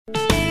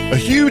A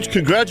huge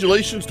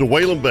congratulations to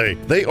Whalen Bay.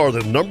 They are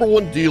the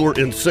 #1 dealer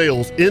in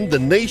sales in the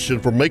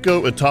nation for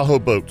Mako and Tahoe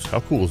boats.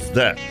 How cool is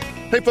that?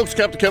 Hey folks,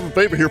 Captain Kevin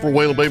Favor here for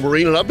Whalen Bay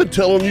Marine, and I've been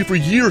telling you for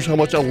years how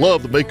much I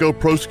love the Mako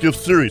Pro Skiff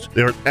series.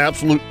 They're an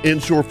absolute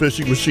inshore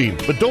fishing machine.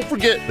 But don't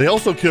forget, they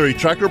also carry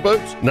tracker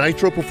boats,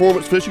 Nitro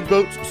Performance fishing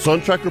boats,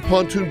 Sun Tracker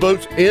pontoon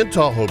boats, and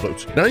Tahoe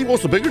boats. Now you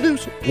want some bigger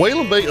news?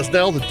 Whalen Bay is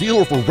now the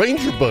dealer for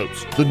Ranger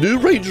boats. The new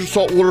Ranger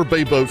saltwater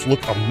bay boats look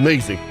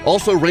amazing.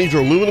 Also Ranger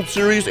aluminum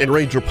series and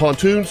Ranger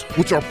pontoons,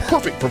 which are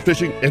perfect for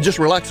fishing and just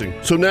relaxing.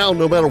 So now,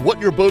 no matter what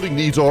your boating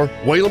needs are,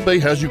 Whalen Bay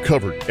has you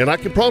covered. And I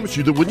can promise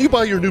you that when you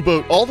buy your new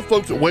boat, all the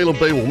folks at Whalen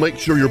Bay will make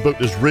sure your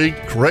boat is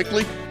rigged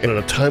correctly and in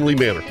a timely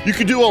manner. You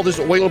can do all this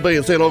at Whalen Bay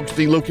in St.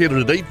 Augustine, located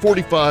at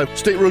 845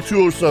 State Road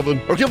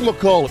 207, or give them a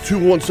call at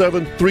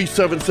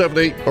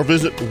 217-3778, or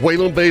visit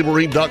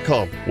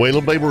WhalenBayMarine.com.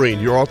 Whalen Bay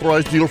Marine, your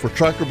authorized dealer for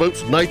tracker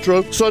boats,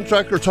 Nitro, Sun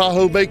Tracker,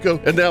 Tahoe, Mako,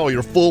 and now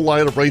your full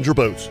line of Ranger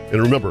boats. And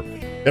remember,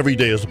 every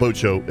day is a boat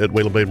show at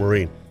Whalen Bay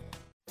Marine.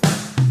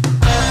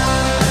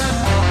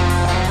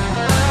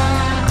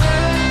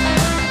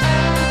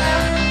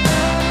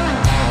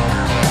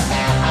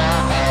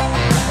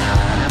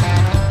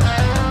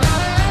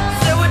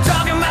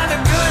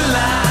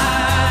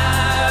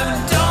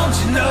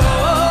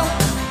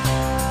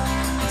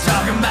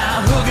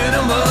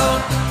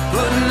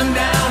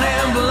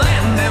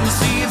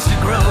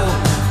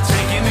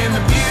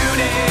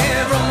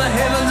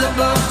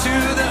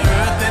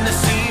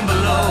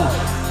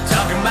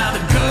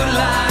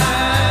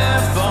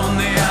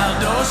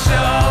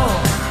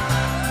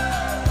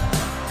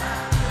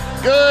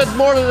 Good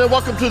morning and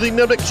welcome to the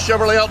Nimnik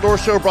Chevrolet Outdoor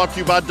Show, brought to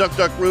you by Duck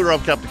Duck Rooter.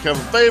 I'm Captain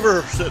Kevin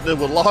Favor, sitting in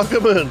with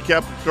Loggeman and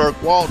Captain Kirk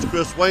Waltz,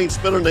 Chris Wayne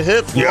spinning the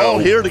hits. We're all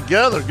here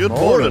together. Good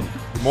morning.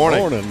 Good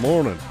morning.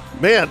 Morning.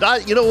 Man,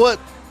 you know what?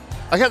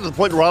 I got to the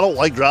point where I don't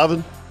like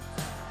driving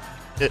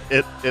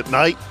at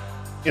night.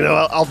 You know,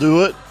 I'll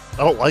do it. I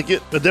don't like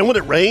it. But then when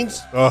it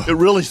rains, it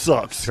really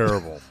sucks.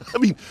 Terrible. I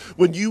mean,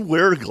 when you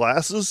wear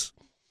glasses,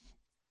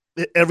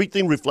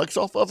 everything reflects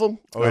off of them.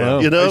 Oh, yeah.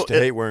 You know, I used to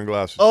hate wearing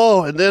glasses.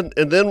 Oh, and then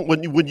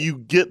when you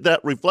get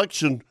that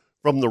reflection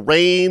from the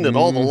rain and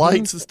all the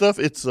lights and stuff,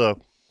 it's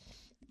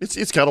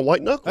kind of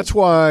white knuckle. That's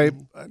why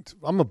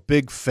I'm a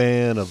big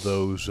fan of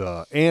those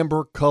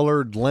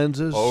amber-colored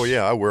lenses. Oh,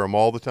 yeah. I wear them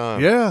all the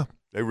time. Yeah.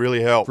 They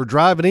really help. For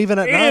driving even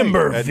at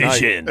Amber night.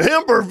 Vision.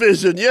 Amber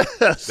Vision,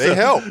 yes. They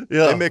help.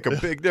 Yeah. They make a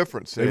big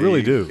difference. They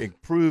really do.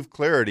 Improve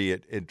clarity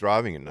at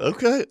driving at night.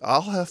 Okay,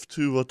 I'll have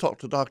to talk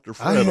to Dr.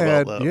 Fred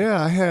about that.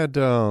 Yeah,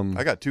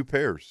 I got 2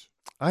 pairs.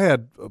 I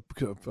had a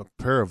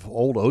pair of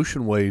old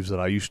Ocean Waves that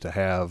I used to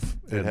have.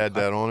 It had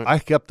that on it? I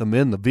kept them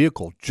in the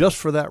vehicle just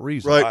for that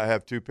reason. Right. I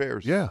have 2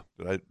 pairs. Yeah.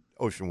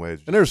 Ocean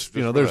Waves. And there's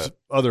that.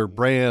 other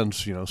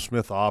brands,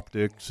 Smith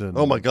Optics and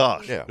Oh my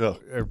gosh. Yeah.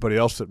 everybody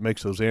else that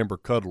makes those amber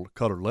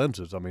colored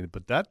lenses. I mean,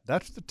 but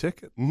that's the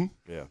ticket.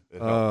 Mm-hmm. Yeah.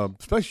 It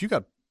helps. Especially you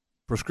got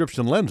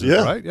prescription lenses,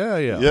 Yeah. right?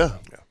 Yeah.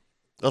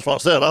 That's what I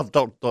said. I've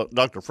talked to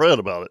Dr. Fred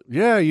about it.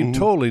 Yeah, you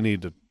totally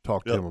need to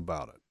talk to him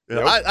about it.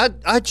 Yeah.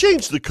 I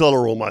changed the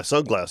color on my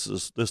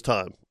sunglasses this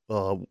time.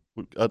 I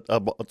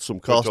bought some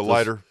Costas. With the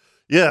lighter.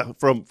 Yeah,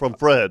 from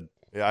Fred.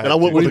 Yeah. And I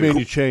went What do with you mean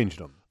you changed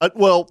them?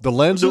 the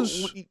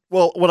lenses?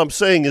 What I'm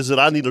saying is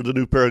that I needed a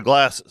new pair of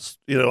glasses.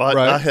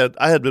 I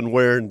had been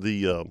wearing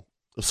the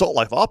Salt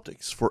Life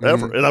Optics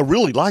forever, and I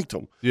really liked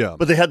them. Yeah.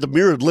 But they had the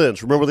mirrored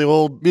lens. Remember the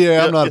old?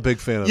 Yeah, I'm not a big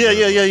fan of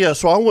that. Yeah.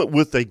 So I went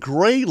with a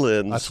gray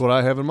lens. That's what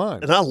I have in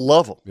mind. And I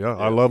love them. Yeah,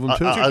 I love them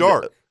too. Too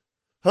dark.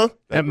 Huh?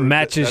 That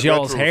matches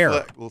y'all's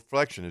hair.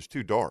 Reflection is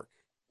too dark.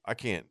 I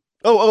can't.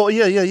 Oh,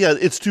 yeah.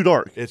 It's too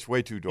dark. It's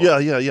way too dark.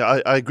 Yeah.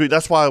 I agree.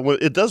 That's why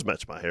it does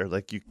match my hair.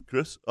 Thank you,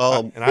 Chris.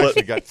 I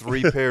actually got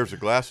 3 pairs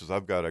of glasses.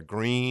 I've got a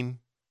green,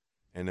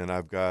 and then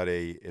I've got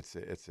it's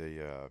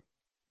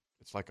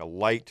like a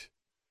light,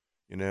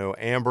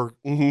 amber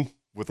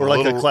with for a like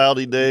little, a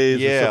cloudy days.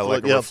 Yeah, and like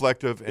stuff a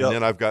reflective. And Yep.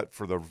 then I've got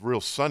for the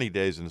real sunny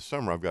days in the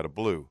summer, I've got a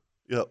blue.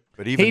 Yep.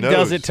 But even He those,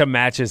 does it to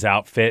match his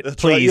outfit.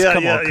 That's Please, right.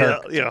 come on,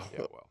 Kirk. Yeah.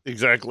 well,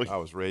 Exactly. I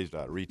was raised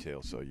out of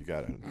retail, so you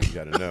gotta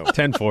know.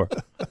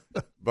 10-4.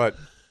 But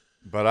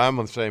I'm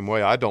the same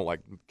way. I don't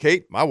like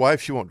Kate, my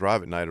wife. She won't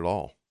drive at night at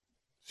all.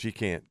 She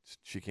can't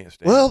stand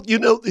it. Well,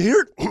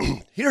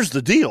 here's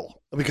the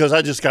deal, because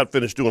I just got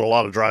finished doing a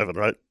lot of driving,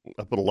 right?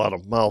 I put a lot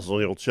of miles on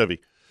the old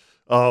Chevy.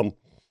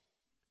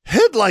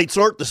 Headlights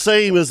aren't the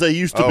same as they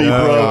used to be,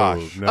 my bro.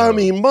 gosh. No. I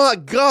mean, my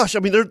gosh. I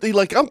mean, they're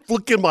like, I'm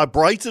flicking my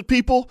brights at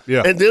people,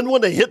 and then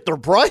when they hit their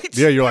brights,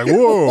 Yeah, you're like,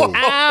 whoa.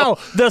 Ow!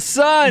 The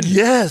sun!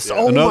 yes.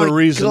 Oh Another my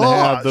reason to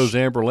gosh. have those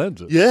amber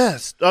lenses.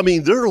 Yes. I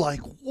mean, they're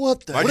like,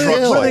 what the My hell? truck's What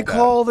do they like that.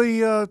 call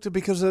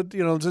because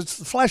it's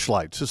the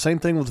flashlights. The same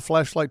thing with the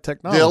flashlight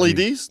technology.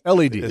 The LEDs?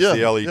 LEDs. It's Yeah,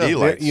 the LED yeah.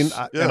 lights.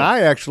 And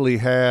I actually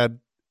had,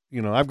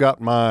 I've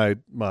got my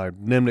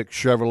Nimnik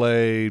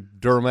Chevrolet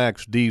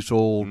Duramax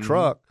diesel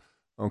truck,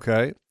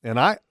 okay? And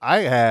I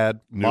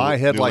had my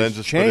New headlights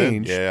lenses put in.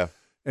 changed Yeah,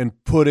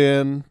 and put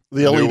in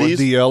The LEDs?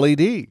 the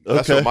LED.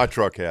 that's Okay. what my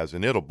truck has,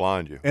 and it'll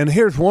blind you. And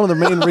here's one of the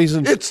main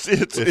reasons. It's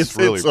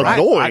really bright.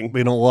 annoying.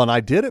 And I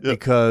did it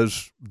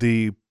because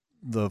the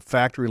the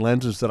factory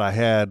lenses that I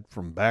had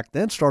from back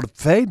then started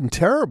fading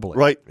terribly.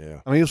 Right.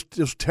 Yeah. I mean, it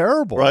was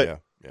terrible. Right. Yeah.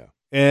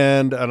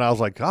 And I was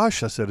like,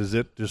 gosh, I said, is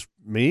it just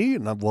me?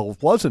 And well, it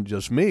wasn't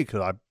just me because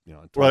I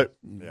told Right.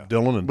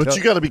 Dylan and But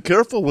you got to be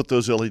careful with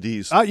those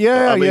LEDs.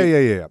 yeah. I mean-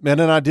 And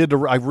then I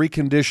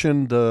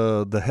reconditioned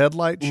the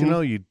headlights. You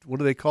know, what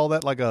do they call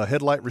that? Like a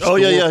headlight restore. Oh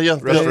yeah.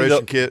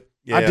 Restoration kit.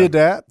 Yeah. I did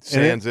that. And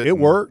Sands it it.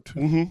 worked.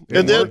 Mm-hmm.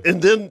 It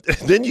And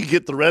then you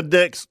get the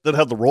rednecks that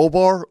have the roll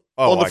bar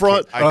Oh, on the I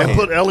front can't- I and can't.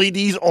 put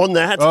LEDs on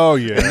that. Oh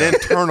yeah. And then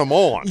turn them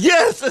on.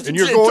 Yes, And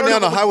you're going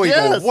down the highway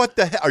going, what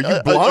the hell? Are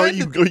you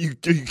blind? Are you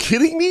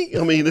kidding me?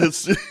 I mean,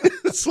 it's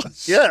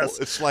like, yes,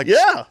 It's like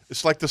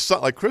it's like the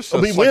sun, like Chris says.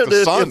 I mean, it's like the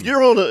if sun.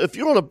 you're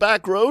on a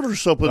back road or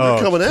something, Oh,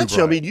 they're coming it's at too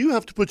you. I bright. mean, you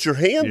have to put your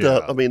hand Yeah.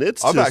 up. I mean,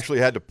 it's I've just, actually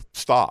had to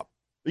stop.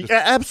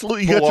 yeah,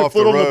 absolutely. You pull got your off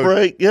foot the on the road.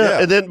 brake, yeah, Yeah.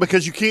 and then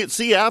because you can't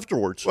see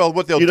afterwards. Well,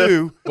 what they'll You know-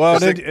 do. Well,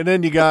 is and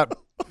then you got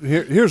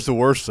here's the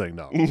worst thing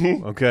though.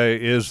 Mm-hmm. Okay,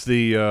 is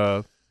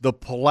the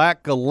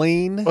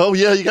Palacaline, Oh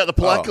yeah, you got the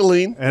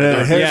Placoline. and then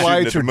the They're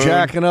headlights shooting are at the moon.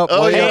 jacking up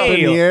Oh, way yeah. up in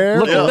Hey, the air,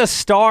 look Yeah. at the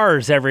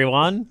stars,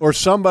 everyone. or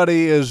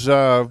somebody is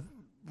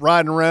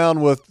riding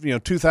around with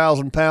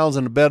 2,000 pounds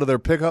in the bed of their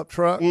pickup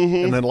truck,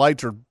 and then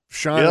lights are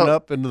shining Yep.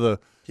 up into the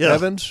Yeah.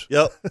 heavens.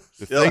 Yep.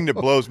 The thing that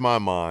blows my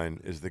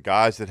mind is the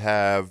guys that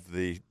have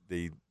the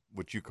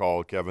what you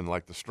call, Kevin,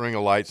 like the string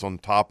of lights on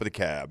top of the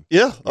cab.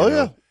 Yeah. Oh you know?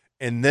 yeah.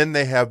 And then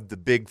they have the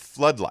big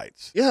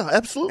floodlights. Yeah.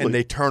 Absolutely. And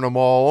they turn them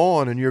all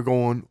on, and you're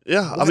going,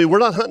 yeah. I mean, we're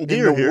not hunting in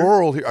deer the here.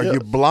 world here? Are Yeah. you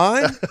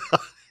blind?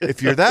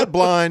 If you're that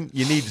blind,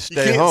 you need to You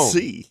stay can't home.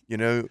 see. You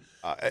know,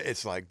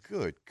 it's like,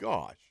 good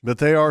gosh. But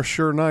they are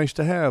sure nice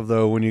to have,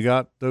 though, when you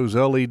got those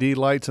LED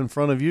lights in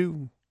front of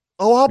you.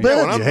 Oh, I'll bet.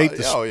 when I'm- You hate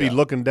to oh, be yeah.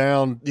 looking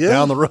down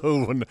Yeah. the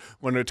road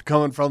when it's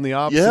coming from the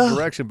opposite Yeah.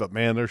 direction. But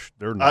man,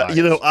 they're nice.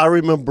 I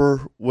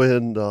remember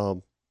when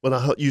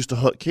I used to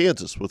hunt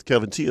Kansas with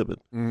Kevin Tiedemann,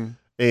 Mm.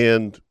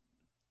 and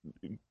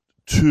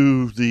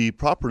to the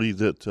property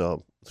that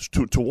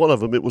to one of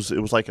them, it was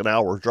like an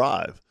hour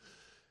drive,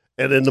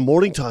 and in the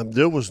morning time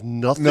there was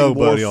nothing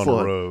Nobody more on fun.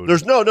 the road.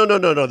 There's no.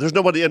 There's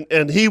nobody,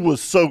 and he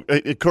was so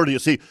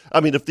courteous. I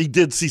mean, if he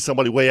did see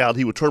somebody way out,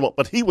 he would turn them up,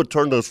 but he would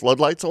turn those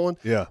floodlights on,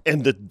 Yeah.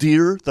 and the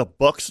deer, the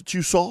bucks that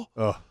you saw,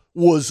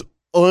 was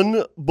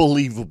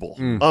unbelievable.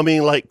 I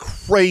mean, like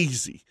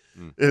crazy,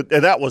 and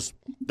that was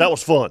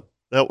fun.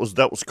 That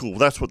was cool.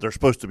 That's what they're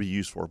supposed to be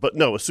used for. But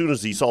no, as soon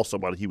as he saw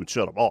somebody, he would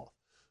shut them off.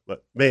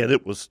 But man,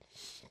 it was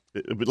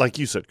like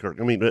you said, Kirk.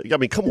 I mean,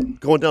 come on,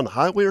 going down the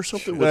highway or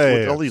something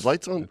with all these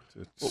lights on.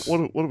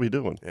 What are we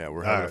doing? Yeah,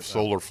 we're having a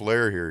solar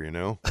flare here, you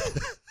know.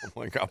 I'm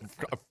like,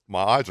 my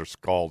eyes are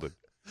scalded.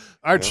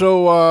 All right,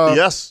 so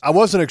Yes. I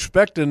wasn't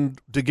expecting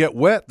to get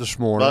wet this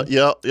morning.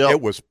 Yeah.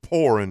 It was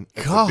pouring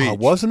at the God, beach.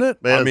 wasn't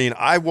it? Man. I mean,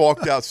 I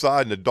walked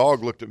outside and the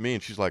dog looked at me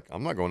and she's like,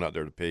 I'm not going out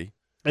there to pee.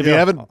 If you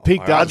haven't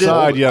peeked I did-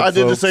 outside yet, I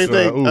did the folks, same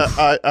thing. oof.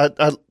 I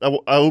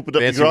opened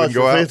up Fancy the garage wouldn't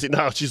go for out? Fancy.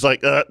 No, she's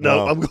like, no,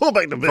 No. I'm going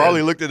back to bed.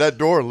 Probably looked at that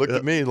door and looked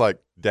at me like,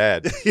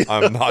 Dad,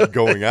 I'm not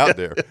going out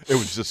there. It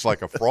was just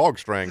like a frog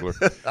strangler.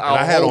 And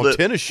I had hold on it.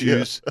 tennis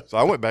shoes, so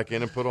I went back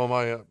in and put on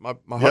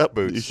my hunt you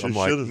boots. sure I'm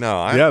like, should've.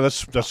 no, Yeah,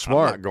 that's I'm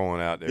smart. not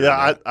going out there.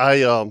 Yeah,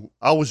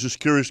 I was just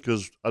curious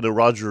because I know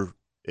Roger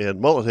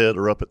and Mullethead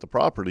are up at the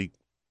property,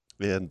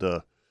 and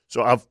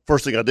so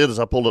first thing I did is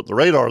I pulled up the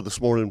radar this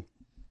morning,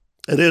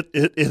 and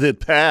it had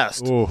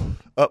passed Ooh.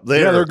 up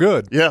there. Yeah, they're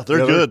good. Yeah, they're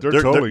Yeah, good. they're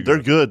totally They're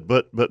good.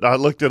 good. But I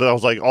looked at it, I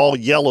was like all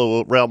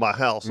yellow around my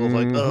house. I was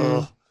like,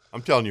 Mhm.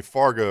 I'm telling you,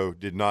 Fargo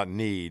did not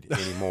need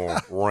any more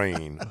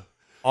rain.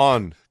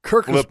 On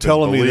Kirk was flipping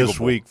telling me this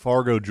believable. week,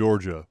 Fargo,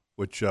 Georgia,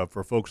 which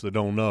for folks that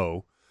don't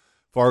know,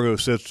 Fargo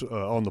sits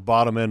on the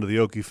bottom end of the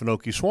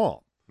Okefenokee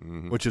Swamp,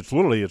 which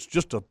it's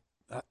just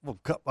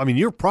I mean,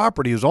 your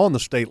property is on the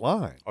state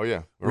line. Oh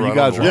yeah, Where Right you on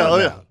guys the are line. Yeah, oh,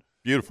 at yeah. now.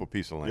 Beautiful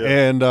piece of land.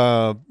 And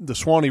the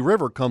Swanee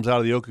River comes out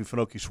of the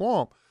Okefenokee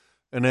Swamp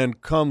and then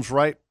comes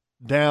right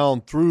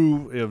down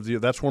through.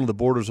 That's one of the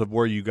borders of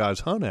where you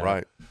guys hunt at.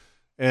 Right.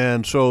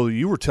 And so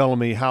you were telling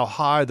me how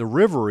high the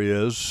river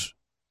is.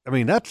 I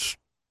mean, that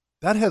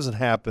hasn't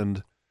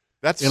happened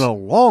That's in a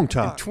long in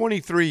time.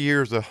 23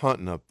 years of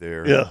hunting up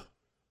there. yeah.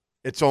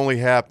 It's only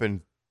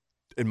happened,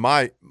 in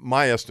my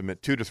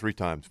estimate, 2 to 3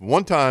 times.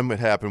 One time it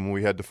happened when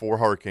we had the 4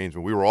 hurricanes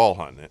when we were all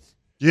hunting it.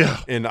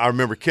 Yeah. And I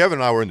remember Kevin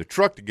and I were in the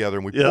truck together,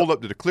 and we Yeah. pulled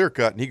up to the clear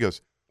cut, and he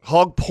goes,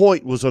 Hog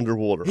Point was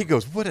underwater.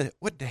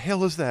 what the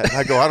hell is that? And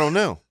I go, I don't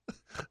know.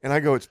 And I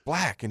go, it's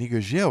black. And he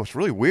goes, yeah, it's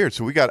really weird.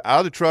 So we got out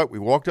of the truck, we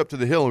walked up to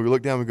the hill, and we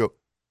looked down and we go,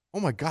 oh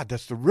my God,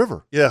 that's the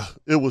river. Yeah,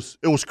 it was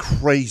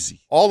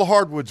crazy. All the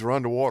hardwoods are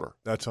underwater.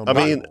 That's I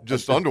mean, Not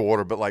just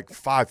underwater, but like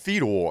 5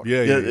 feet of water.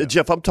 yeah.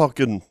 Jeff, I'm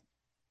talking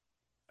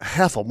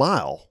half a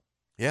mile.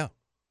 Yeah.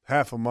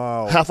 Half a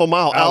mile. Half a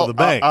mile Out of the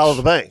banks. Out of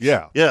the banks.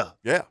 Yeah. Yeah.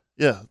 Yeah.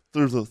 Yeah.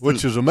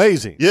 Which is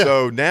amazing. Yeah.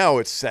 So now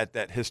it's at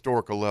that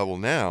historical level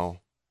now.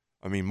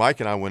 I mean, Mike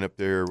and I went up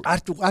there. I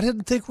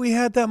didn't think we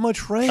had that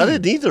much rain. I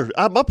didn't either.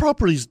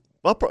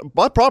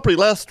 My property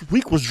last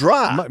week was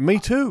dry. Me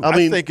too. I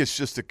mean, think it's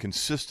just a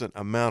consistent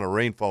amount of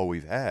rainfall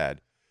we've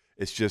had.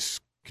 It's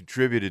just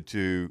contributed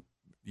to,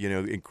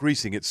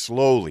 increasing it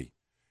slowly.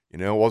 It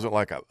wasn't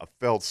like a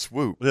felt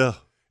swoop. Yeah.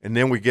 And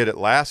then we get it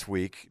last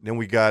week. Then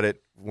we got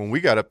it when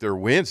we got up there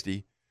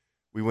Wednesday.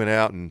 We went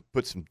out and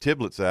put some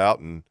tiblets out,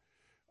 and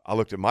I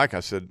looked at Mike. I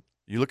said,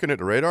 "You looking at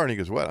the radar?" And he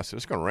goes, "What?" I said,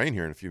 "It's going to rain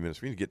here in a few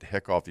minutes. We need to get the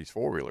heck off these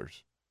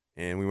four-wheelers."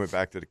 And we went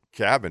back to the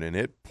cabin, and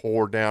it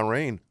poured down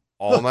rain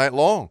all night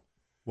long.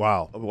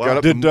 Wow.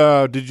 Got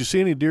up Did you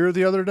see any deer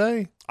the other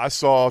day? I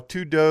saw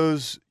 2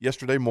 does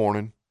yesterday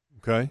morning.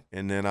 Okay.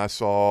 And then I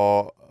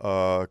saw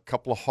a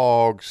couple of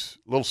hogs,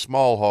 little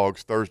small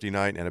hogs, Thursday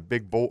night, and a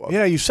big bull.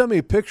 Yeah, you sent me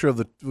a picture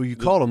of you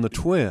called them the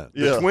twins.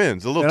 The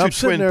twins, the little and two I'm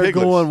sitting twin there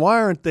piglets. going, why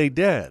aren't they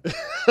dead?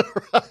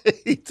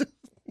 Right.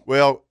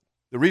 Well,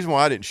 the reason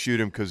why I didn't shoot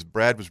him because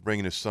Brad was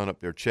bringing his son up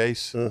there,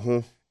 Chase,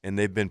 and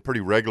they've been pretty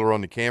regular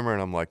on the camera,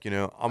 and I'm like, I'm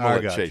going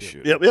to let Chase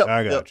shoot. Yep.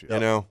 I got you.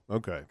 Okay.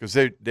 Okay. Because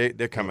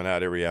they're coming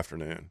out every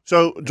afternoon.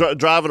 So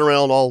driving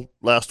around all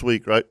last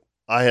week, right?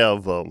 I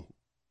have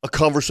a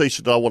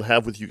conversation that I want to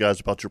have with you guys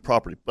about your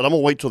property, but I'm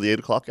gonna wait till the 8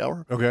 o'clock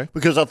hour. Okay.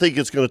 Because I think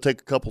it's going to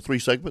take a couple, 3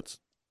 segments.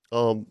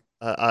 I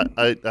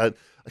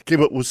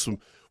came up with some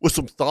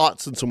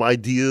thoughts and some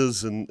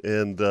ideas, and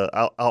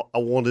I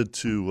wanted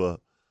to.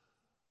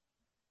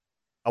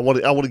 I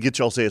want to get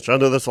y'all's answer. I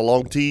know that's a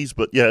long tease,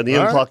 but yeah, in the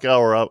 8 o'clock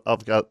hour,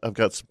 I've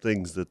got some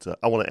things that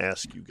I want to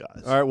ask you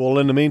guys. All right. Well,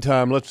 in the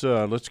meantime, let's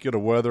get a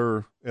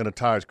weather and a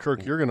tides.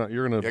 Kirk, you're gonna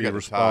be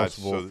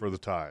responsible for the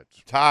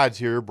tides. Tides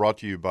here, brought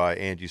to you by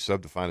Angie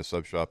Sub to find a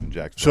sub shop in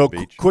Jacksonville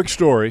Beach. Quick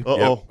story.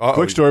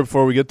 Quick story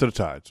before we get to the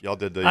tides. Y'all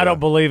did the. I don't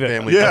believe it.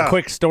 Family Yeah. A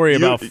quick story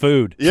about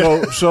food.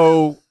 Yeah.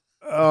 So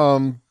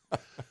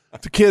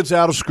the kids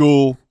out of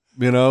school.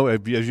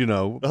 As you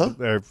know,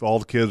 all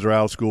the kids are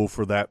out of school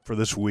for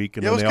this week,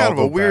 and it then was they kind all of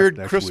go a weird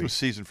back next Christmas week.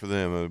 season for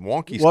them, a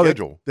wonky Well,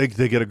 schedule. They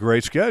get a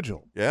great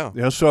schedule.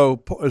 Yeah.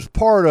 So as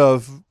part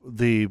of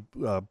the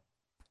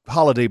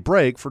holiday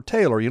break for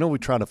Taylor, we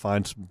try to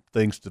find some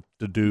things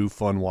to do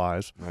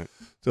fun-wise. Right.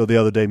 So the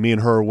other day, me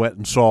and her went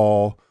and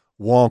saw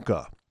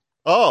Wonka.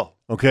 Oh,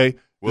 Okay.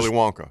 Willy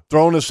Wonka.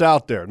 Throwing this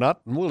out there,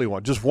 not Willy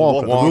Wonka, just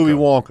Wonka, Wonka. the movie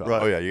Wonka.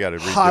 Right. Oh, yeah, you got to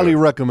read Highly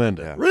recommend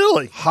it. Yeah.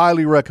 really?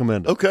 Highly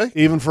recommend it. Okay.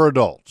 Even for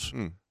adults.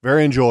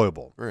 Very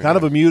enjoyable. Very kind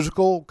of a nice.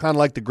 musical, kind of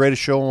like The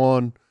Greatest Show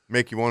on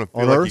Make you want to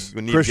On feel like Earth?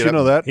 you need Chris, to get you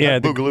up know that? Yeah,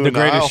 the Boogaloo in the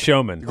Greatest aisle.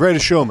 Showman. The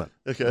Greatest Showman.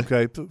 Okay.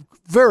 Okay.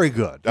 Very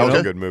good. That was you a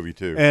know? good movie,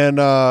 too. And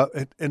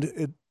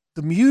the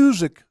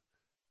music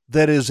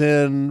that is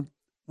in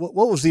what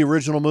was the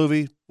original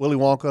movie? Willy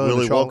Wonka.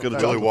 Willy Wonka and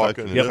the Willy Chocolate Wonka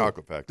Factory. and Yep. the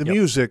Chocolate Factory. The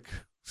music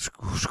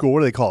score. What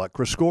do they call it?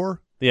 Chris score.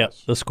 Yeah,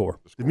 the score.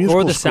 The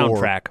musical Or the score.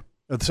 soundtrack.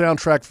 The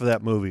soundtrack for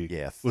that movie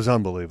Yes. was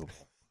unbelievable.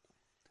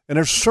 And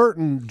there's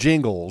certain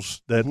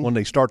jingles that when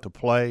they start to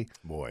play,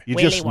 Boy. you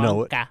just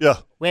know it. Yeah.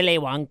 Willy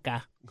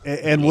Wonka.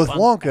 And with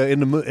Wonka in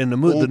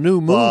the new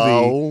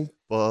movie,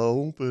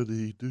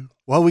 Boom-ba-dee-doo.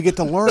 well, we get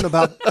to learn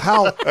about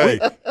how. Hey,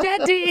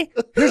 Daddy.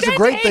 Here's the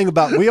great thing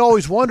about we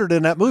always wondered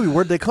in that movie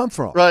where'd they come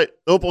from. Right.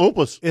 Oompa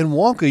Loompas. In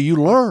Wonka, you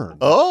learn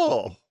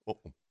Oh.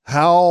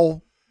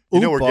 how we're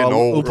getting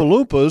old. Oompa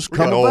Loompas we're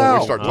come getting old. about.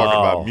 We start talking Oh.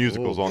 about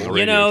musicals on the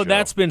radio show.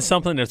 That's been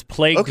something that's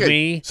plagued Okay,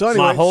 me so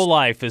anyway, my whole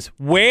life is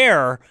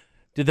where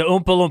did the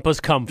Oompa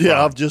Loompas come from?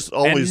 Yeah, I've just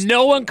always. And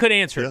no one could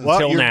answer it Well,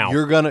 until you're, now.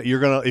 You're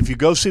gonna if you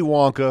go see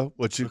Wonka,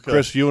 which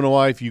Chris, you and the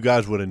wife, you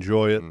guys would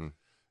enjoy it.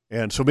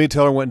 And so me and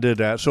Taylor went and did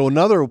that. So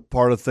another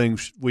part of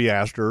things we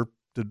asked her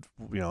to,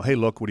 hey,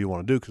 look, what do you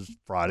want to do? Because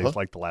Friday's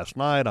like the last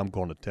night. I'm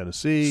going to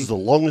Tennessee. This is the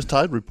longest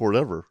tide report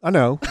ever. I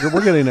know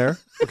we're getting there.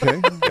 Okay,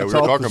 Yeah, we were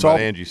talking about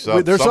Angie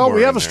Sub.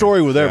 We have a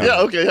story with everything.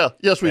 Yeah, okay, yeah.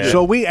 Yes, we did.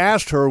 So we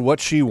asked her what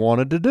she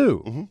wanted to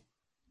do.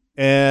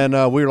 And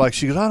we were like,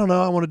 she goes, I don't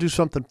know. I want to do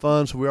something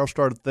fun. So we all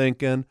started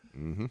thinking.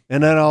 And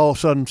then all of a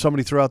sudden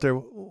somebody threw out there,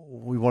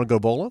 we want to go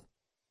bowling?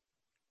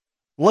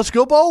 Let's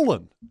go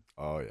bowling.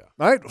 Oh, yeah.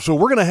 All right. So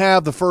we're going to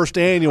have the first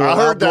annual I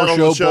heard outdoor that on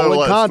show the show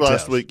bowling contest.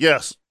 last week.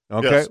 Yes.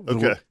 Okay. Yes,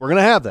 okay. We're going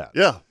to have that.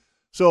 Yeah.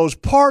 So as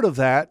part of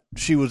that,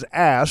 she was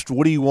asked,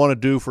 what do you want to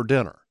do for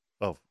dinner?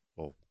 Oh,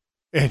 well.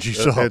 Angie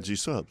Subs. Angie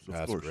Subs, of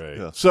That's course. great.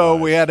 Yeah. So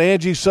we had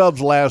Angie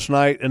Subs last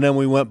night, and then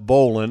we went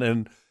bowling.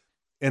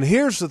 And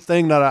here's the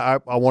thing that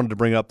I wanted to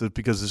bring up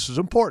because this is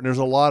important. There's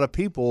a lot of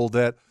people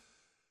that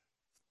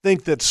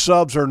think that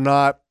subs are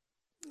not,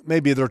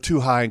 maybe they're too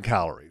high in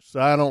calories.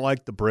 I don't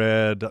like the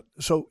bread.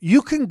 So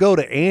you can go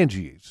to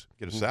Angie's.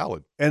 Get a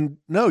salad. And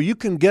no, you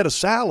can get a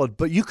salad,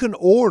 but you can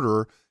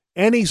order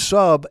any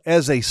sub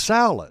as a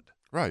salad.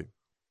 Right.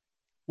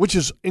 Which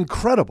is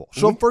incredible.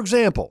 So, for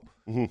example,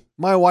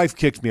 my wife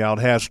kicks me out,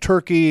 has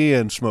turkey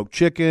and smoked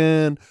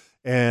chicken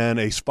and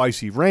a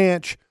spicy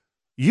ranch.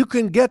 You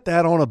can get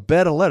that on a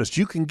bed of lettuce.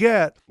 You can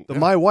get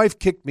my wife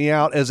kicked me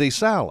out as a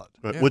salad.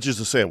 Right, which is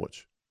a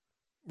sandwich.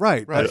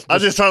 Right. I'm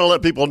just trying to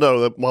let people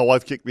know that my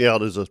wife kicked me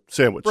out as a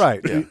sandwich.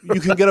 Right. You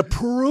can get a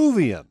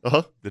Peruvian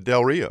The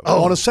Del Rio.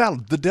 on a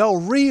salad. The Del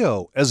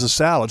Rio as a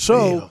salad.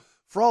 So,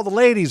 for all the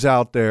ladies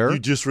out there You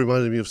just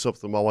reminded me of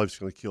something. My wife's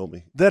going to kill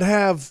me. that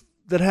have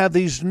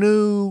these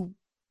new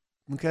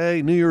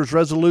New Year's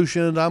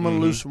resolutions. I'm going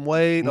to lose some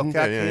weight. Okay,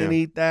 I Yeah, can't yeah.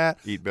 eat that.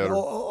 Eat better.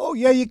 Oh, Oh,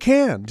 yeah, you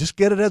can. Just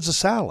get it as a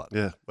salad.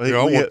 Yeah. Yeah,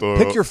 I want the,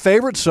 Pick your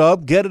favorite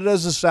sub, get it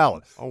as a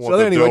salad. I want So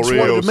the anyway, Del just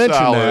wanted Rio to mention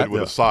salad that.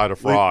 with a side of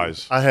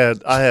fries. I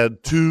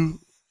had 2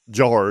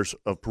 jars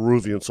of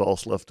Peruvian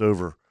sauce left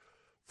over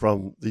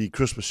from the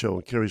Christmas show,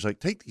 and Carrie's like,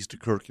 take these to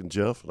Kirk and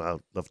Jeff, and I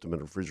left them in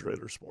the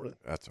refrigerator this morning.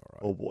 That's all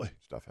right. Oh, boy.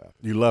 Stuff happens.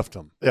 You left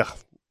them. Yeah.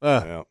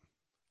 Yeah.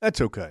 That's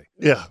okay.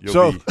 Yeah.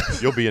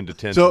 You'll be in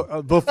detention.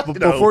 So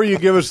before you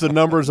give us the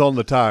numbers on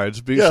the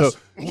tides, Yes.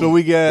 so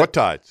we get what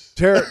tides?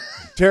 Tara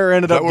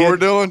ended Is up that what we're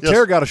doing?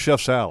 Tara got a chef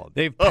salad.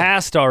 They've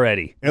passed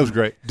already. It was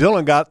great.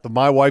 Dylan got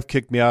my wife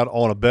kicked me out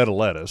on a bed of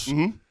lettuce,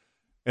 and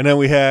then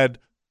we had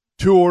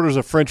 2 orders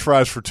of French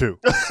fries for 2.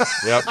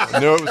 Yep. I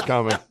knew it was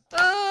coming.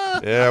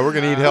 Yeah, we're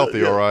gonna eat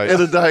healthy, all right.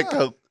 And a Diet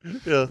Coke.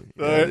 Yeah.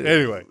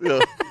 Anyway, Yeah.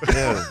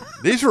 Yeah.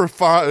 These are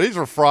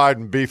fried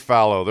in beef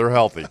fallow. They're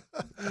healthy.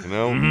 You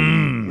know,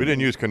 we didn't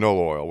use canola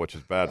oil, which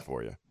is bad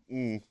for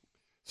you.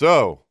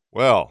 So,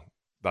 well,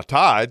 the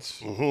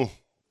tides.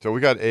 So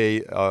we got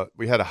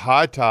we had a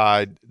high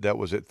tide that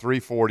was at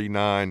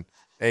 3:49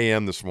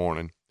 a.m. this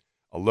morning,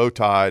 a low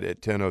tide at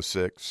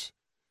 10:06.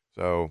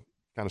 So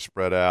kind of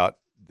spread out.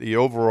 The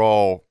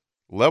overall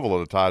level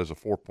of the tide is a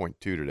 4.2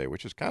 today,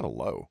 which is kind of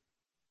low,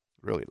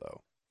 really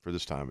low for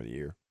this time of the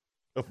year.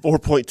 A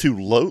 4.2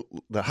 low,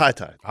 the high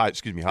tide. High,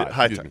 excuse me, high. Yeah,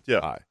 high excuse tide, me, yeah.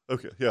 high.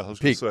 Okay. Yeah. I was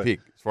Peak, gonna say.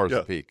 as far as Yeah.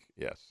 the peak,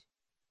 yes.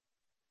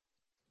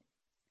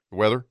 The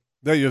weather?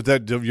 no, you're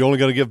only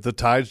going to give the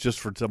tides just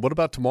for. What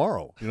about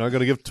tomorrow? You're not going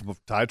to give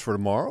tides for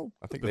tomorrow?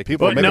 I think The they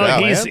people can are figure No, it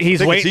out. man. he's I think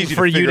it's waiting easy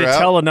for you figure to out.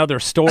 tell another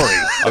story.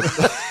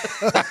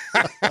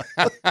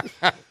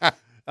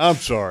 I'm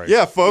sorry.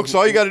 Yeah, folks,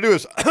 all you got to do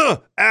is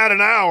add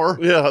an hour.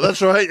 Yeah,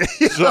 that's right.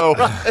 So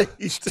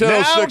He's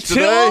 10:06 till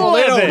today.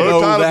 11.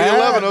 Low tide will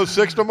that. be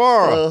 11:06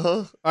 tomorrow. Uh-huh.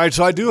 All right,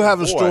 so I do have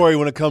a Boy. story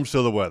when it comes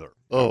to the weather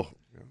Oh,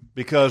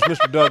 because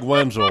Mr. Doug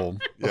Wenzel,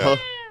 Yeah,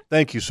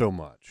 thank you so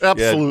much.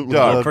 absolutely.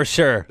 Doug. Doug. For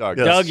sure. Doug,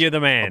 Yes. Doug, you're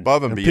the man.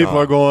 above and And beyond. people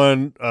are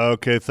going,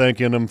 okay,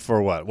 thanking him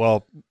for what?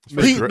 Well,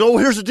 No,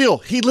 here's the deal.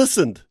 He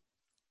listened.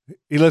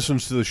 he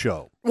listens to the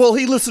show. Well,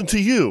 he listened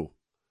to you.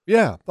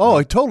 Yeah. Oh,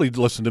 he totally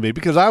listened to me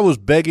because I was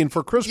begging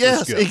for Christmas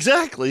Yes, gifts.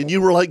 exactly. And you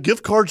were like,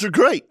 gift cards are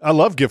great. I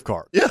love gift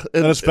cards. Yeah.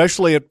 And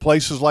especially at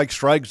places like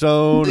Strike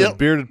Zone Yep. and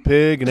Bearded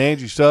Pig and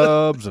Angie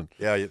Subs. And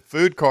Yeah,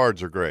 food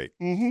cards are great.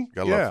 Gotta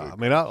yeah, love I food.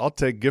 mean, I'll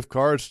take gift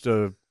cards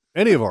to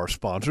any of our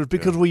sponsors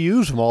because we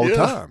use them all the Yeah.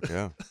 time.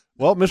 Yeah,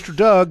 Well, Mr.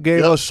 Doug gave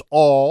Yep. us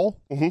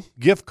all Mhm.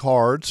 gift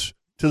cards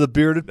to the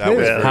Bearded that Pig.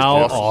 was Yeah. very How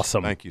generous.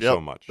 awesome. Thank you Yep.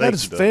 so much. That Thank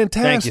is you, Doug.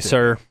 fantastic. Thank you,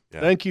 sir. Yeah.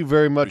 Thank you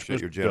very much, Appreciate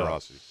Mr. your Doug.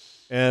 generosity.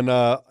 And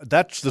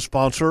that's the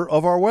sponsor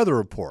of our weather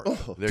report.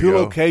 There 2 you go.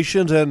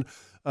 locations, and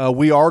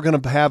we are going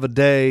to have a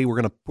day.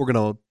 We're going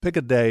to pick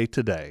a day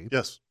today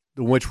Yes.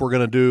 in which we're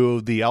going to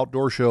do the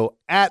outdoor show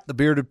at the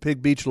Bearded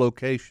Pig Beach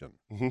location.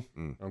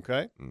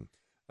 Okay.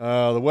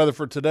 The weather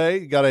for today,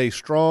 you got a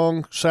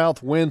strong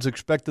south winds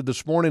expected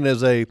this morning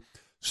as a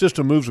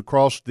system moves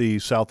across the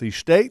southeast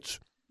states.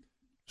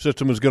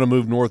 System is going to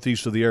move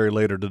northeast of the area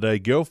later today.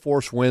 Gale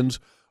force winds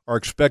are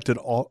expected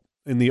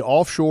in the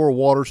offshore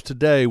waters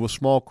today with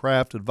small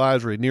craft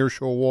advisory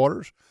nearshore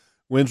waters.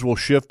 Winds will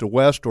shift to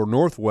west or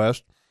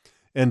northwest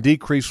and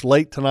decrease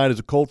late tonight as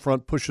a cold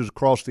front pushes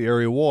across the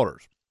area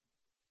waters.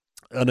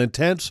 An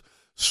intense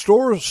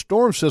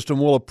storm system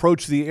will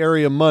approach the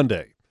area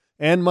Monday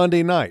and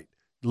Monday night,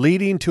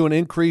 leading to an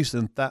increase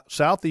in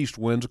southeast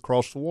winds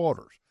across the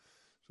waters.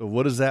 So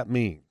what does that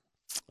mean?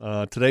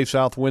 Today,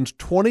 south winds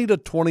 20 to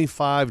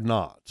 25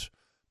 knots,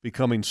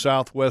 becoming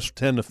southwest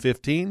 10 to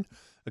 15.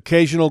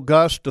 Occasional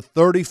gusts to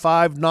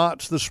 35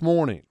 knots this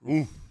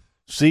morning.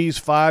 Seas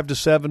 5 to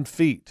 7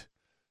 feet.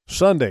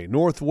 Sunday,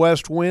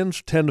 northwest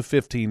winds 10 to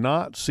 15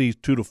 knots, seas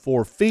 2 to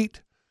 4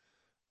 feet.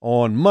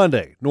 On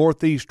Monday,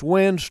 northeast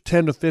winds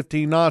 10 to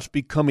 15 knots,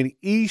 becoming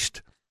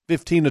east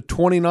 15 to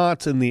 20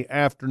 knots in the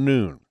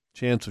afternoon.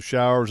 Chance of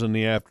showers in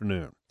the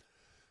afternoon.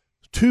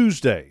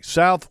 Tuesday,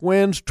 south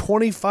winds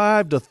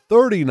 25 to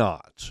 30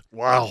 knots.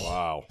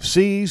 Wow.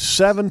 Seas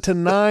 7 to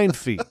 9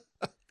 feet.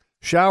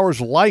 Showers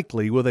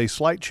likely with a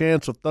slight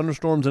chance of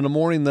thunderstorms in the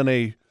morning,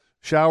 then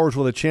showers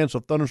with a chance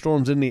of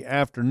thunderstorms in the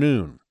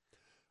afternoon.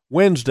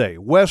 Wednesday,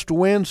 west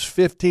winds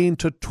 15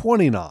 to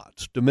 20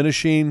 knots,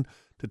 diminishing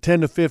to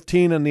 10 to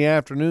 15 in the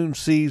afternoon,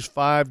 seas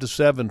 5 to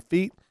 7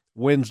 feet.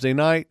 Wednesday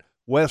night,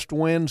 west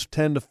winds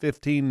 10 to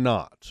 15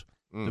 knots,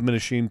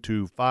 diminishing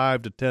to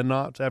 5 to 10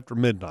 knots after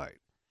midnight.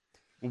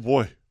 Oh,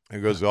 boy. There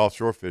goes the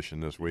offshore fishing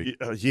this week.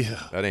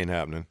 Yeah. That ain't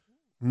happening.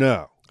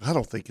 No. I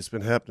don't think it's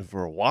been happening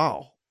for a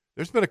while.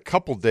 There's been a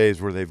couple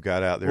days where they've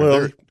got out there. Well-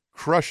 They're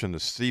crushing the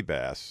sea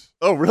bass.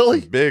 Oh, really?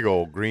 Big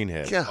old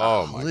greenheads.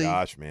 Oh, my Golly.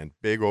 gosh, man.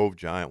 Big old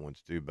giant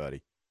ones, too,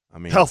 buddy. I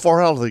mean, How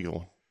far out are they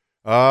going?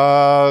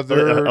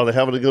 they're Are they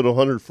having to go to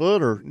 100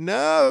 foot or?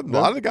 no, a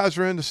lot of the guys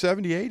are into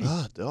 70, 80,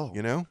 Ah, dog.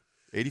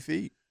 80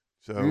 feet.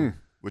 So,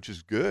 which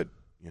is good,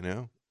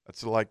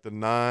 That's like the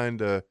 9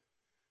 to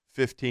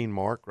 15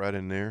 mark right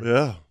in there.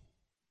 Yeah.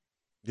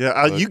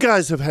 Yeah. You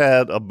guys have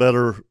had a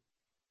better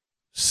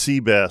sea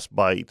bass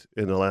bite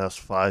in the last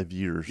 5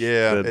 years.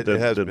 Yeah, than, it than,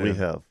 has than we been.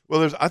 have.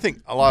 Well, I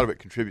think a lot of it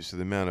contributes to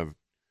the amount of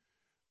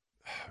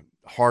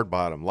hard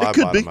bottom, live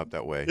could bottom be. up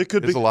that way. It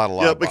could There's be a lot of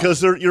live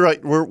because you're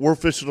right. We're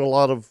fishing a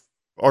lot of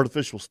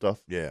artificial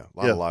stuff. Yeah, a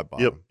lot of live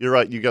bottom. Yep, you're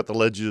right. You got the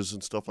ledges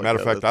and stuff like Matter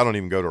that. of fact, I don't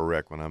even go to a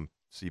wreck when I'm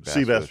sea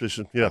bass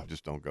fishing. Yeah, I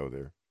just don't go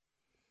there.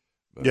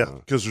 But, yeah,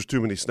 because there's too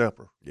many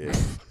snapper. Yeah.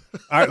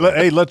 All right,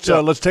 hey,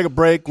 let's take a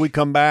break. We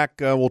come back.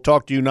 We'll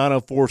talk to you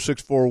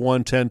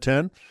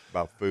 904-641-1010.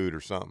 About food or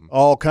something.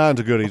 All kinds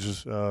of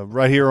goodies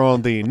right here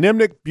on the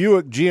Nimnik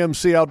Buick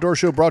GMC Outdoor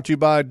Show, brought to you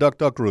by Duck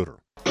Duck Rooter.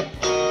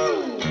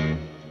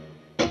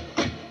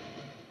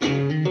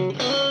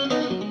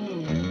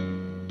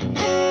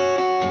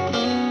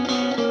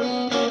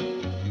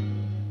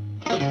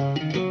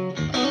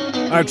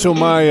 All right, so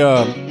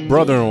my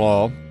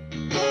brother-in-law,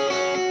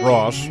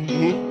 Ross,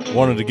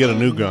 wanted to get a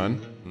new gun.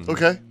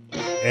 Okay.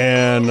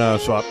 And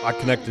so I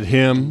connected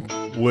him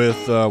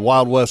with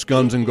Wild West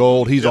Guns and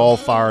Gold. He's all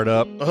fired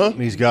up. Uh-huh.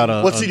 He's got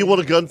a What's he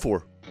want a gun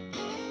for?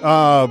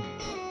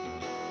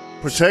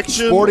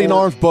 Protection? Sporting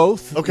arms,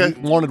 both. Okay. He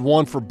wanted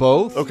one for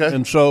both. Okay.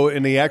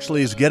 And he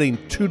actually is getting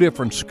two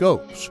different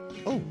scopes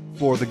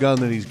for the gun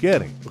that he's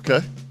getting. Okay.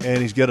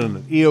 And he's getting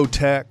an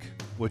EOTech,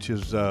 which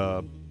is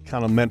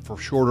kind of meant for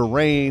shorter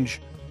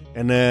range.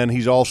 And then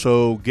he's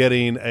also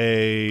getting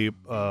a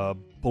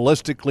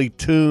ballistically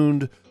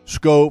tuned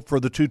scope for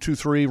the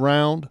 223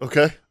 round.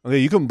 Okay. Okay,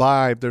 you can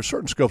buy, there's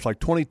certain scopes like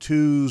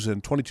 22s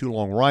and 22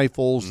 long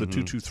rifles, the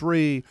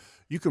 223.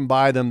 You can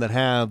buy them that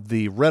have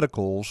the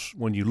reticles.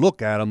 When you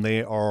look at them,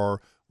 they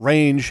are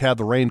have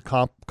the range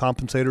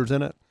compensators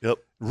in it. Yep.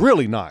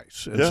 Really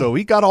nice. And Yeah. so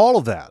he got all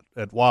of that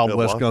at Wild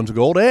West wow. Guns and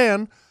Gold.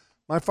 And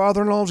my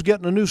father-in-law's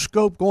getting a new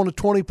scope going to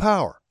 20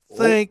 power.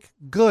 Thank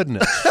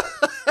goodness.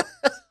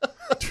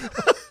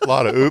 A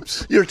lot of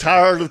oops. You're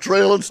tired of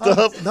trailing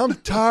stuff? I'm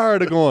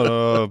tired of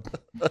going,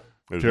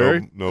 There's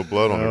Terry? no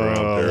blood on the ground,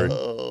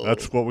 Terry.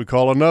 that's what we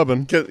call a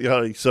nubbin.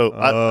 So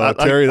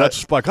Terry, that's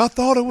a spike. I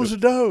thought it was a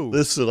doe.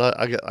 Listen,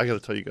 I got to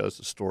tell you guys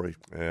the story.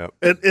 Yeah.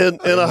 And I Been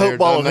there, hope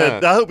done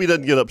that. I hope he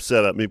doesn't get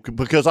upset at me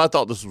because I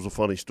thought this was a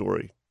funny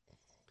story.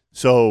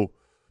 So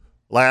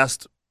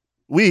last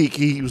week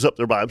he was up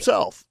there by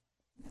himself,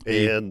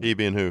 and He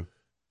being who?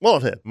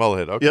 Mullethead.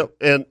 Mullethead. Okay.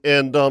 Yep.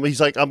 And he's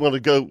like, I'm going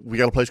to go. We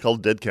got a place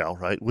called Dead Cow,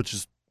 right? Which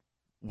is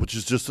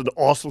just an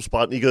awesome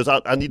spot. And he goes,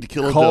 I need to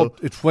kill a doe.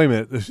 Wait a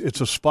minute.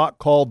 It's a spot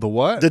called the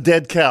what? The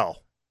Dead Cow.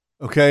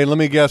 Okay, let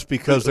me guess,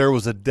 because there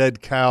was a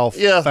dead cow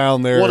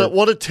found there.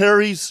 One of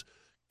Terry's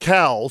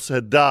cows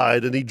had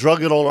died, and he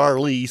drug it on our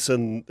lease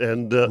and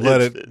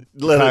let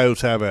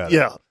coyotes have at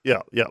it.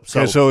 Yeah.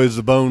 So is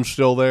the bone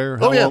still there?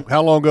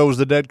 How long ago was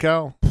the dead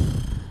cow?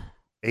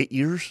 8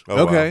 years.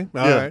 Oh, Okay,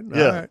 wow. all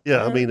right.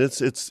 I mean,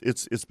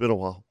 it's been a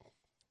while.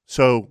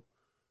 So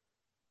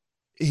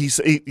he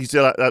said,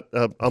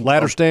 I'm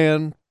Ladder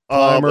stand,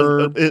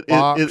 climber,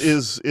 box.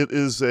 It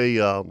is a.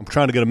 I'm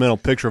trying to get a mental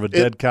picture of a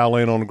dead cow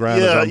laying on the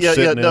ground.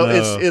 Yeah. No,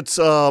 in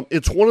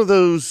it's one of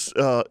those.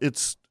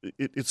 It's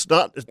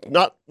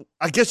not.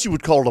 I guess you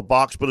would call it a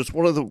box, but it's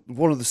one of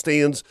the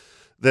stands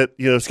that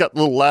it's got a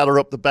little ladder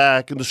up the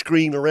back and the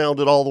screen around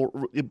it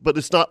but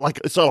it's not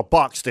a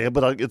box stand,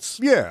 but it's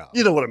you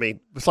know what I mean.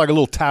 It's like a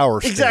little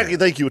tower stand. Exactly.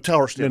 Thank you. A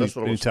tower stand. That's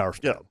what it was. Tower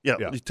stand. Yeah.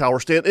 Tower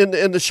stand,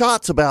 and the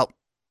shot's about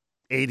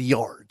 80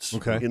 yards.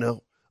 Okay.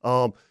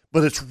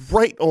 But it's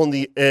right on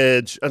the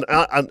edge,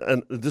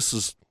 and this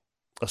is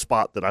a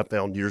spot that I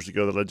found years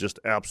ago that I just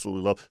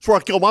absolutely love. It's where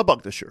I killed my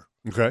buck this year.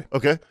 Okay.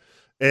 Okay.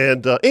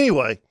 And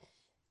anyway,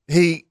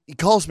 he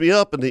calls me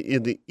up in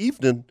the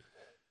evening,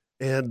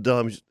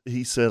 and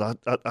he said,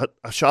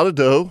 I shot a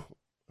doe.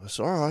 I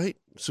said, all right.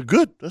 I said,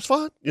 good. That's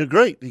fine. You're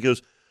great. He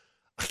goes,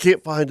 I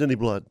can't find any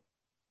blood.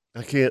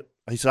 I can't.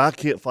 He said, I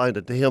can't find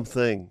a damn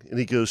thing. And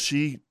he goes,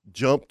 she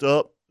jumped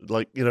up. And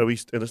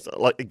it's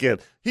not like, again,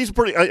 he's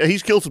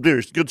he's killed some deer.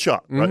 He's a good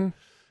shot, right?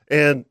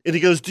 And he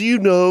goes, do you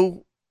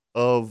know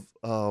of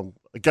a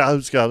guy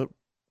who's got a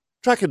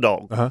tracking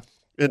dog? Uh-huh.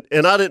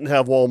 And I didn't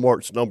have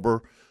Walmart's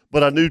number,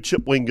 but I knew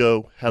Chip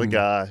Wingo had a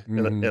guy,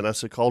 and I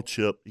said, call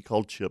Chip. He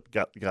called Chip,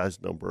 got the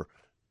guy's number,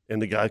 and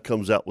the guy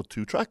comes out with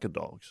 2 tracking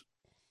dogs,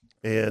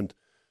 and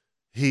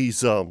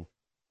he's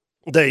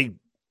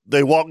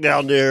they walk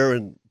down there,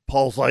 and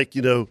Paul's like,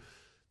 the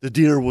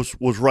deer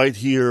was right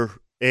here.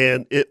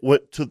 And it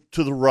went to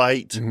the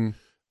right,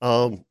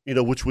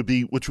 which would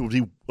be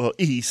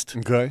east.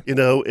 Okay. And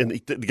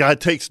the guy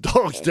takes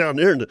dogs down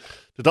there, and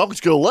the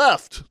dogs go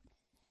left.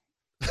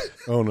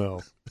 Oh no.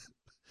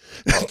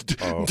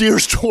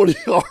 Deer's 20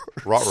 yards.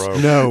 Ruh-roh.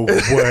 No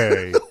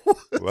way.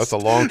 Well, that's a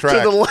long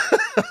track. To the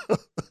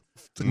left.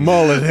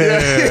 Mullet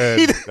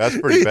head. That's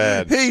pretty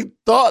bad. He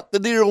thought the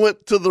deer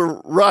went to the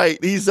right.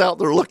 He's out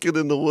there looking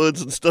in the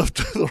woods and stuff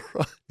to the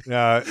right.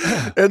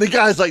 Yeah. And the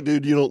guy's like,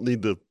 dude, you don't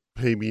need to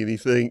pay me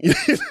anything.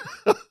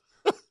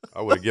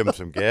 I would have given him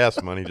some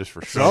gas money just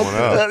for showing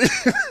up.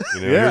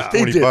 Yeah.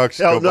 Here's $20.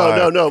 No, Go buy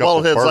a no. couple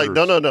of Wallethead's like,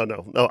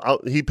 burgers. no.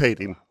 He paid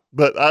him.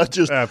 But I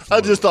just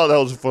Absolutely. thought that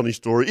was a funny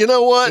story. You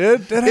know what?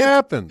 It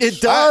happens. It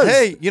does.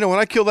 Hey, when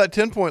I killed that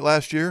 10-point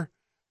last year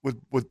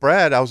with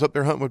Brad, I was up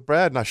there hunting with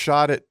Brad, and I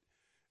shot it,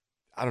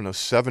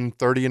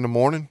 7:30 in the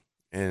morning.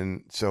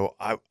 And so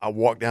I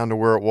walked down to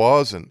where it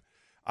was, and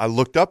I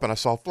looked up and I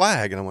saw a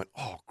flag, and I went,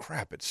 "Oh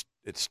crap! It's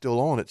still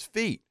on its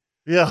feet."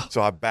 Yeah.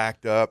 So I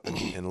backed up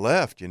and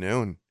left,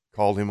 and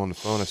called him on the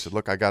phone. I said,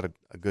 "Look, I got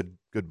a good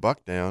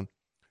buck down,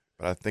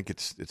 but I think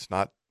it's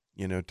not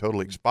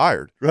totally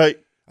expired." Right.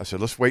 I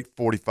said, "Let's wait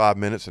 45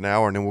 minutes, an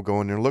hour, and then we'll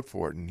go in there and look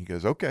for it." And he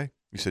goes, "Okay."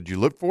 He said, "You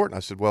look for it?" And I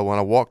said, "Well, when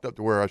I walked up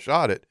to where I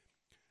shot it,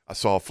 I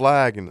saw a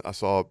flag and I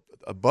saw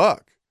a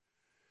buck."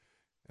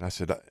 And I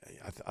said,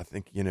 I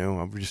think,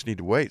 we just need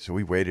to wait. So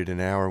we waited an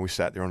hour and we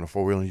sat there on the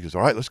four-wheeler, and he goes,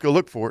 "All right, let's go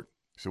look for it."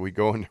 So we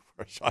go in there,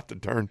 I shot the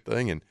darn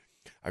thing, and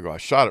I go, "I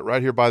shot it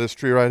right here by this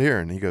tree right here."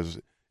 And he goes,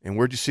 "And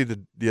where'd you see the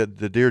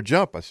deer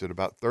jump?" I said,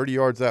 "About 30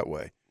 yards that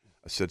way."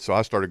 I said, so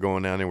I started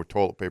going down there with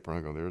toilet paper, and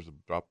I go, "There's a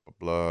drop of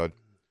blood."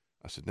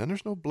 I said, "No,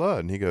 there's no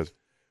blood." And he goes,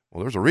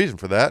 "Well, there's a reason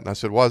for that." And I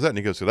said, "Why is that?" And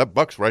he goes, "So that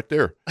buck's right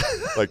there,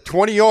 like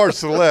 20 yards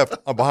to the left.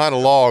 I'm behind a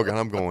log." And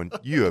I'm going,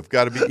 "You have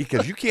got to be,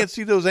 because you can't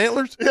see those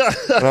antlers." Yeah.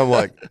 And I'm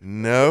like,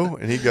 "No."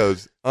 And he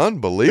goes,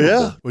 "Unbelievable."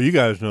 Yeah. Well, you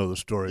guys know the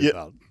story Yeah.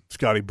 about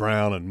Scotty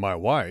Brown and my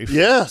wife.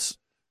 Yes.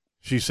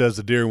 She says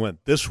the deer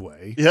went this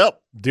way.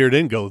 Yep. Deer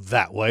didn't go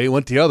that way. It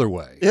went the other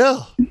way.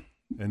 Yeah.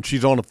 And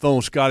she's on the phone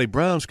with Scotty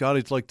Brown.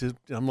 Scotty's like,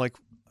 I'm like,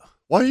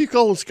 Why are you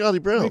calling Scotty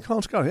what are Brown? you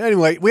calling Scotty?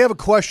 Anyway, we have a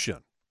question,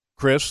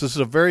 Chris. This is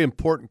a very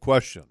important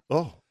question.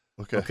 Oh,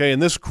 okay. Okay, and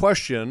this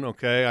question,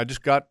 I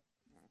just got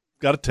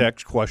a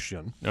text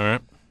question. All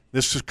right.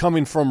 This is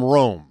coming from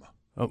Rome.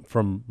 Oh,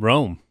 from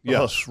Rome.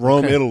 Yes,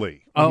 Rome, Okay.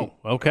 Italy. Oh,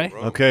 okay.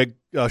 Okay,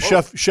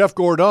 Chef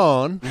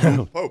Gordon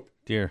Pope.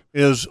 Dear.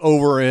 is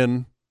over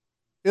in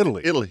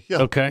Italy. Italy. Yeah.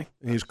 Okay.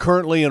 He's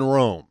currently in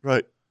Rome.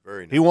 Right.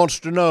 Very nice. He wants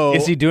to know.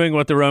 Is he doing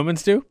what the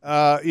Romans do?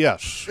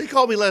 Yes. He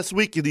called me last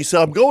week and he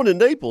said, "I'm going to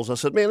Naples." I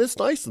said, "Man, it's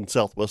nice in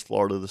Southwest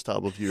Florida this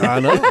time of year." I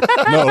know.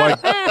 No,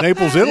 like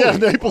Naples, Italy. Yeah,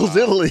 Naples,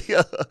 Italy.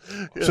 Yeah.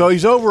 So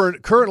he's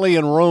currently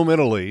in Rome,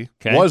 Italy.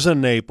 Okay. Was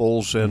in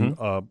Naples and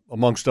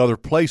amongst other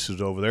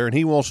places over there, and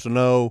he wants to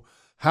know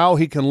how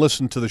he can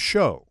listen to the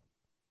show.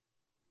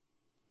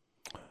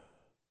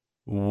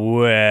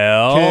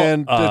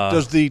 Well,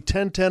 Does the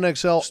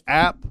 1010XL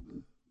app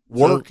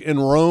work in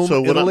Rome,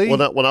 So when Italy?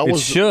 when I It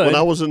was should. when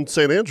I was in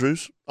St.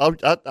 Andrews,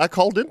 I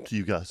called in to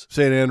you guys,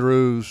 St.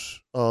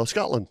 Andrews,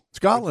 Scotland.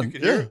 Scotland, You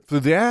could hear it.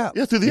 through the app.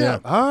 Yeah, through the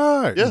app.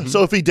 All right. Yeah.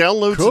 So if he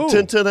downloads Cool. the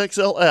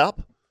 1010XL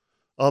app,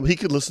 he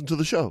could listen to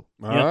the show.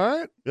 All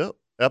right. Yep.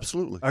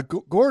 Absolutely.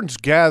 Gordon's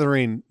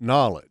gathering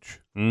knowledge.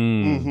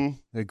 Mm-hmm.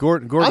 Hey,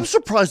 Gordon. I'm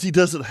surprised he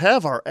doesn't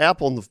have our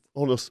app on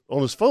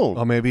his phone.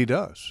 Oh, maybe he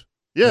does.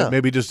 Yeah.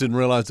 Maybe he just didn't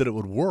realize that it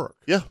would work.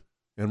 Yeah.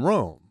 In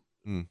Rome.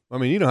 Mm. I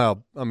mean, you know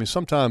how. I mean,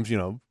 sometimes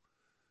When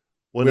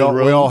we in all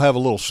Rome- have a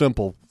little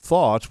simple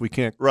thoughts. We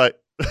can't right.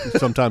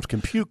 sometimes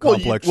compute Well,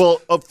 complex.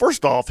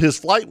 first off, his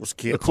flight was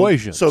canceled.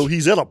 Equations. So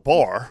he's at a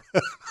bar.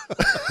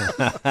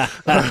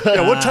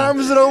 yeah, what time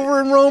is it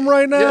over in Rome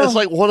right now? Yeah, it's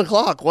like 1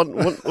 o'clock.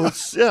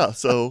 Yeah.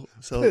 So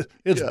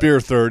it's yeah. beer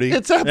 30.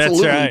 It's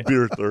absolutely right.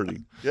 beer 30.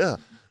 Yeah.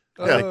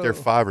 I think they're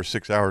 5 or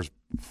 6 hours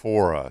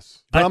before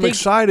us. But I I'm think-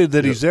 excited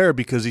that he's there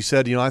because he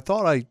said, I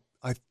thought I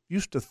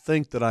used to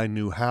think that I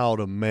knew how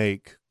to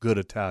make good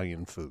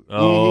Italian food.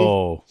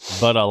 Oh,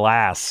 but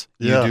alas,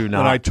 Yeah. you do And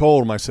not. I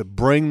told him, I said,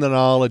 bring the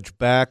knowledge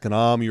back and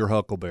I'm your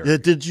Huckleberry. Yeah.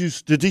 Did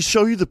he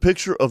show you the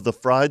picture of the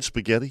fried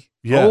spaghetti?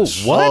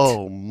 Yes. Oh, what?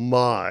 Oh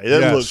my.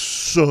 That Yes. looks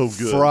so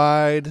good.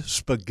 Fried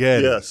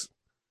spaghetti. Yes.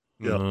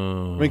 Yeah.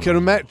 Mm, I mean, can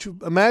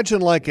imagine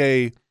like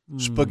a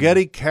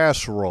spaghetti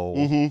casserole,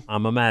 Mm-hmm.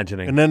 I'm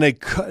imagining. and then they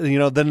cut.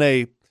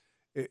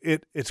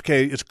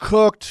 It's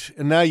cooked,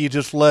 and now you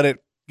just let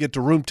it get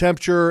to room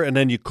temperature, and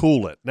then you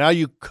cool it. Now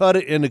you cut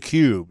it into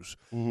cubes,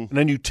 Mhm. and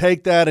then you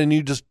take that and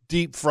you just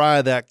deep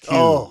fry that cube.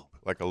 Oh.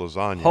 Like a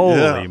lasagna. Holy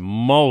Yeah.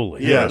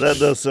 moly! Yeah, Yes. that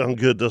does sound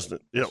good, doesn't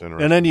it? Yep. That's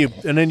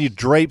interesting. And then you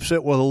drapes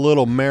it with a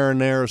little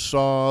marinara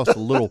sauce, a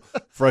little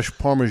fresh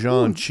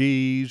Parmesan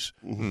cheese.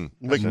 Mm-hmm.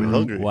 Makes me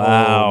hungry.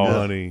 Wow. Oh,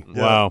 honey.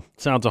 Yeah. Wow,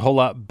 sounds a whole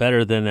lot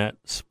better than that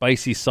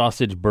spicy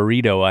sausage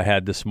burrito I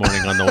had this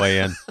morning on the way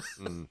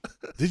in.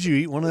 Did you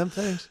eat one of them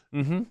things?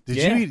 Mm-hmm.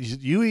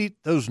 Did you eat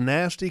those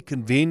nasty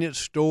convenience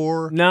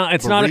store? No,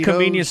 it's not a burritos?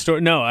 convenience store.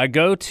 No, I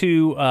go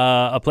to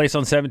a place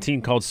on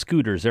 17 called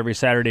Scooters every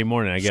Saturday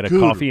morning. I get a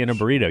coffee and a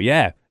burrito.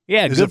 Yeah,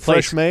 Is good it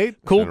fresh place. made?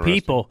 Cool Interesting.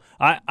 people.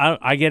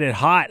 I get it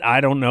hot.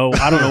 I don't know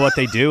what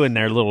they do in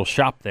their little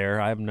shop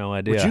there. I have no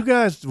idea.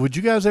 Would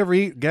you guys ever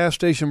eat gas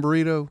station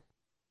burrito?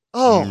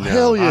 Oh, No,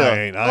 hell yeah. I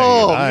ain't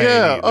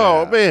yeah. eating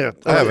Oh, that. man.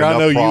 I have I enough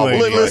know you problems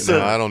ain't. right Listen,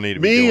 now. I don't need to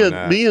be doing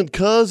that. Me and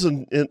Cuz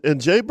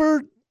and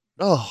Jaybird.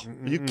 Oh,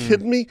 are you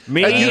kidding me?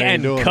 Me And you-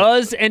 and doing it.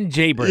 Cuz and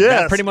Jaybird. Yes.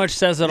 That pretty much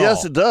says it all.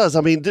 Yes, it does.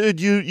 I mean, dude,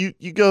 you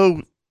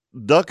go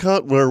duck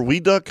hunt where we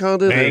duck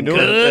hunted, Man,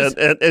 and,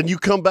 Cuz. and you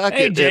come back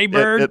Hey,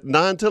 Jaybird. at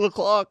 9, 10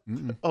 o'clock.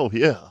 Oh,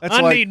 yeah. That's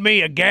I like need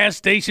me a gas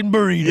station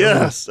burrito.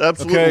 Yes,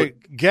 absolutely. okay.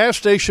 Gas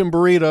station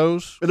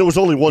burritos, And there was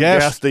only one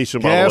gas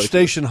station, by the way. gas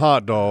station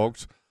hot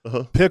dogs,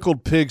 Uh-huh.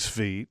 pickled pig's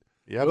feet,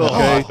 Yeah, I've had a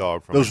Okay, hot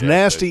dog from those a gas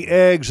nasty station.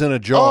 eggs in a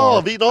jar. Oh,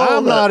 I've eaten all I'm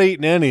of that. not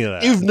eating any of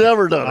that. You've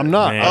never done it. I'm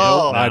not. Man.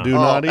 I do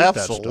not eat that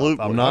absolutely.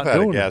 stuff. I'm not I've had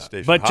a doing gas that.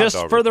 station But hot just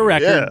dog for or the two.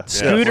 record, Yeah.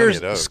 Scooters Plenty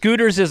of those.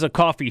 Scooters is a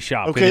coffee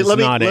shop. Okay, it is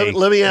not a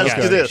let me ask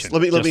gas you this. station,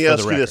 Let me just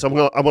ask for you the this.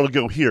 record. I'm gonna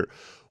go here.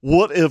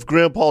 What if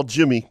Grandpa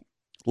Jimmy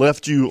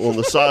left you on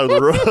the side of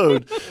the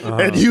road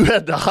and you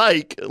had to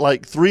hike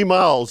like 3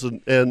 miles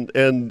and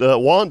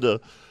Wanda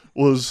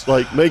was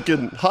like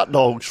making hot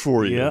dogs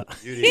for you? Yeah.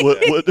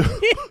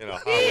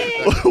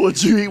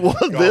 Would you eat one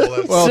then?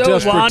 Well, So,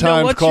 desperate Wanda,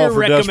 times what's call your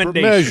for desperate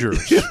recommendation?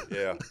 measures.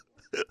 Yeah.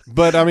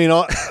 But, I mean,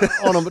 on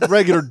a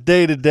regular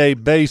day-to-day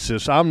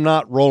basis, I'm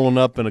not rolling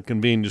up in a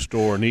convenience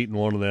store and eating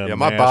one of them. Yeah,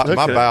 my nasty-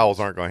 my bowels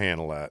aren't going to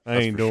handle that. I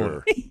That's ain't for doing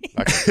sure.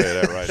 I can say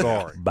that right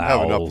Sorry. now. I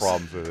have enough Bowels.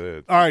 problems with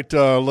it. All right,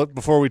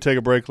 before we take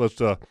a break, let's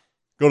go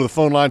to the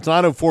phone lines,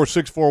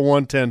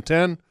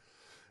 904-641-1010,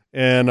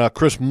 and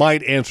Chris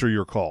might answer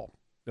your call.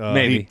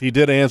 Maybe. He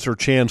did answer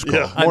Chan's call.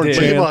 Yeah, I Morning,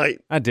 did. He Chan. might.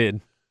 I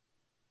did.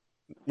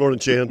 Morning,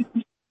 Chan.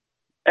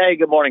 Hey,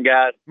 good morning,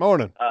 guys.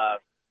 Morning.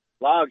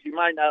 Logs, you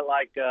might not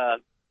like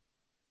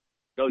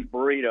those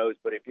burritos,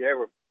 but if you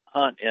ever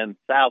hunt in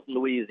South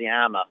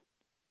Louisiana,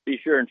 be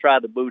sure and try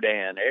the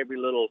boudin. Every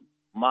little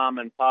mom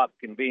and pop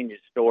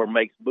convenience store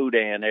makes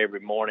boudin every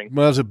morning.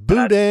 Well, is it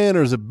boudin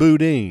or is it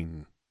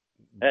boudin?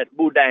 That's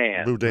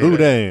boudin.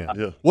 Boudin.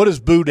 Yeah. What is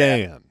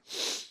boudin?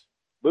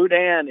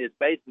 Boudin is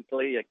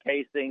basically a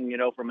casing,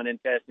 from an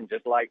intestine,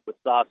 just like with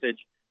sausage,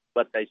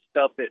 but they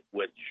stuff it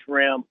with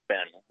shrimp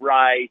and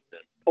rice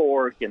and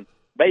pork, and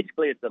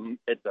basically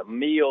it's a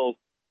meal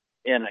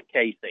in a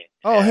casing.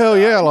 Oh, And, hell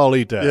yeah, I'll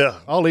eat that. Yeah.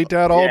 I'll eat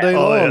that all Yeah. day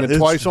Oh, long yeah, and it's-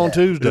 twice on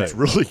Tuesday. It's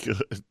really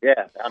good.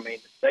 Yeah, I mean,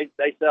 they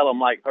sell them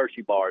like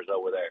Hershey bars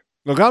over there.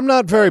 Look, I'm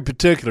not very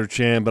particular,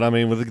 Chan, but I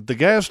mean, with the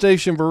gas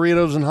station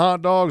burritos and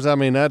hot dogs, I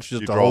mean, that's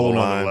just You a draw whole the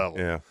nother line. level.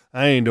 Yeah.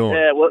 I ain't doing it.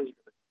 Yeah, well,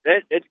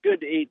 it's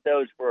good to eat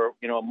those for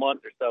a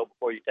month or so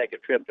before you take a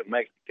trip to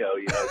Mexico.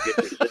 Get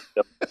your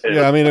system.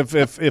 Yeah, I mean,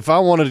 if I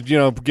wanted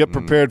to, get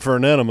prepared for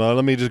an enema,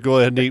 let me just go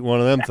ahead and eat one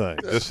of them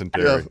things.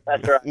 Dysentery.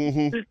 That's right.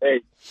 Mm-hmm.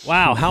 Hey,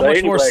 Wow, how So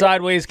much more anyway-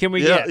 sideways can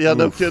we Yeah, get? yeah,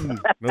 no kidding.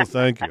 No,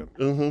 thank you.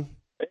 Mm-hmm.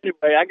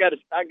 anyway, I got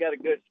a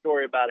good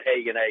story about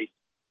Hagen Ace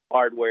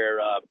Hardware.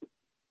 A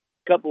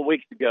couple of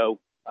weeks ago,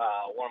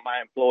 one of my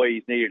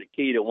employees needed a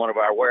key to one of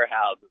our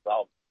warehouses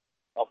off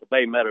of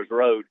Bay Meadows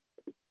Road,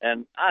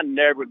 and I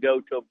never go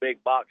to a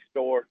big box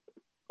store,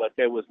 but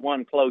there was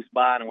one close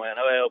by, and I went,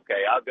 oh,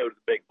 okay, I'll go to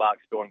the big box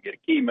store and get a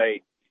key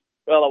made.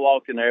 Well, I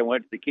walked in there and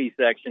went to the key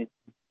section.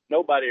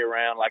 Nobody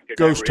around, like there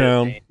Ghost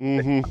never is town.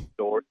 any big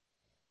store.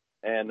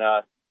 And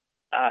I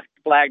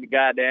flagged the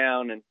guy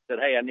down and said,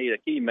 hey, I need a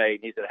key made.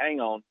 And he said, hang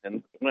on,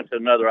 and went to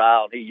another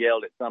aisle, and he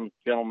yelled at some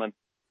gentleman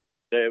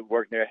that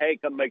worked there, hey,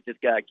 come make this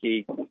guy a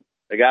key.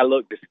 The guy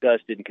looked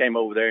disgusted and came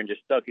over there and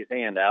just stuck his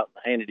hand out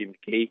and handed him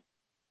the key.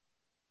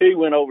 He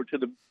went over to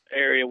the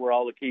area where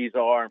all the keys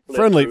are and flipped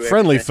Friendly through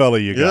friendly everything. fella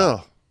you got.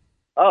 Yeah.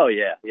 Oh,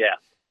 yeah.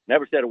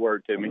 Never said a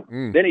word to me.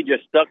 Mm. Then he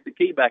just stuck the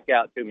key back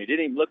out to me.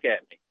 Didn't even look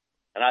at me.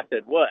 And I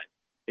said, what?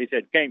 He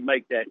said, can't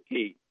make that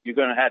key. You're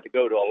going to have to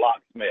go to a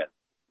locksmith.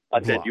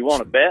 I said, you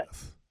want to bet?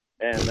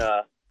 And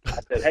I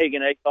said,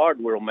 Hagen Ace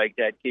Hardware will make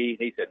that key.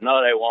 He said,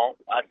 no, they won't.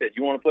 I said,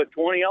 you want to put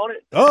 20 on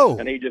it? Oh,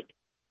 And he just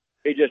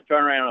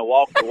turned around and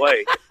walked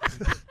away.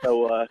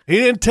 So, he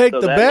didn't take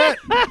so the that-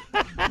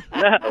 bet?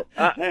 no.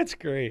 That's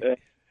great.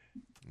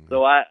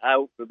 So I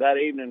that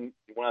evening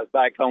when I was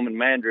back home in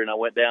Mandarin, I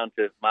went down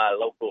to my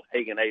local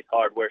Hagen Ace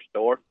Hardware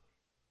store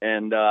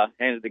and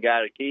handed the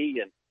guy the key,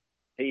 and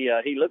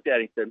he looked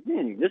at it and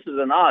said, this is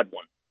an odd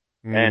one.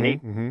 And he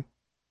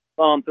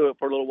thumbed through it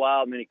for a little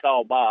while, and then he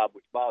called Bob,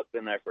 which Bob's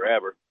been there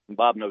forever, and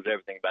Bob knows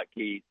everything about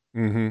keys.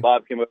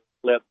 Bob came up,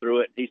 flipped through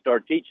it, and he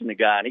started teaching the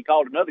guy, and he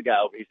called another guy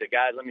over. He said,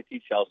 guys, let me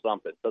teach y'all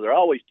something. So they're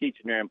always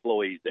teaching their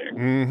employees there.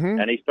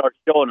 And he started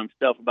showing them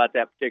stuff about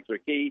that particular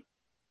key.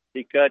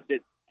 He cuts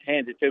it,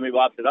 hands it to me.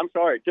 Bob said, I'm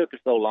sorry it took us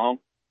so long.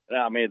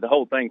 I mean, the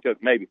whole thing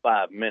took maybe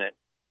 5 minutes.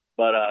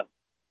 But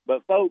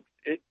folks,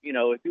 if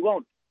you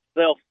want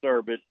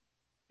self-service,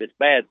 it's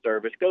bad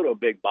service, go to a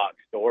big box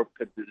store,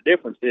 because the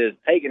difference is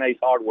Hagen Ace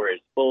Hardware is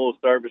full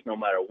service no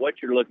matter what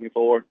you're looking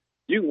for.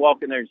 You can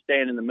walk in there and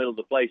stand in the middle of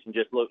the place and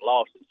just look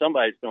lost, and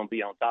somebody's going to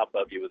be on top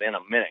of you within a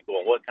minute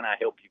going, what can I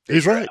help you figure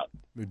He's right. out?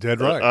 You're dead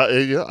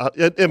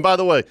right. And by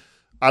the way,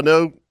 I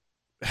know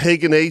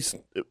Hagen Ace.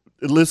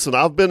 Listen,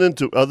 I've been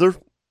into other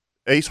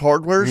Ace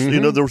Hardwares.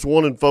 There was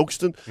one in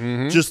Folkestone.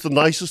 Just the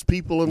nicest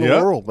people in the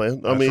world,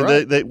 man. I That's mean,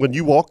 right. they when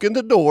you walk in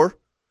the door,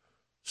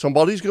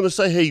 somebody's going to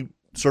say, "Hey,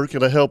 sir,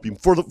 can I help you?"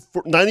 For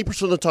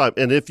 90% of the time,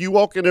 and if you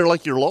walk in there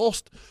like you're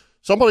lost,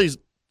 somebody's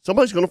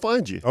going to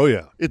find you. Oh,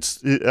 yeah.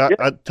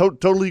 I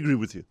totally agree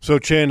with you. So,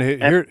 Chan,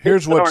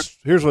 here's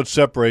what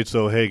separates,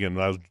 though, Hagen.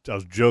 I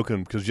was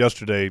joking because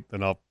yesterday,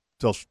 and I'll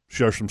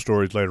share some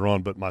stories later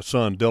on, but my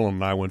son, Dylan,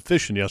 and I went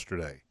fishing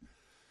yesterday.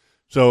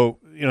 So,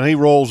 he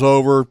rolls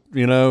over,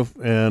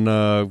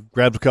 and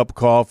grabs a cup of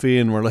coffee,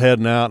 and we're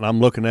heading out, and I'm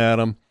looking at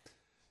him.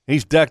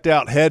 He's decked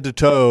out head to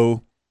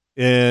toe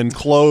in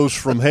clothes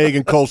from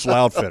Hagen Coastal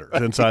Outfitters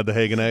inside the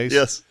Hagen Ace.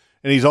 Yes.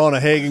 and he's on a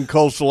Hagen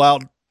Coastal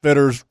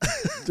Outfitters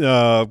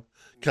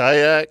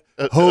Kayak,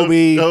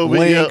 Hobie,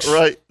 Lynx.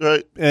 yeah,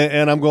 right.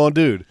 And I'm going,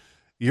 dude,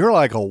 you're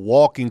like a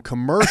walking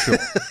commercial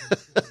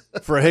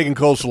for Hagen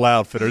Coastal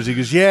Outfitters. He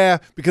goes, yeah,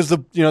 because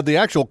the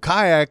actual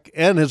kayak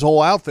and his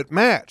whole outfit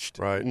matched.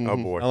 Right. Oh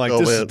boy. I'm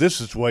like,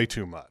 this is way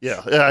too much.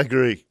 Yeah, I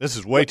agree. This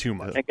is way too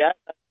much. And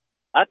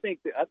I think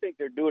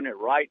they're doing it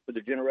right for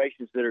the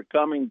generations that are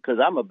coming, because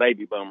I'm a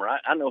baby boomer.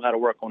 I know how to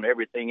work on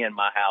everything in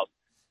my house.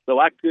 So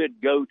I could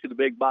go to the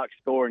big box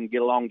store and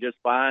get along just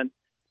fine.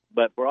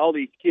 But for all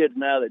these kids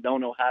now that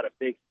don't know how to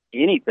fix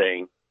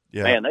anything,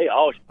 man, they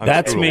all.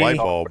 That's me. Light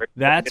bulb.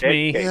 That's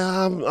me.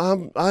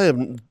 Yeah, I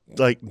am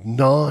like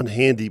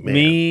non-handyman.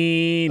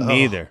 Me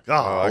neither.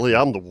 Golly,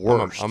 I'm the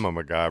worst. I'm a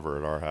MacGyver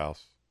at our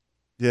house.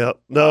 Yeah,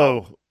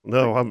 no,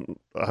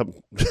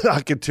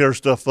 I can tear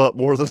stuff up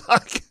more than I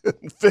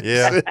can fix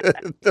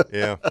it.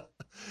 Yeah.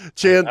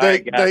 Chan,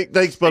 right,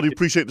 thanks, buddy.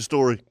 Appreciate the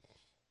story.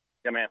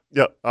 Yeah, man.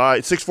 Yeah. All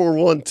right,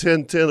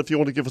 641-1010 if you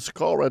want to give us a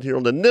call right here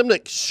on the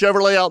Nimnik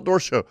Chevrolet Outdoor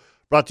Show,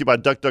 brought to you by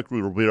Duck Duck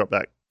Rooter. We'll be right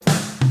back.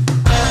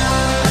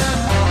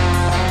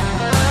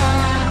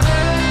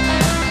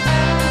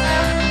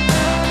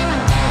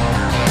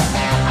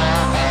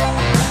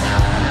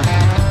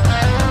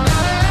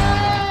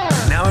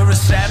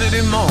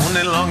 Saturday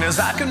morning, long as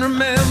I can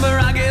remember,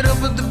 I get up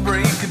at the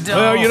break of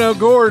dawn. Well,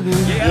 Gordon,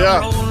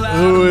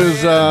 who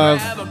is, and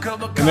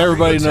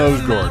everybody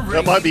knows Gordon.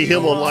 That might be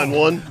him on line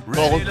one,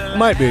 Colin.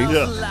 Might be.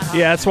 Yeah.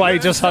 Yeah, that's why he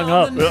just hung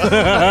up.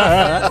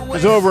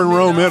 He's over in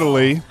Rome,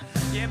 Italy,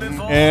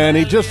 and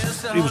he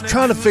was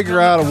trying to figure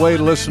out a way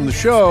to listen to the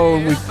show,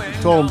 and we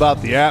told him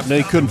about the app, and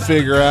he couldn't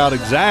figure out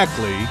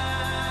exactly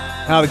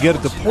how to get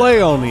it to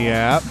play on the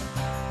app.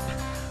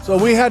 So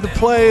we had to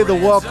play the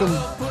welcome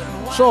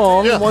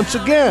song once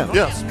again.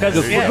 Yes.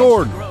 Just for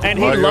Gordon. And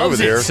he While you're loves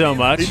over there, it so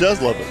much. He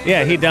does love it.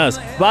 Yeah, he does.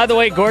 By the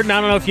way, Gordon,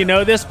 I don't know if you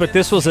know this, but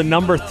this was a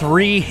number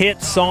 3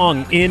 hit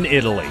song in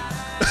Italy.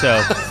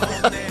 So,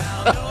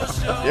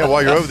 Yeah,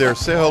 while you're over there,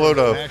 say hello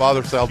to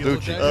Father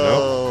Salducci. You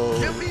know?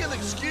 Give me an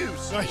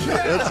excuse.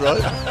 That's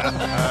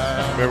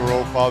right. Remember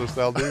old Father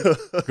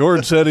Salducci?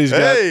 Gordon said he's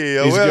got.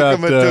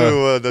 Welcome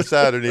to the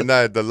Saturday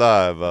Night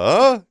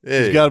Live.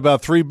 Hey. He's got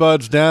about 3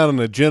 buds down and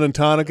a gin and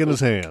tonic in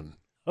his hand.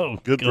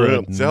 Good for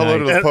him. Say hello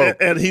to the Pope.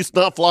 And he's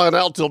not flying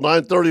out till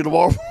 9:30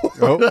 tomorrow.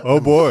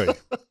 Oh boy.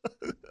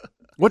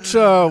 What's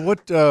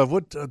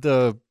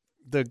the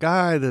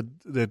guy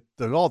that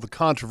all the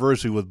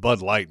controversy with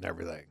Bud Light and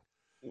everything?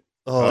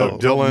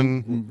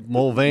 Dylan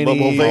Mulvaney,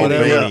 Mulvaney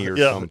whatever. or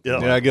something.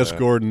 Yeah, I guess like that.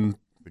 Gordon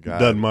The guy.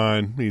 doesn't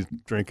mind. He's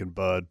drinking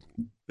Bud.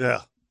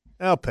 Yeah.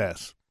 I'll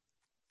pass.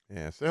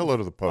 Yeah, say hello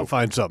to the I'll Pope.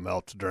 find something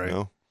else to drink. You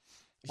know?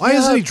 Why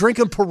isn't he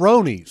drinking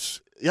Peronis?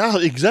 Yeah,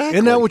 exactly.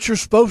 Isn't that what you're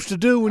supposed to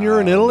do when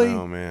you're in Italy?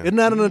 know, man. Isn't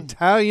that an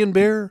Italian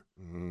beer?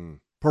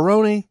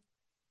 Peroni?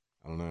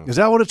 I don't know. Is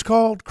that what it's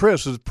called?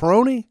 Chris, is it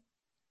Peroni?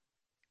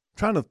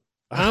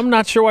 I'm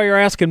not sure why you're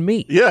asking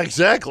me. Yeah,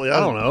 exactly. I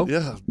don't know.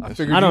 Yeah. I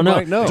figured I don't you know.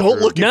 might know. Don't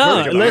look at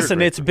No, Greg.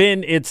 listen, it's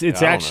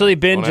don't actually know.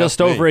 been Don't just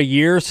ask me. over a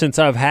year since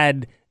I've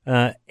had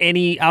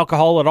any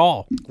alcohol at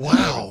all.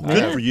 Wow.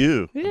 Good for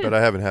you. But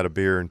I haven't had a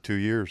beer in 2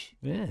 years.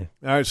 Yeah.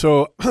 All right,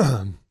 so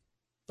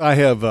I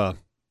have done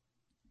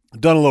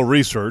a little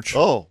research.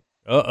 Oh.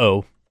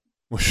 Uh-oh.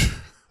 Which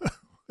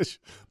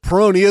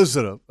Peroni is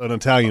an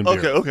Italian beer.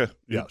 Okay.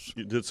 Yes.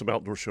 You did some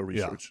outdoor show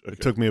Yeah. research. Okay. It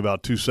took me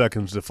about 2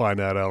 seconds to find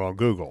that out on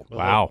Google.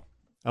 Wow.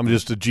 I'm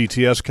just a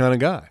GTS kind of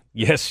guy.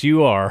 Yes,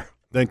 you are.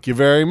 Thank you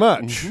very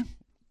much.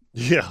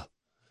 Yeah.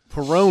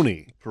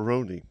 Peroni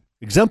Peroni.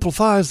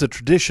 exemplifies the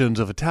traditions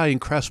of Italian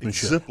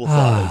craftsmanship,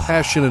 Simplified.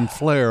 passion and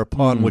flair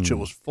upon which it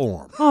was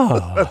formed.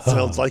 That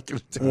sounds like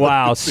it.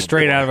 Wow,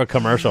 straight out of a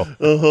commercial.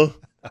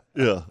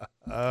 Yeah.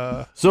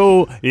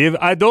 So, if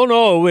I don't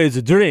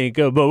always drink,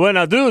 but when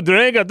I do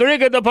drink, I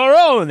drink at the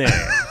Peroni.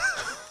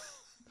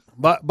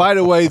 By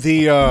the way,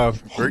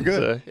 Very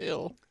good. The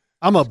hell?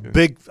 I'm a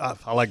big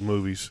I like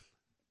movies,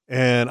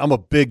 and I'm a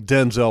big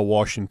Denzel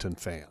Washington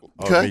fan.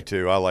 Oh, Okay. me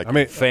too. I like I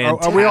mean,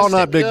 Fantastic. are we all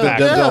not big Yeah, Denzel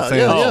yeah, fans?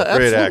 yeah, Great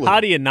absolutely. actor. How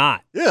do you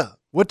not? Yeah.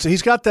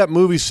 He's got that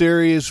movie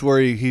series where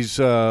he's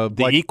The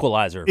like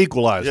Equalizer.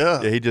 Equalizer.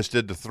 Yeah. Yeah, he just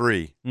did the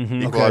 3.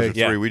 Mhm. Equalizer Okay.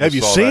 3. Yeah. We Have just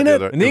you saw seen that it? the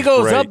other- And he was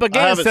goes great. up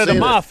against haven't the seen it.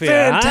 mafia.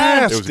 huh?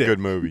 Fantastic. It was a good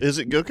movie. Is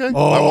it okay?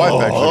 Oh, My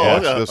wife actually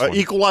watched okay. this one.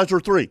 Equalizer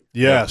 3.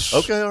 Yes.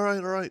 Okay. All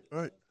right.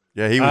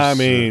 Yeah, he was. I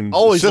mean,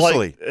 Always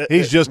Sicily. like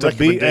he's just a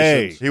BA.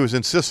 recommendations. He was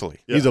in Sicily.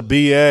 He's a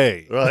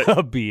BA. Right.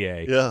 A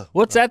BA. Yeah.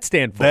 What's that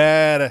stand for?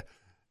 Bad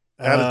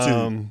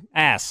Attitude.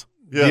 Ass.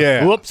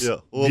 Yeah. Whoops. Yeah.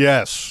 Well,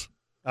 Yes.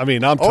 I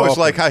mean, I'm Always talking.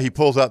 like how he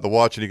pulls out the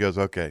watch and he goes,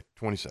 "Okay,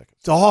 20 seconds."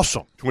 It's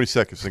awesome. 20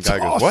 seconds. And the guy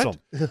It's goes, awesome.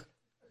 "What?"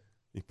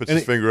 He puts And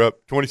his finger up.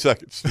 20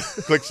 seconds.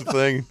 Clicks the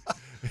thing.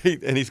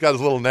 And he's got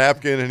his little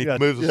napkin and he Yeah.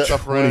 moves his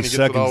stuff 20 around. He gets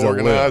it all seconds to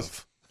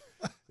organized.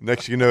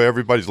 Next thing you know,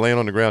 everybody's laying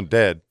on the ground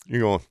dead.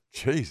 You're going,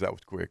 "Jeez, that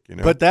was quick." You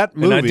know. But that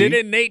movie, And I did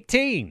it in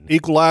 18.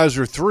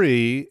 Equalizer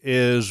 3,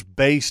 is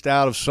based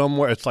out of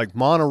somewhere. It's like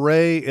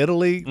Monterey,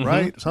 Italy,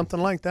 right? Something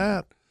like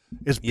that.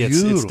 It's Yeah,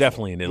 beautiful. it's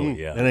definitely in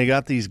Italy, yeah. And they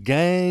got these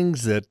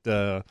gangs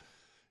that,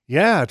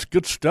 Yeah, it's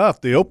good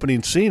stuff. The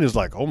opening scene is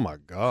like, oh my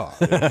god.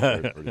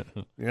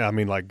 Yeah, I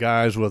mean, like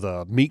guys with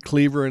a meat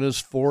cleaver in his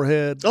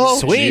forehead. Oh,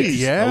 Sweet.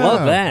 geez. Yeah. I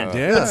love that.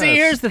 Yeah. But see,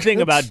 here's the thing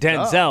Good about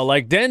stuff. Denzel.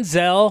 Like,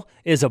 Denzel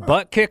is a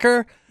butt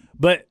kicker,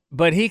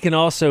 but he can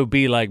also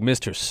be like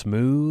Mr.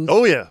 Smooth.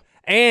 Oh, yeah.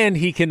 And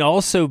he can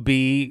also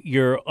be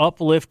your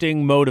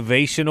uplifting,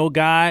 motivational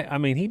guy. I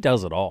mean, he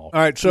does it all. All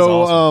right, He's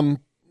so awesome.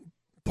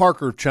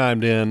 Parker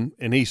chimed in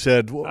and he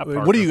said,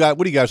 "What do you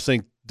guys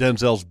think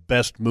Denzel's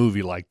best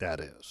movie like that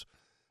is?"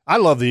 I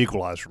love The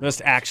Equalizer.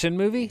 Best action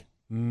movie?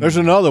 There's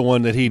another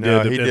one that he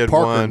No, did. he that did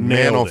Parker one, Man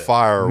nailed on it.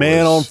 Fire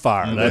Man was- on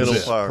Fire. Man That's on it.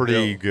 Fire. Pretty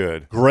Yeah.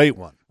 good. Great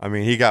one. I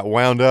mean, he got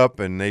wound up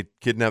and they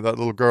kidnapped that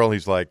little girl. And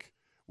he's like,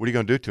 "What are you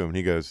going to do to him?" And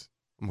he goes,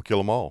 "I'm going to kill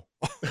them all."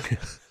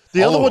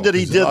 The other All one of that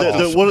he them. did, Not that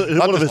just- one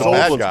not of just his the old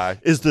bad ones, guy.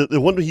 is the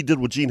one that he did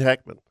with Gene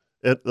Hackman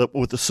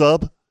with the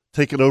sub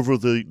taking over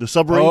the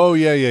submarine. Oh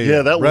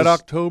yeah. that Red was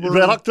October.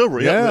 Red October.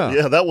 Yeah,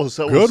 Yeah. that was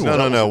Good was, one. No,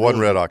 that was wasn't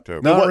good. Red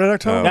October. Not What? Red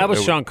October. That was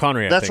it- Sean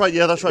Connery, I That's think. right.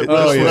 Yeah, that's right. This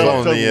Oh, was yeah. Red on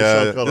October was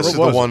Sean the. Connery. This is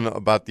What the was one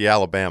about the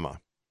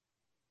Alabama.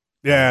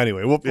 Yeah.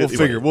 Anyway, we'll Anyway,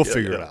 figure yeah,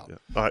 figure it yeah, out. yeah.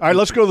 All right,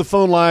 let's go to the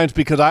phone lines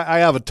because I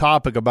have a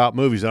topic about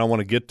movies that I want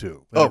to get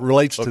to. Oh, It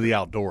relates to okay. the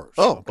outdoors.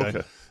 Oh,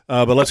 okay.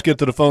 But let's get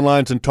to the phone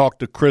lines and talk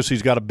to Chris.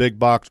 He's got a big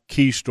box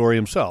key story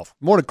himself.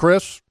 Morning,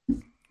 Chris.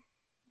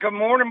 Good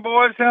morning,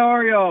 boys. How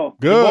are y'all?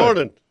 Good.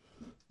 morning.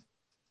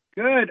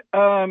 Good.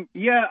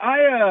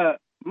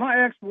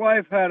 My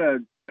ex-wife had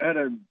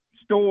a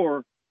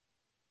store,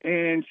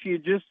 and she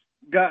had just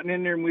gotten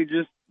in there, and we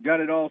just got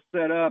it all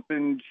set up,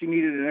 and she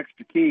needed an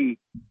extra key.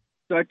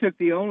 So I took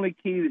the only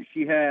key that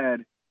she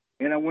had,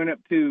 and I went up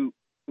to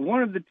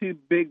one of the two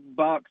big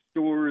box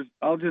stores.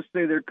 I'll just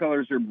say their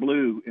colors are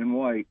blue and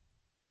white.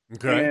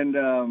 Okay. And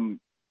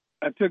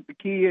I took the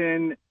key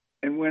in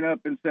and went up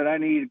and said, I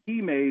need a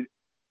key made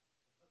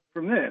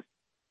from this.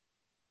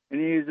 And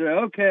he said,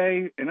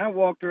 okay. And I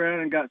walked around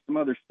and got some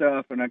other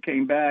stuff. And I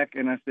came back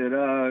and I said,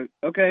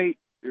 okay,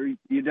 are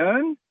you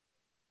done?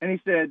 And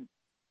he said,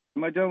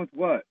 am I done with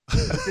what? I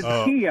said,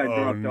 the key I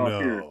dropped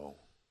off here.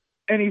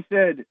 And he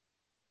said,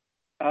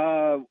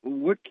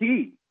 what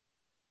key?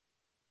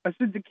 I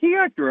said, the key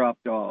I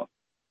dropped off.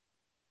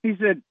 He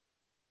said,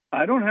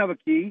 I don't have a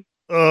key.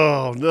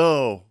 Oh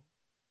no.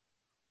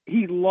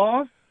 He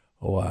lost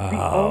the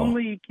Wow.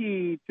 only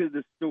key to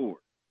the store.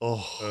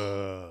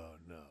 Oh.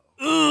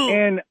 no.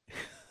 And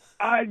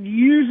I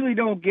usually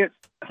don't get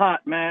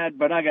hot mad,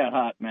 but I got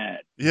hot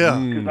mad Yeah.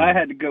 because I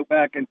had to go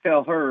back and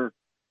tell her,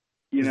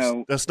 you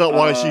know. That's not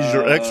why she's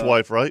your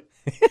ex-wife, right?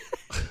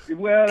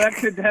 Well, that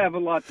could have a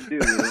lot to do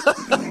with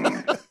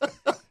it.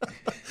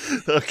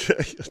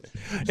 Okay.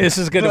 This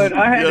is going But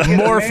I had to to get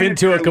a morph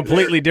into manager a over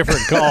completely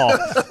different call.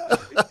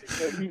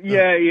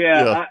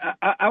 Yeah.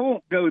 I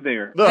won't go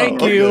there. No,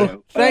 Thank okay.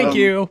 you. Thank Um,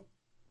 you.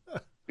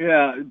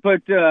 Yeah,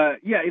 but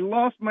he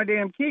lost my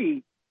damn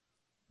key,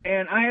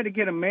 and I had to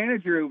get a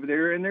manager over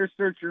there, and they're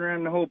searching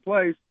around the whole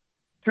place.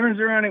 Turns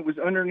around, it was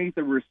underneath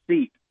a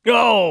receipt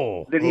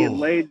Go. that he had Oh.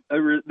 laid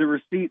the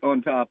receipt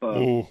on top of.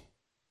 Oh.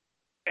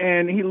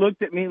 And he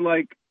looked at me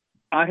like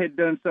I had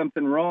done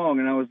something wrong,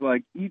 and I was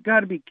like, you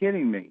got to be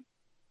kidding me.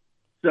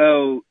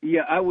 So,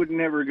 yeah, I would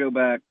never go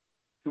back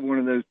to one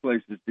of those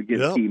places to get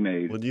Yeah. key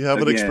made. When you have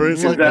an again.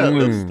 experience like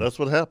Because that, that's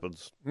what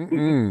happens.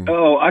 Mm-mm.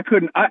 Oh, I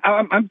couldn't.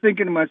 I'm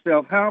thinking to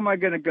myself, how am I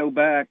going to go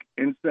back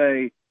and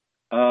say,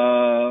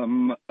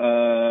 I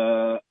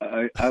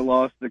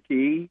lost the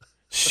key?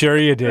 Sure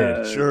you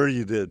did. Sure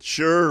you did.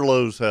 Sure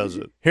Lowe's has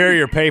it. Here are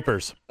your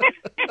papers.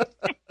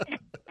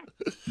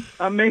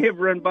 I may have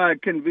run by a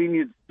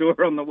convenience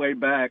store on the way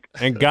back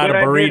And got but a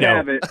I did burrito.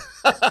 have it.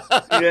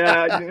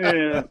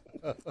 Yeah.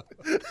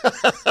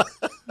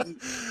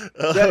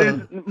 That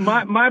is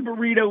my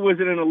burrito was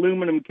in an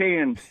aluminum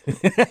can.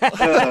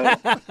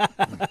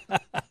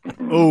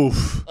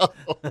 Oof.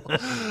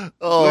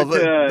 Oh,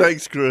 But,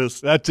 thanks,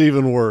 Chris. That's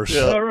even worse.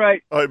 Yeah. All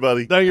right. All right,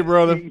 buddy. Thank you,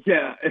 brother.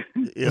 Yeah.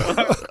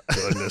 Yeah.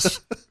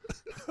 Goodness.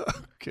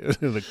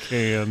 Get in the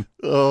can.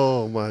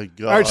 Oh my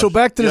God. All right, so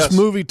back to this Yes.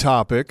 movie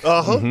topic.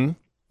 Uh-huh.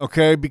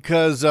 Okay,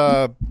 because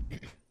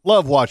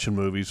love watching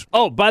movies.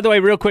 Oh, by the way,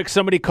 real quick,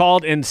 somebody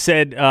called and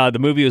said the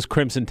movie was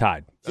Crimson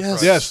Tide.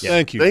 Yes. Yes,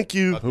 thank you. Thank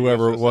you.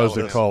 Whoever it was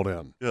that Yes. called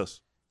in. Yes.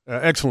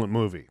 Excellent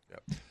movie.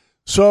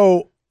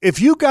 So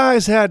if you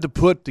guys had to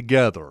put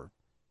together,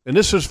 and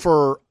this is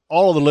for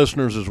all of the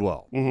listeners as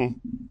well,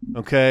 Mm-hmm.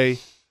 okay,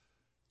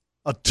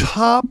 a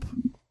top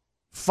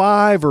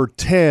 5 or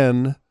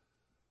 10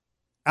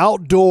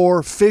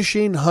 outdoor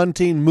fishing,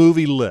 hunting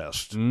movie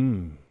list,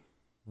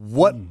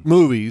 what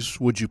movies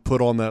would you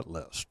put on that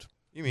list?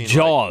 You mean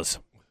Jaws.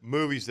 like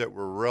movies that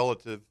were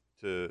relative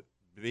to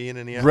being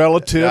in the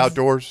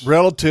Outdoors?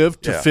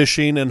 Relative to Yeah.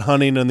 fishing and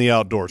hunting in the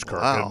outdoors,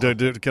 Kirk. Wow.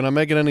 Can I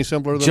make it any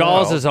simpler than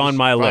Jaws that? is on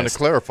my Trying list. to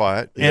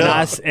clarify it. And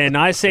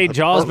Yeah. I say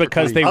Jaws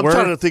because they I'm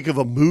trying were to think of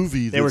a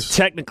movie they were that's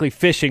technically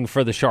fishing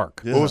for the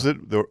shark. Yeah. What was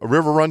it? The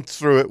River Runs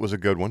Through It was a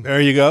good one. It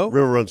There you go.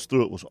 River Runs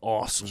Through It was was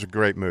awesome. a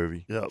great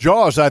movie. Yeah.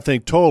 Jaws, I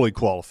think, totally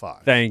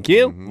qualified. Thank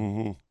you.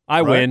 Mm-hmm.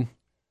 I Right. win.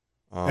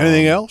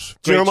 Anything else?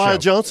 Great Jeremiah show.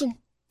 Johnson?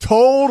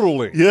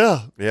 Totally.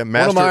 Yeah. Yeah, One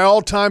of my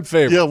all-time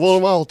favorites. Yeah, one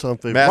of my all-time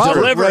favorites. Master-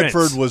 Robert Deliverance.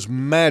 Redford was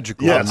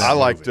magical. Yes. in that I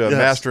liked movie. Yes.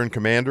 Master and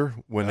Commander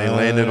when they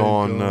landed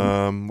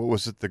on what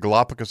was it, the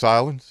Galapagos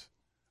Islands?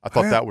 I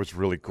thought that was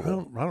really I cool.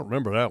 don't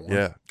remember that one.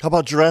 Yeah, How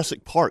about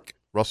Jurassic Park?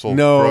 Russell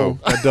No, Crowe.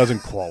 that doesn't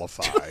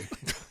qualify.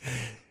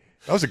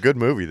 That was a good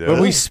movie though.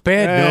 But we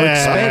spared no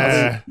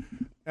expense.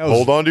 That was-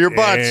 Hold on to your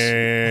butts.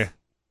 Eh.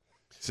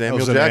 Samuel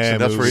That was an Jackson.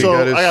 That's movie. where he So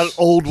got his I got an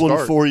old one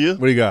start. for you.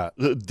 What do you got?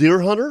 The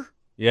Deer Hunter?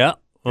 Yeah.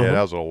 Yeah,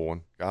 that was an old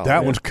one. Golly.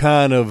 That one's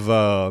kind of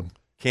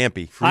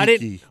campy. I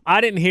Freaky.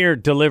 didn't hear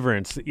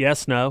Deliverance.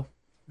 Yes, no.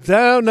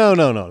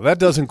 no. That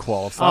doesn't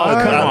qualify.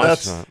 Oh, come on.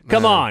 That's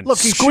Come on. Look,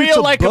 he Squeal shoots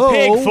a like bow. a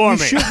pig for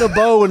He's me. shooting a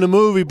bow in the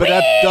movie, but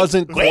that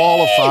doesn't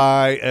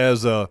qualify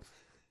as a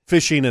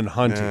fishing and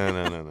hunting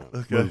No.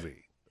 movie.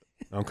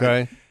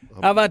 Okay?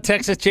 How about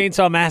Texas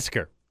Chainsaw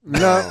Massacre? No,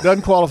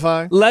 doesn't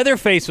qualify.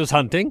 Leatherface was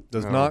hunting.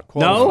 Does not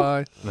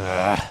qualify.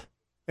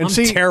 And I'm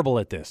see, terrible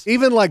at this.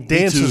 even like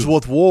Dances too.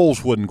 with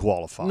Wolves wouldn't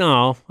qualify.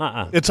 No.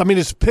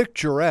 It's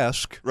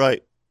picturesque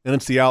right. and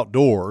it's the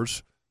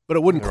outdoors, but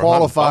it wouldn't They were hunting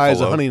qualify as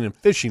a buffalo. hunting and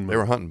fishing They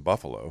were movie. hunting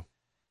buffalo.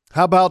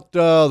 How about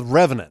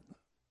Revenant?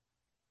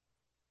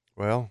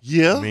 Well,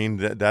 Yeah. I mean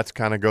that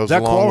kind of goes Does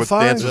that along with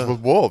qualify? Dances Yeah.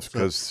 with Wolves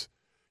because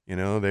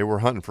they were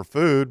hunting for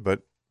food,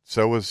 but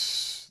so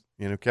was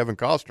Kevin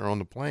Costner on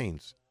the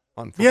plains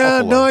hunting for Yeah,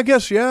 buffalo. no, I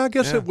guess Yeah, it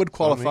would so I mean-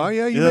 qualify.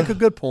 You Yeah. make a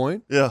good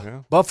point. Yeah. Yeah,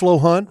 Buffalo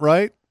hunt,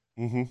 right?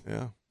 Mm-hmm.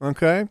 yeah.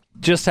 Okay.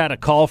 Just had a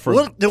call for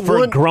What, the for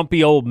one-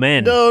 grumpy old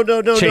men. No.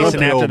 Chasing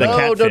no, after the no,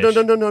 catfish.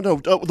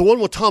 No. The one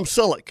with Tom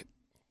Selleck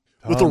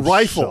with the Tom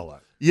rifle. Selleck.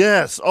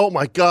 Yes. Oh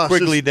my gosh.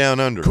 Quigley It's Down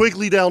Under.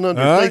 Quigley Down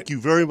Under. All right. Thank you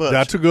very much.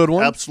 That's a good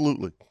one.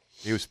 Absolutely.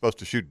 He was supposed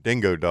to shoot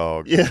dingo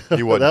dogs. Yeah,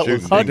 he wasn't that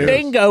shooting was- A dingoes.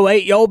 dingo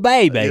ate your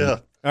baby. Yeah.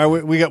 All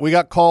right, we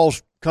got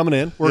calls coming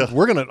in. We're Yeah.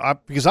 we're gonna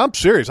because I'm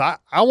serious. I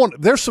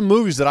want. There's some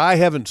movies that I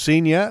haven't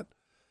seen yet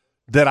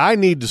that I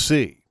need to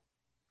see.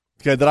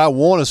 Okay, that I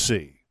want to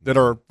see that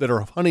are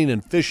hunting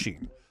and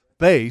fishing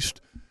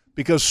based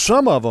because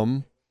some of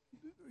them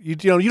you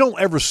don't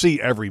ever see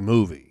every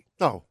movie.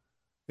 No.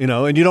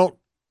 And you don't.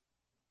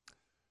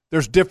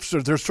 There's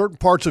certain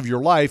parts of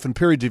your life and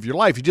periods of your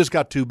life you just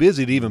got too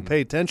busy to even pay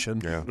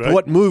attention Yeah. to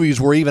what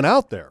movies were even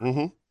out there.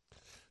 Mm-hmm.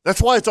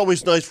 That's why it's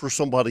always nice for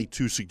somebody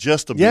to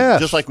suggest a movie, Yes.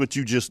 just like what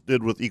you just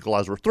did with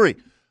Equalizer 3.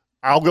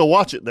 I'll go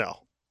watch it now.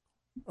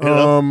 You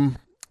know?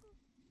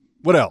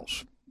 What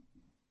else?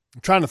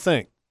 I'm trying to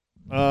think.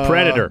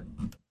 Predator.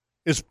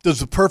 Does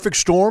The Perfect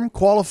Storm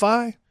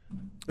qualify?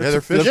 Yeah, they're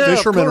That's fishing. Yeah, of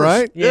fishermen, course.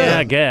 right? Yeah, Yeah.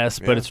 I guess,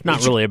 but it's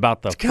not really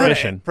about the kinda-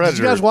 fishing. Did Predator.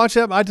 you guys watch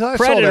that? I saw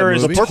Predator that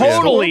is movie.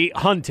 totally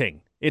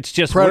hunting. It's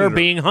just Predator. we're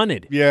being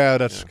hunted. Yeah,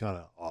 that's kind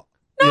of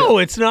No,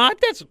 it's not.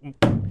 That's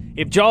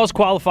if Jaws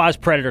qualifies,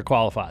 Predator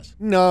qualifies.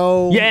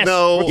 no. Yes.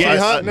 No,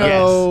 Yes. I-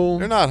 no.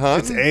 They're not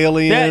It's hunting.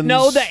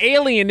 aliens. The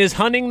alien is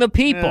hunting the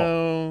people.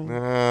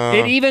 No.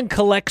 It even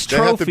collects They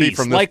have to be trophies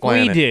from this like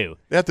planet. we do.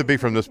 They have to be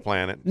from this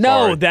planet. No,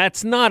 Sorry.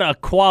 that's not a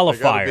They qualifier.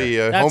 gotta be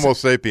That's Homo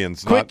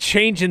sapiens, quit not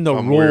changing the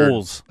some weird-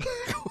 rules.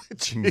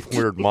 some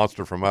weird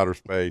monster from outer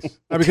space.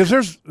 Because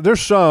there's Got to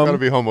some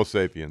be Homo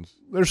sapiens.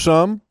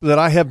 that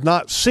I have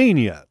not seen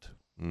yet.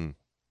 Mm.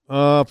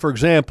 For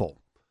example,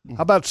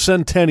 how about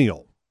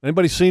Centennial?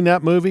 Anybody seen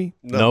that movie?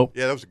 Nope.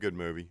 Yeah, that was a good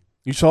movie.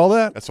 You saw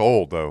that? That's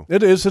old though.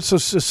 It is. It's a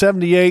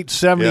 78,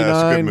 79 Yeah,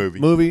 it's a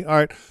good movie. All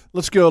right,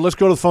 let's go. Let's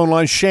go to the phone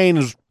line. Shane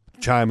is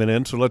chiming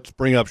in, so let's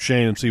bring up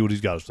Shane and see what he's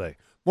got to say.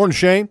 Morning,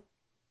 Shane.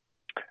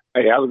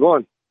 Hey, how's it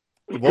going?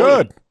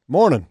 Good.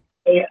 Morning.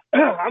 Hey,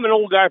 I'm an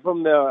old guy I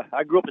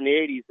grew up in the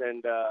 80s,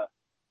 and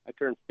I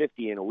turned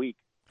 50 in a week.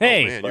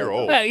 Hey. Oh, man, you're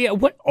old. Yeah,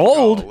 what?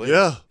 Old? Golly.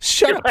 Yeah.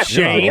 Shut up, You're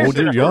Shane. not old.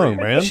 You're young,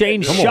 man.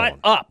 Shane, Come shut on.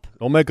 up.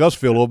 Don't make us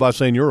feel old by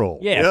saying you're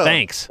old. Yeah, Yeah.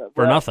 thanks for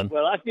Well, nothing.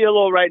 Well, I feel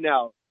old right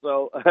now.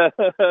 So,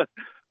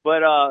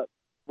 but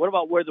what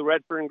about Where the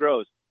Red Fern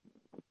Grows?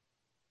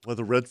 Where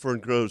the red fern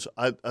grows.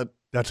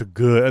 That's a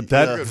good.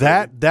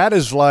 Yeah. That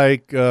is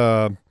like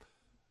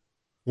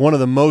one of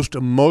the most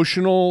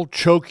emotional,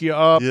 choke you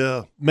up,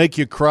 Yeah. make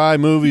you cry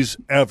movies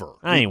ever.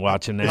 I ain't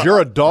watching that. If you're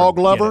a dog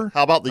Forget lover,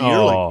 How about the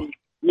yearling? Oh,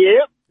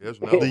 Yep.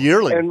 There's no. The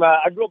yearling. And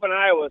I grew up in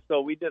Iowa,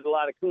 so we did a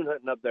lot of coon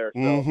hunting up there. So,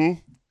 Mm-hmm.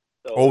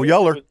 so Old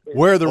Yeller.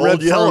 where the Old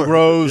red Yeller. fern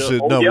grows, Yeah.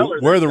 is, Old no, Yeller,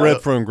 where the yeah.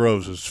 red fern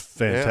grows is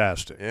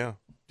fantastic. Yeah.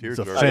 It's Tears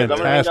a are- I'm gonna hang up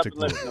fantastic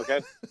and listen,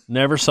 okay?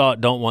 never saw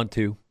it. Don't want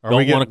to. Are Don't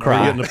we getting, want to Are we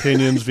cry. getting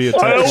opinions via I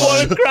don't text want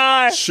line? to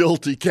cry.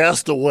 Schulte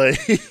Castaway.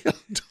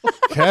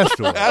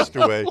 Castaway.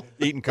 Castaway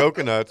eating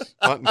coconuts,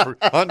 hunting for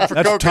That's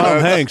coconuts. Tom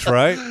Hanks,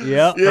 right? Yep,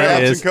 Yeah. that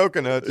Crabs is. and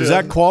coconuts. Does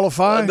that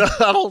qualify? No,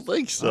 I don't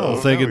think so. I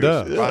don't think it He's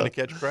does. Trying to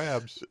catch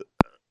crabs.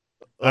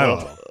 I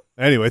don't know.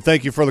 Anyway,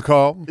 thank you for the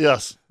call.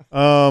 Yes.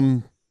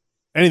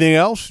 Anything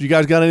else? You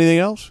guys got anything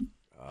else?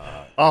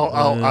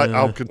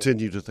 I'll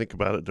continue to think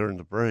about it during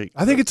the break.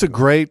 I think it's a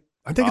great.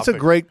 I think it's a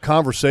Topic. great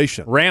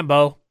conversation.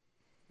 Rambo,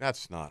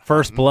 That's not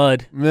First hunting.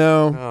 Blood.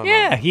 No, No, no.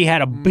 Yeah, he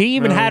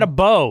even No. had a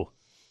bow.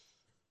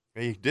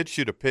 He did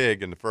shoot a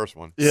pig in the first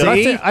one. Yeah. But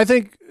See? I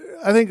think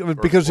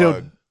because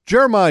Blood.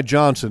 Jeremiah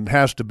Johnson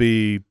has to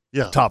be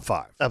Yeah. top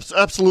five,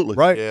 Absolutely.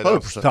 right? Yeah,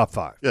 100%. Top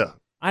five. Yeah.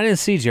 I didn't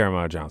see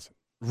Jeremiah Johnson.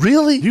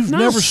 Really? You've No,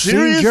 never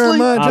seriously? seen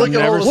Jeremiah I've Johnson?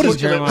 never What seen is-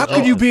 Jeremiah How Johnson.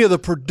 could you be the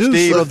producer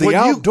Steve, of the when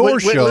you- outdoor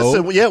wait, show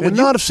listen, yeah, when and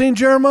you- not have seen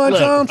Jeremiah Look,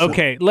 Johnson?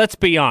 okay, let's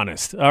be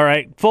honest. All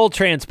right, full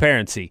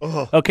transparency.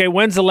 Okay,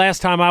 when's the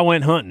last time I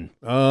went hunting?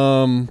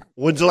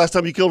 When's the last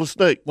time you killed a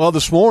snake? Well,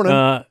 this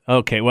morning.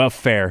 Okay, well,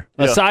 fair.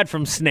 Yeah. Aside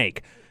from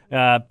snake,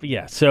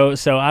 yeah. So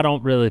I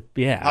don't really.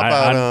 Yeah, How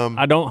about,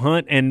 I don't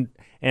hunt, and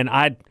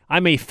I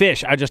may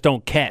fish. I just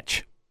don't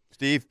catch.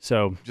 Steve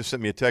So just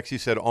sent me a text. He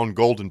said on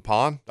Golden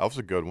Pond. That was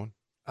a good one.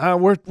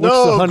 What's the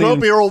No, hunting?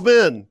 grumpy old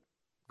men.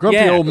 Grumpy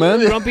yeah, old men.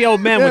 grumpy old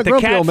men Yeah, with the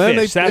grumpy old men,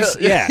 catfish. they- That's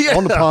yeah.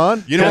 on the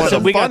pond. You know That's what? what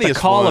The we got the funniest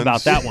call ones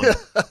about that one.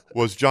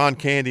 was John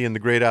Candy in the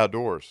Great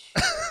Outdoors.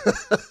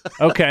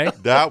 Okay,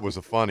 That was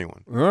a funny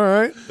one. All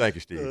right. Thank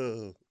you,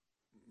 Steve.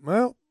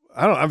 Well,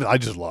 I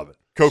just love it.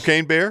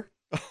 Cocaine Bear.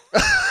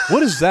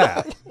 What is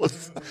that?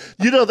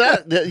 You know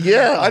that?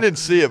 Yeah. I didn't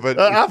see it, but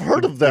I've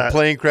heard of that. The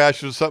plane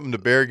crashes or something. The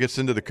bear gets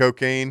into the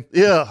cocaine.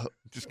 Yeah.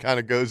 Just kind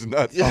of goes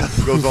nuts.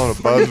 Goes on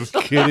a buzz.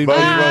 Kidding Buzz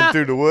me? run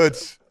through the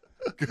woods.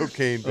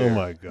 Cocaine Bear. Oh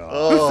my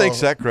God. Who thinks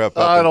that crap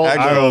up? I and don't-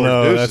 actually I don't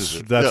know. introduces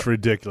it? That's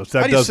ridiculous.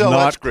 How That do you does sell that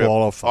not script?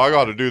 qualify. I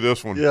got to do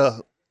this one. Yeah.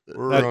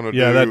 We're gonna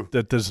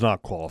that does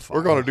not qualify.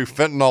 We're gonna do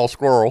fentanyl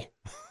squirrel.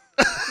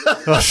 Oh,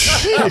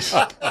 jeez.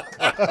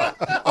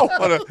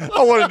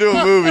 I want to do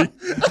a movie.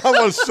 I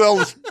want to sell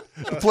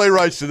the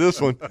playwrights to this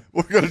one.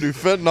 We're going to do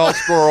fentanyl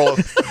squirrel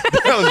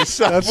down in the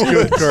South. That's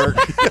good, Kirk.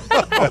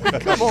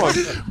 Come on.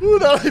 Ooh,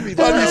 that would be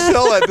How do you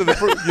sell that to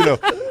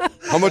the?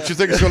 How much you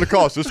think it's going to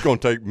cost? It's going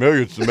to take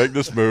millions to make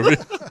this movie.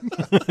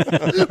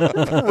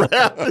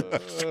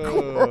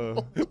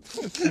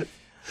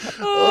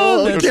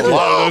 There's a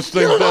lot of those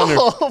things down there.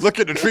 Look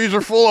at the trees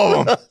are full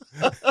of them,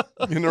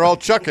 and they're all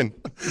chucking.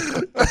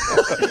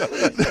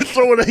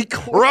 throwing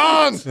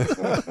acorns.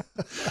 Run!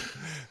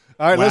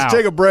 All right, let's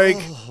take a break.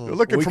 They're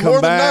looking We for come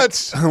more than back.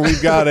 nuts.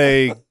 We've got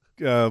a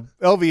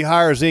LV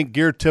Hires Inc.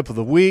 Gear Tip of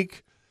the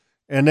Week.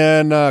 And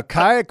then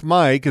Kayak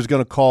Mike is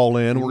going to call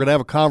in. We're going to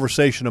have a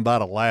conversation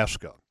about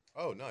Alaska.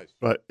 Oh, nice.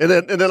 Right. And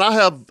then I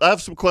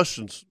have some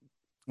questions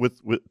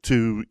with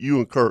to you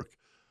and Kirk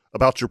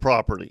about your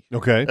property.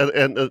 Okay.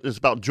 And it's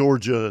about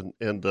Georgia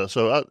and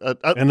so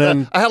And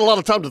then- I had a lot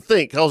of time to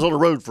think. I was on the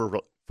road for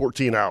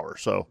 14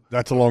 hours, so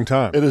That's a long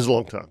time. it is a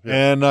long time.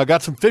 Yeah. And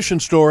got some fishing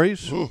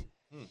stories.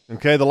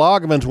 Okay, the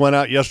Loggemans went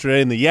out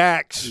yesterday in the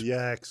Yaks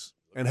Yaks.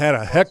 and had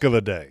a heck of a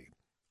day.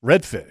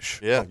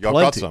 Redfish. Yeah, y'all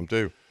Plenty. got some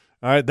too.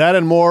 All right, that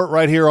and more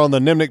right here on the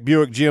Nimnik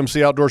Buick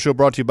GMC Outdoor Show,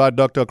 brought to you by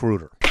Duck Duck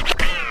Rooter.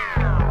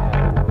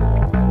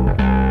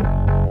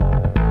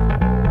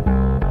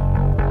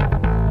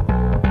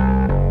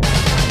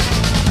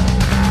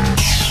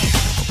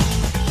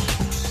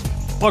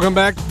 Welcome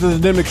back to the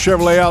Nimnik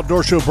Chevrolet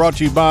Outdoor Show, brought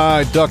to you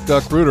by Duck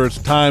Duck Rooter. It's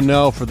time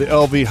now for the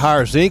LV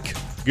Hires Inc.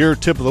 Gear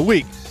Tip of the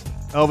Week.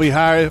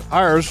 LV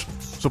Hires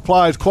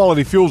supplies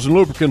quality fuels and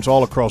lubricants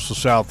all across the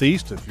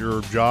Southeast. If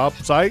your job,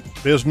 site,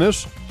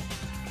 business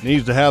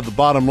needs to have the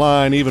bottom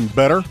line even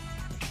better,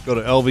 go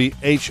to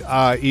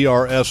lvhires.com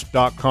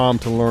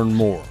to learn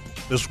more.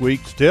 This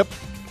week's tip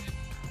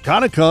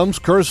kind of comes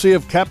courtesy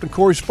of Captain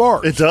Corey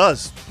Sparks. It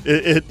does.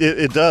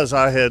 It does.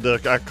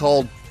 I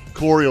called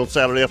Corey on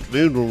Saturday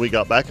afternoon when we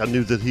got back. I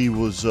knew that he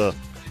was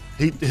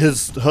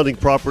his hunting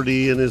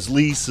property and his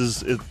lease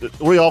is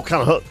we all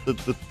kind of hunt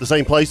the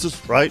same places,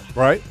 right?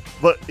 Right.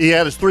 But he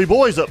had his 3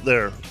 boys up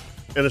there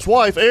and his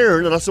wife,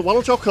 Erin, and I said, why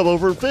don't y'all come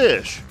over and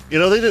fish? You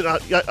know, they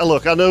didn't.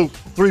 Look, I know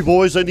 3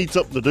 boys, they need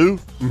something to do,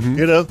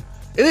 you know.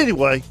 And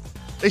anyway,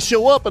 they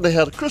show up and they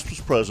had a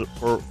Christmas present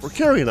for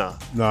Carrie and I.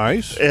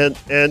 Nice. And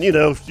you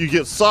know, you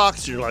get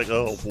socks, you're like,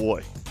 oh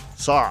boy,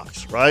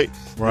 socks, right?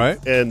 Right.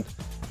 And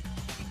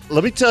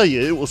let me tell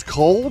you, it was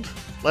cold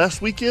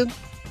last weekend.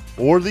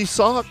 Wore these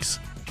socks,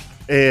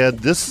 and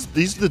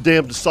these are the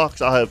damnedest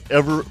socks I have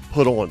ever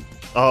put on.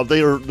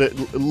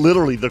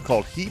 They're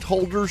called heat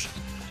holders,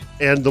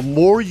 and the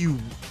more you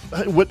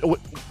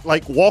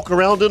like walk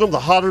around in them, the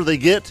hotter they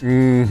get.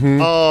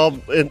 Mm-hmm.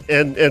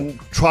 And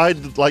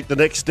tried like the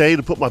next day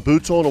to put my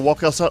boots on and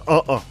walk outside.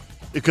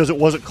 Because it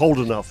wasn't cold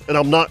enough, and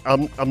I'm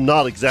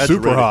not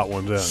exaggerating. Super hot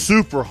ones, then.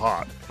 Super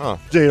hot. Huh.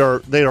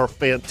 They are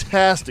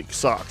fantastic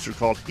socks. They're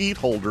called heat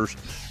holders,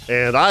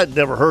 and I had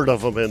never heard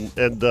of them.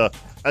 And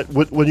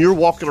when you're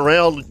walking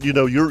around, you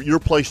know your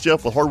place,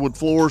 Jeff, with hardwood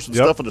floors and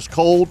stuff, and it's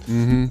cold.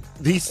 Mm-hmm.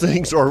 These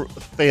things are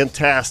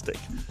fantastic.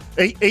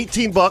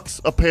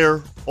 $18 a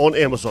pair on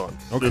Amazon.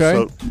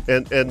 Okay.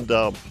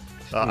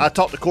 I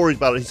talked to Corey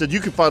about it. He said you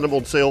can find them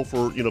on sale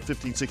for $15,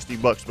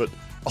 $16, but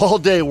all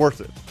day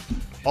worth it.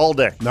 All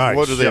day. Nice.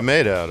 What are they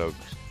made out of?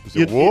 Is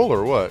it wool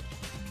or what?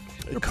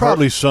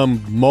 Probably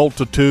some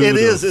multitude It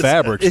is. of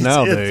fabrics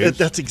nowadays.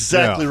 That's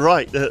exactly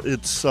right.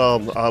 It's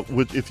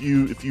if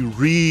you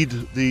read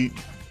the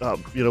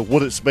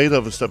what it's made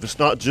of and stuff, it's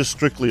not just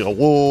strictly a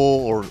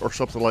wool or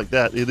something like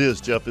that. It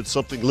is, Jeff. It's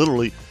something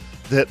literally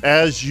that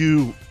as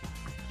you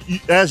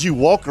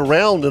walk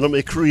around in them,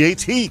 it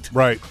creates heat.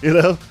 Right. You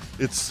know,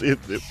 it's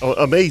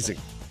amazing.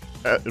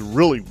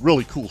 Really,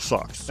 really cool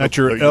socks. That's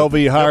your there you go.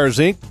 LV Hires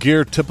Inc.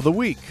 Gear Tip of the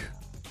Week.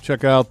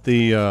 Check out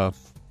the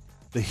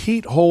the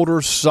heat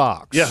holder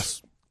socks.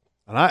 Yes.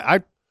 And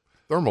I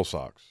Thermal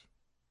socks.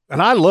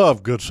 and I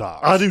love good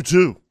socks. I do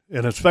too.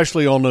 And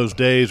especially on those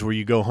days where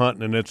you go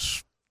hunting and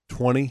it's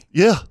 20.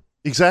 Yeah,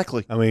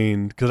 exactly. I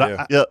mean, because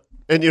Yeah.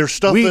 And you're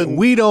stuffing.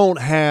 we don't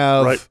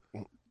have Right.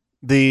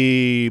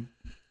 the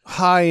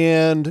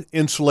high-end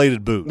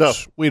insulated boots. No.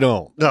 We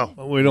don't. No.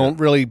 We don't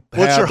really have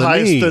What's your the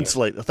highest need.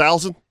 insulate?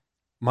 1,000?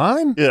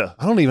 Mine? Yeah.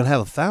 I don't even have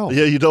 1,000.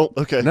 Yeah, you don't?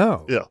 Okay.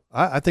 No. Yeah.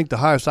 I think the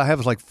highest I have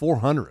is like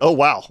 400. Oh,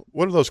 wow.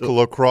 What are those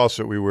Lacrosse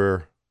that we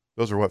wear?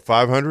 Those are what,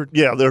 500?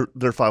 Yeah,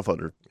 they're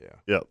 500.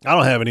 Yeah. I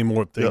don't have any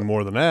more Yeah.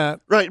 more than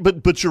that. Right,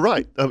 but you're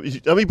right. I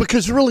mean,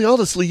 because really,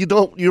 honestly, you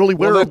only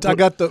wear. Well,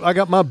 I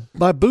got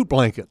my boot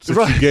blankets that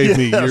Right, you gave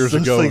me yes, years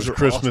those ago things as a are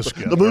Christmas awesome.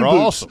 gift. The moon They're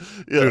boots.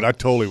 awesome. Yeah. Dude, I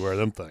totally wear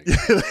them things.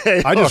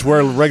 They I just are.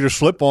 wear regular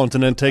slip-ons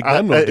and then take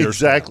them to a deer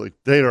exactly.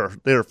 They are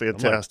stand. I'm like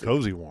fantastic.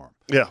 cozy warm.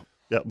 Yeah,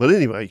 yeah. But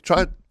anyway,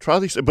 try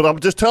these. But I'm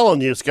just telling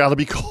you, it's got to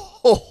be cold.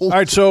 All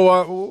right,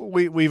 so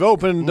we've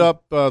opened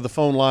up the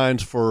phone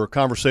lines for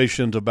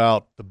conversations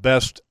about the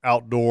best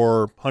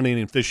outdoor hunting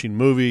and fishing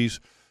movies.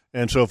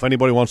 And so if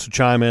anybody wants to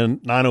chime in,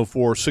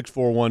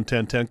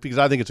 904-641-1010, because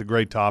I think it's a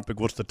great topic.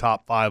 What's the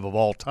top 5 of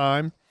all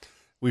time?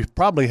 We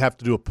probably have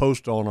to do a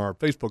post on our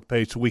Facebook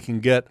page so we can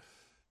get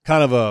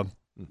kind of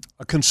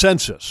a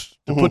consensus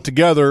to put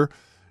together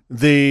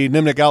the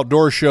Nimnik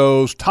Outdoor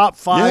Show's top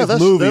 5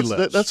 movie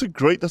list. That's a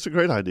great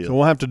idea. So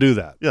we'll have to do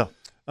that. Yeah.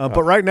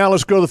 But right now,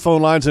 let's go to the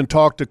phone lines and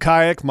talk to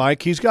Kayak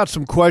Mike. He's got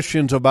some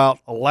questions about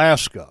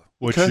Alaska,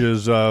 which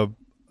is,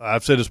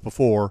 I've said this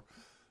before,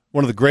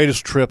 one of the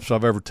greatest trips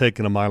I've ever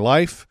taken in my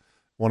life.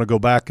 Want to go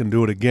back and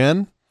do it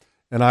again.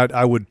 And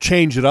I would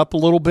change it up a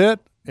little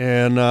bit.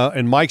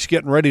 And Mike's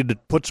getting ready to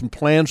put some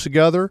plans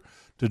together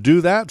to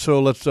do that.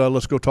 So let's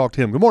go talk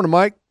to him. Good morning,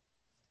 Mike.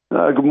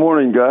 Good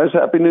morning, guys.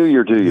 Happy New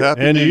Year to you. Happy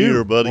And New to you.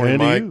 Year, buddy. And to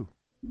Mike. you.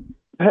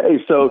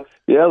 Hey, so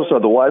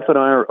the wife and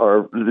I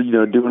are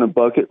doing a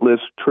bucket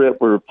list trip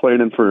we're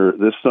planning for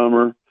this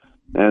summer,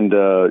 and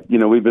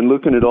we've been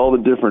looking at all the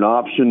different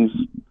options,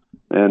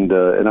 and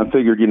I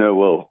figured I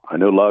know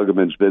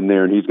Lageman's been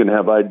there and he's going to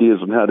have ideas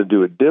on how to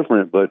do it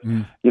different, but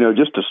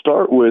just to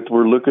start with,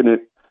 we're looking at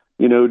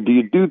do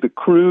you do the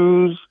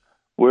cruise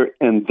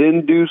and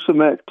then do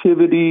some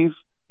activities?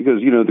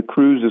 Because, the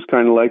cruise is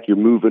kind of like you're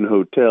moving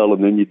hotel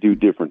and then you do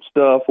different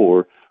stuff,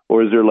 or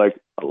is there like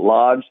a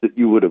lodge that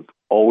you would have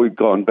always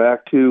gone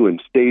back to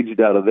and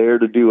staged out of there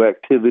to do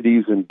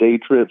activities and day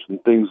trips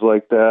and things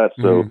like that?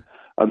 So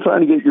I'm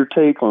trying to get your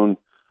take on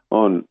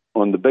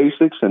the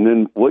basics and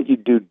then what you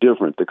do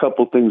different, the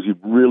couple things you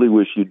really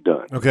wish you'd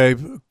done. Okay,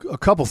 a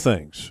couple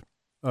things.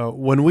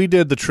 When we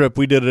did the trip,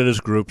 we did it as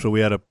groups, so we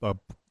had a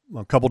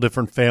couple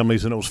different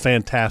families, and it was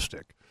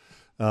fantastic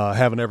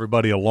having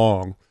everybody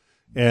along.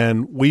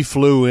 And we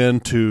flew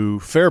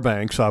into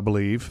Fairbanks, I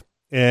believe,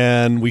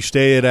 and we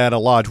stayed at a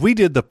lodge. We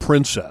did the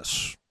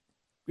Princess.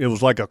 It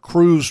was like a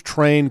cruise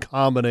train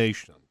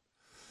combination.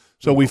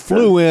 So we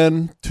flew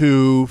in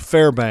to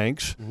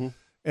Fairbanks,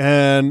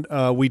 and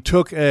we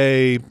took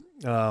I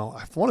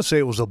want to say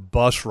it was a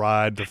bus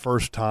ride the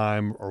first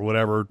time or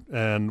whatever,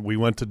 and we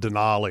went to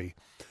Denali.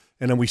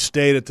 And then we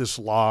stayed at this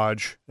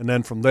lodge, and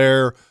then from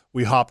there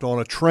we hopped on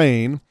a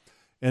train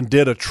and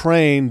did a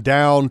train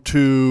down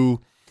to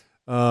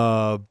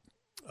a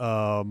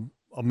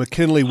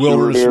McKinley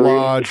Wilderness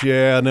Lodge,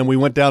 and then we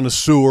went down to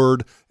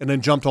Seward, and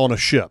then jumped on a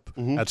ship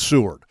at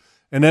Seward,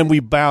 and then we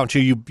bounce.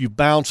 You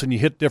bounce and you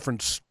hit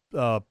different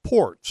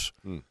ports,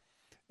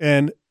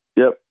 and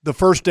the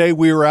first day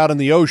we were out in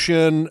the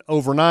ocean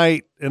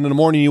overnight, and in the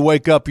morning you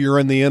wake up, you're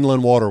in the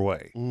inland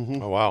waterway.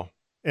 Oh wow!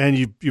 And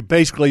you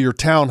basically you're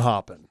town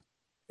hopping,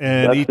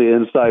 and that's the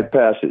inside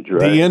passage,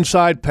 right? The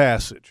inside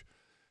passage.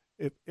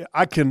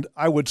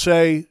 I would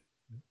say.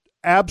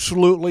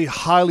 Absolutely,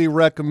 highly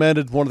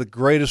recommended. One of the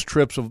greatest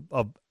trips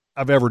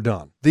I've ever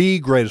done. The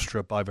greatest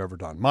trip I've ever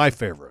done. My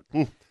favorite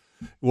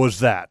was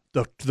that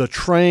the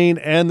train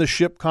and the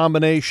ship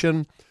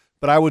combination.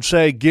 But I would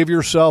say give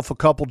yourself a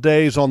couple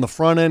days on the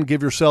front end.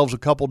 Give yourselves a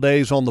couple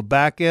days on the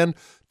back end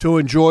to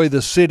enjoy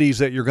the cities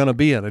that you're going to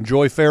be in.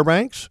 Enjoy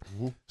Fairbanks.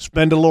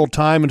 Spend a little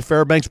time in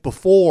Fairbanks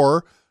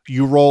before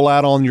you roll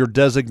out on your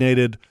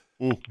designated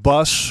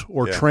bus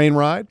or train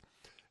ride.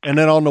 And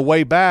then on the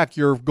way back,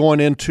 you're going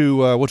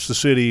into what's the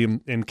city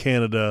in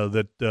Canada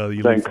that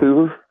you live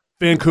Vancouver?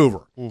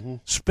 Vancouver.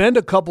 Spend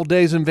a couple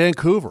days in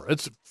Vancouver.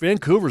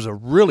 Vancouver's a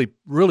really,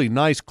 really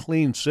nice,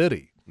 clean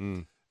city.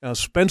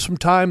 Spend some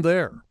time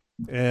there.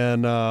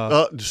 And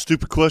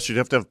stupid question. You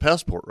have to have a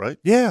passport, right?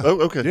 Yeah. Oh,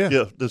 okay.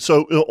 Yeah.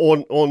 So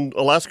on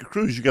Alaska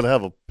cruise, you got to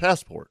have a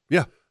passport.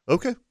 Yeah.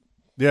 Okay.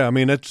 Yeah. I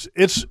mean,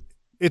 it's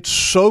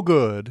so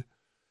good.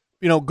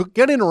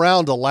 Getting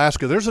around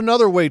Alaska, there's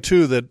another way,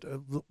 too, that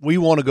we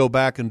want to go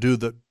back and do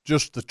the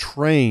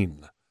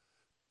train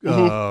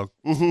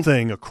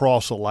thing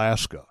across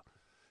Alaska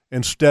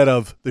instead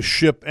of the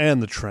ship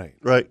and the train.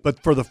 Right.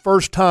 But for the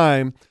first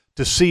time,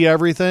 to see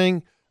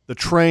everything, the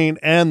train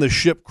and the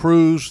ship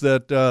cruise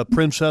that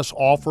Princess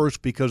offers,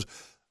 because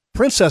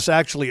Princess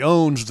actually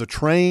owns the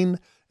train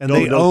and No,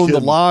 they no own the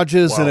kidding.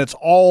 lodges, Wow. and it's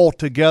all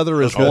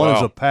together as Okay. one Wow.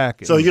 as a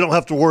package. So you don't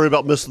have to worry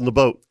about missing the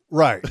boat.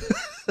 right.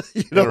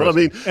 You know what I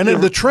mean? And then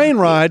the train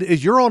ride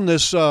is you're on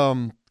this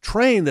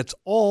train that's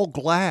all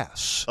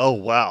glass. Oh,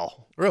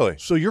 wow. Really?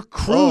 So you're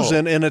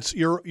cruising, and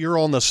you're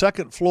on the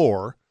second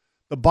floor.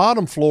 The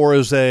bottom floor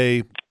is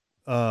a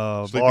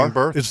Sleeping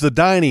berth? It's the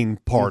dining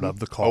part of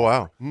the car. Oh,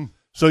 wow.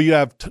 So you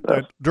have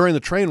during the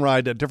train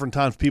ride at different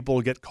times,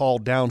 people get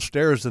called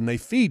downstairs and they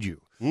feed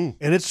you, and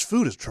its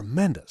food is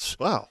tremendous.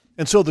 Wow.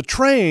 And so the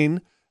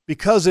train,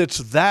 because it's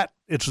that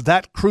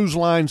cruise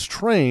line's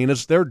train,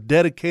 it's their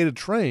dedicated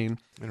train.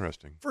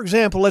 Interesting. For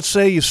example, let's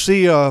say you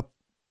see a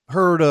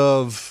herd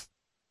of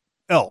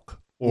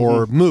elk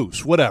or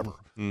moose, whatever.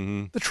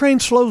 Mm-hmm. The train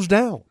slows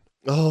down.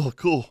 Oh,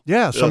 cool.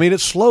 Yes, Yeah. I mean, it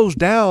slows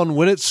down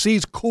when it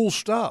sees cool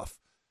stuff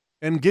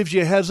and gives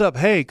you a heads up.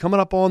 Hey, coming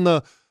up on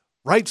the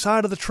right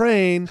side of the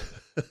train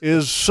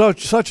is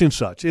such and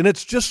such. And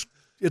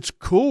it's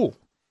cool.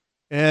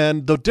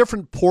 And the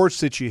different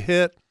ports that you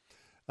hit,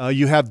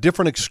 you have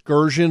different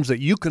excursions that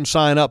you can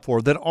sign up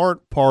for that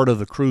aren't part of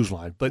the cruise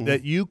line, but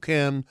that you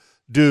can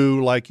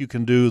do, like you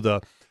can do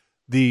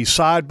the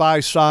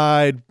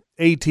side-by-side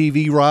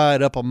ATV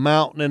ride up a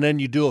mountain, and then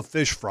you do a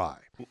fish fry.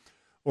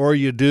 Or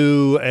you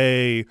do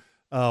a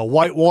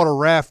whitewater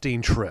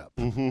rafting trip.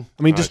 I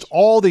mean, just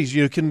all these.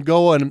 You can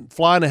go and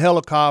fly in a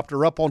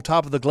helicopter up on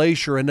top of the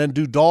glacier and then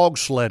do dog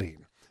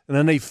sledding, and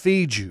then they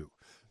feed you.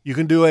 You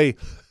can do a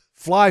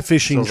fly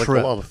fishing Sounds like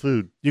trip. a lot of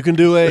food. You can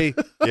do a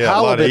Yeah,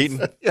 a lot of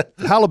eating.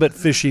 halibut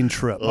fishing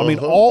trip. I mean,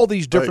 Uh-huh. all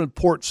these different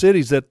port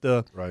cities that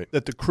the Right.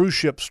 that the cruise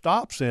ship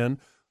stops in.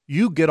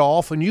 You get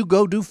off and you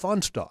go do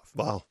fun stuff.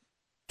 Wow.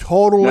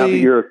 Totally.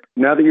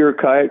 Now that you're a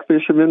kayak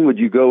fisherman, would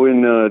you go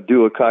and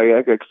do a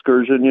kayak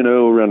excursion,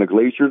 around the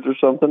glaciers or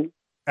something?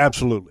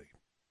 Absolutely.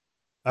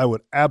 I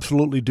would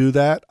absolutely do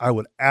that. I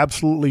would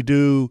absolutely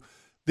do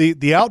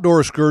the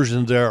outdoor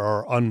excursions there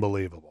are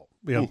unbelievable.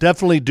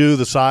 Definitely do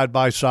the side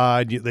by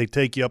side. They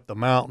take you up the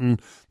mountain,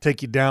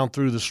 take you down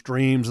through the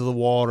streams of the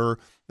water,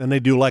 then they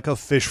do like a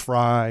fish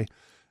fry.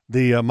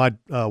 My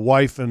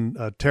wife and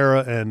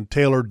Tara and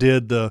Taylor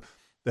did the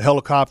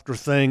helicopter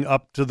thing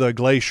up to the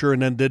glacier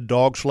and then did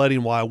dog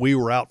sledding while we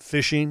were out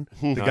fishing,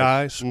 the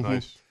guys.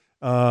 Nice.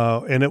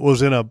 And it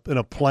was in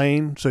a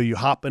plane, so you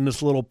hop in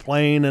this little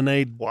plane and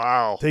they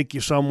take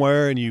you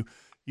somewhere, and you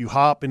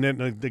hop, and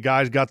then the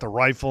guy's got the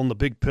rifle and the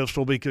big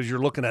pistol because you're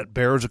looking at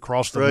bears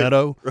across the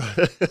meadow.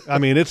 I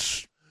mean,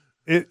 it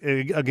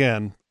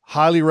again,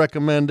 highly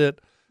recommend it.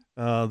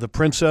 The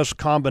Princess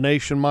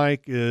combination,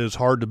 Mike, is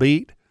hard to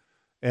beat.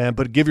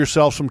 But give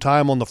yourself some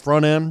time on the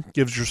front end,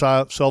 give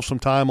yourself some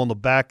time on the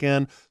back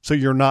end, so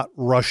you're not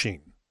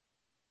rushing.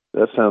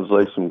 That sounds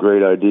like some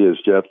great ideas,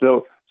 Jeff.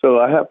 So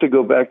I have to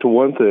go back to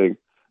one thing,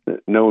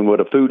 knowing what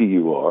a foodie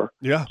you are.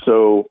 Yeah.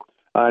 So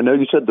I know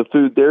you said the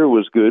food there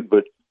was good,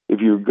 but if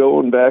you're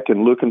going back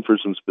and looking for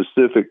some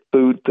specific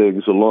food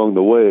things along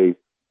the way,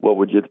 what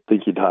would you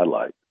think you'd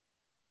highlight?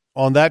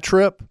 On that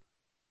trip,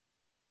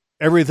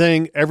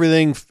 everything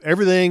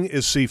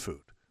is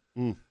seafood.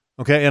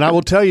 Okay, and I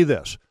will tell you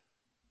this.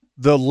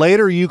 The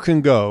later you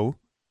can go,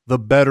 the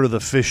better the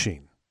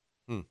fishing.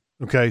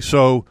 Okay,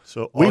 so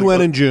we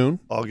went in June.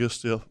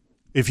 August, yeah.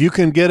 If you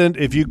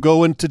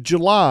go into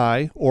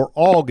July or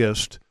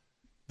August,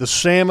 the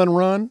salmon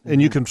run,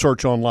 and you can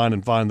search online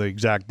and find the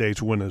exact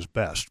dates when is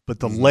best. But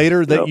the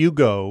later that you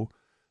go,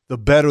 the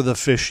better the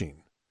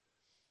fishing.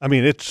 I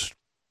mean, it's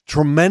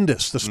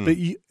tremendous.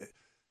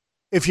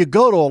 If you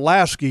go to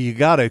Alaska, you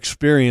got to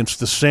experience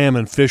the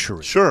salmon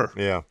fishery. Sure.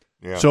 Yeah.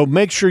 So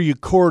make sure you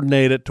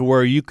coordinate it to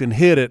where you can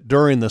hit it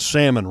during the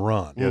salmon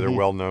run. Yeah, they're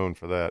well known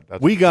for that.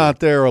 That's We got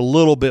there a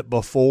little bit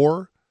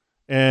before,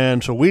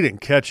 and so we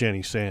didn't catch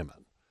any salmon.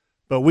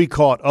 But we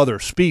caught other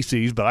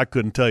species, but I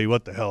couldn't tell you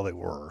what the hell they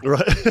were.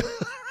 Right.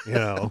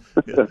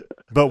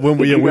 But when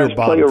Did you guys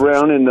play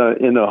around in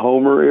the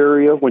Homer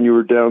area when you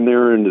were down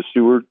there in the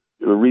Seward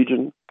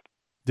region?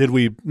 Did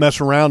we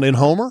mess around in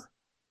Homer?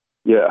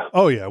 Yeah.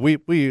 Oh yeah, we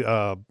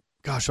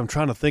gosh, I'm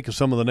trying to think of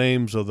some of the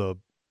names of the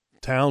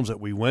towns that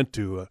we went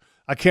to.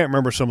 I can't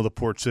remember some of the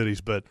port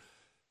cities, but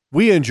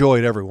we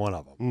enjoyed every one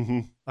of them. Mm-hmm.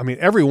 I mean,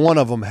 every one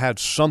of them had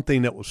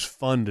something that was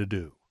fun to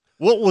do.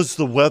 What was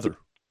the weather?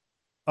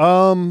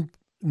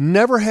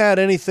 Never had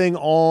anything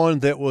on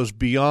that was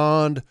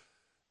beyond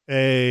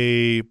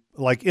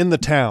like in the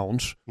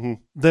towns,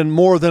 than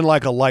more than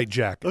like a light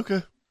jacket.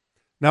 Okay.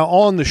 Now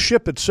on the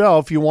ship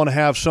itself, you want to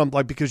have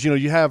something because you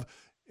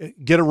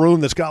get a room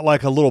that's got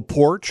like a little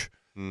porch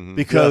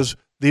because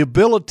the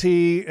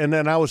ability, and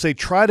then I would say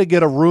try to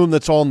get a room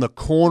that's on the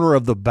corner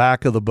of the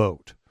back of the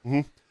boat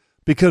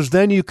because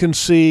then you can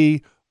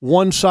see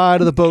one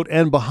side of the boat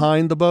and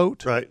behind the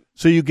boat. Right.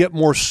 So you get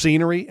more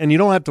scenery and you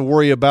don't have to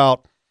worry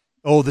about,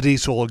 the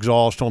diesel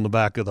exhaust on the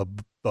back of the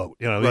boat.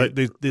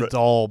 It's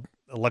all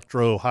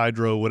electro,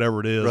 hydro,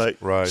 whatever it is,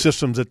 Right.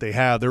 systems that they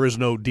have. There is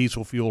no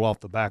diesel fuel off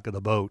the back of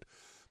the boat.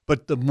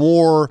 But the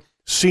more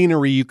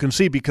scenery you can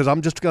see, because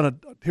I'm just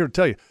here to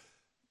tell you,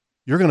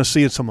 you're going to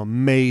see some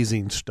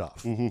amazing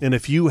stuff. And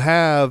if you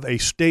have a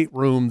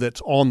stateroom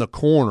that's on the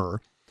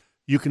corner,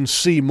 you can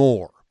see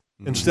more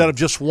instead of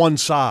just one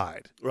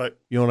side. Right.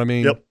 You know what I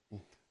mean? Yep.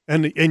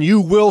 And you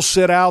will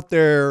sit out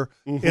there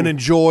and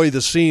enjoy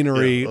the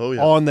scenery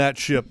Yeah. on that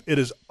ship. It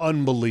is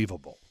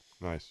unbelievable.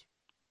 Nice.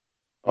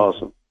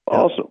 Awesome.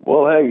 Awesome.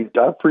 Well, hey,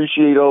 I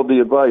appreciate all the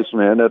advice,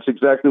 man. That's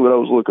exactly what I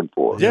was looking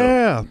for.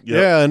 Yeah.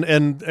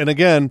 And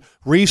again,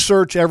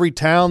 research every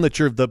town that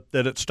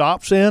that it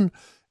stops in,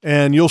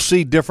 and you'll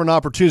see different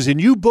opportunities.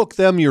 And you book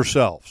them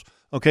yourselves.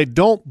 Okay,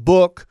 don't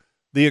book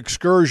the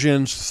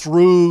excursions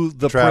through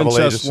the Travel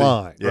Princess agency.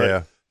 line. Yeah.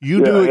 Right?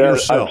 You do it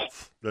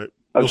yourself.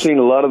 I've seen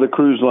a lot of the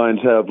cruise lines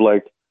have,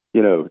 like,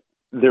 you know,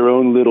 their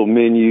own little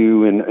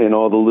menu in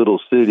all the little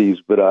cities,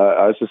 but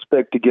I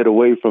suspect to get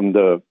away from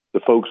the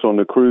folks on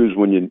the cruise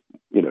when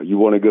you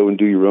want to go and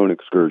do your own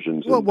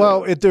excursions.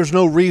 Well, there's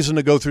no reason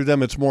to go through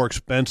them. It's more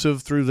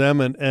expensive through them,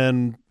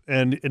 and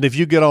if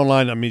you get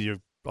online, I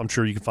mean, I'm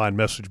sure you can find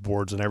message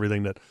boards and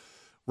everything that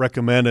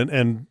recommend.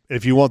 And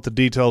if you want the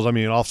details, I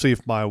mean, I'll see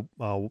if my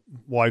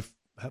wife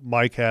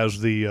Mike has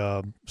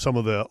the some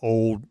of the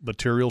old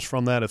materials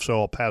from that. If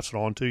so, I'll pass it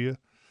on to you.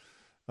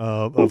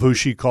 Of who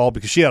she called,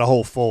 because she had a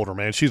whole folder,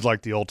 man. She's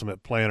like the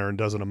ultimate planner and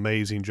does an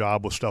amazing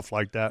job with stuff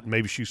like that. And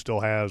maybe she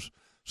still has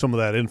some of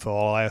that info.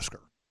 I'll ask her.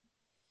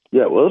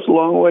 Yeah, well, it's a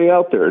long way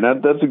out there,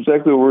 and that's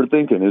exactly what we're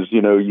thinking. Is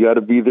you got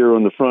to be there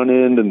on the front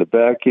end and the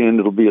back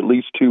end. It'll be at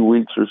least 2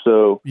 weeks or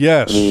so.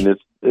 Yes, I mean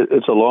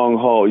it's a long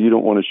haul. You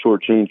don't want to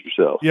shortchange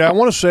yourself. Yeah, I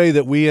want to say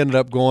that we ended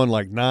up going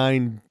like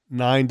nine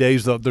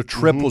days. The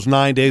trip was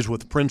 9 days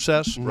with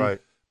Princess, right?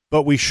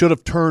 But we should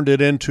have turned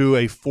it into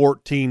a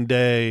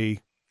 14-day.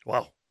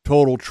 Wow.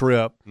 Total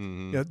trip.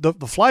 Yeah,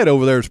 the flight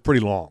over there is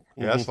pretty long.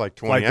 Yeah, that's like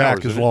 20 flight hours.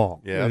 back is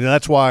long. Yeah, and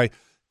that's why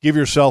give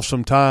yourself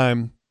some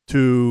time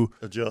to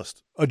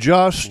adjust,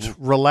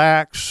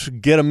 relax,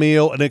 get a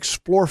meal, and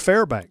explore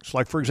Fairbanks.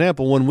 Like, for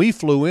example, when we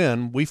flew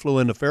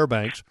into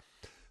Fairbanks.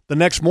 The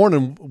next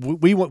morning,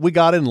 we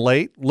got in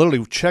late.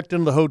 Literally checked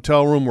into the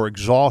hotel room. We're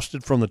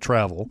exhausted from the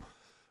travel.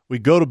 We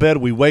go to bed.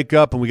 We wake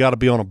up, and we got to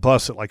be on a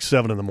bus at like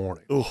 7 in the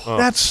morning.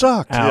 That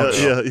sucked.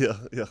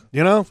 Yeah.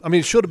 You know, I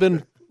mean, it should have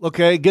been.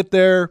 Okay, get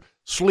there,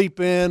 sleep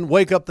in,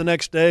 wake up the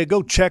next day,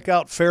 go check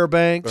out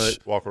Fairbanks.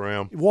 Right. Walk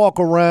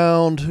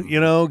around,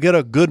 get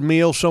a good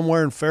meal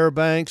somewhere in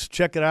Fairbanks,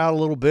 check it out a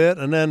little bit,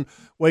 and then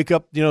wake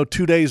up,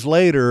 2 days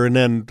later and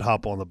then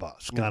hop on the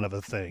bus, kind of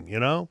a thing,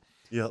 Yep.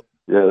 Yeah,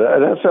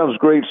 that sounds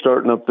great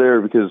starting up there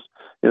because,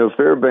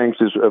 Fairbanks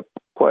is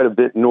quite a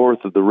bit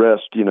north of the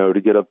rest,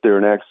 to get up there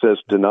and access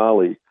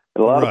Denali.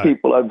 And a lot of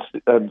people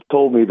have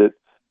told me that,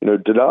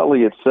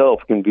 Denali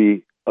itself can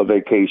be a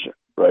vacation.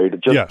 Right,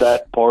 just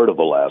that part of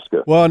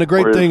Alaska. Well, and the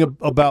great thing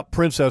about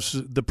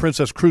the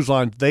Princess Cruise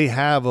Line, they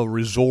have a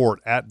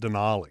resort at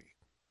Denali.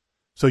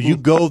 So you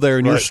go there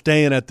and you're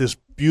staying at this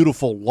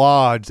beautiful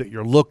lodge that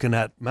you're looking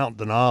at Mount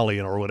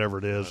Denali or whatever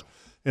it is,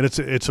 and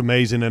it's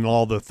amazing, and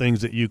all the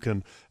things that you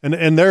can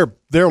and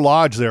their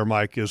lodge there,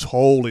 Mike, is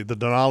holy. The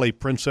Denali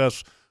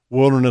Princess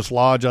Wilderness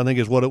Lodge, I think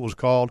is what it was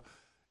called,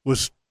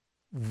 was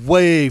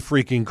way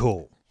freaking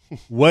cool,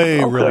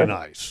 really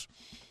nice.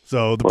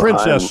 So the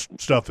Princess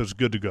stuff is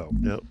good to go.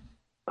 Yep.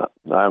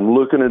 I'm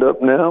looking it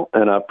up now,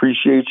 and I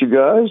appreciate you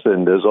guys.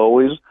 And as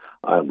always,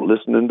 I'm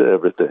listening to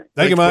everything.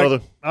 Thank you, Mike.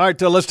 Brother. All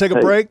right, let's take a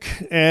break,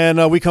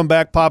 and we come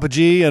back. Papa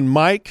G and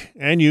Mike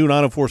and you,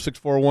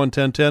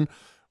 904-641-1010,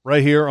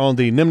 right here on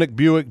the Nimnik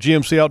Buick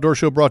GMC Outdoor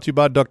Show, brought to you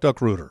by Duck Duck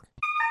Rooter.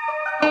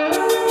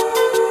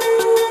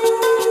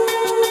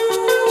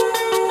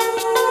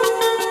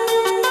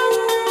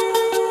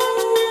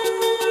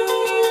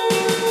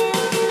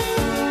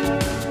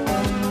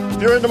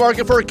 If you're in the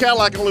market for a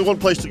Cadillac, only one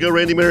place to go,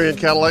 Randy Marion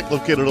Cadillac,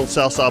 located on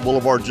Southside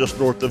Boulevard just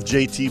north of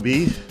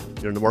JTB.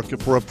 If you're in the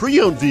market for a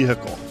pre-owned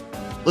vehicle,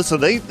 listen,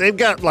 they've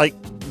got like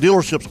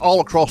dealerships all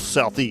across the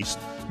Southeast.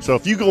 So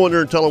if you go in there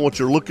and tell them what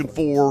you're looking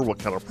for, what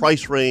kind of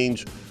price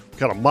range, what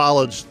kind of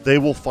mileage, they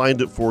will find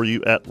it for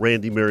you at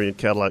Randy Marion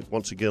Cadillac,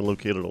 once again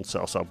located on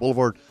Southside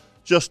Boulevard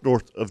just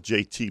north of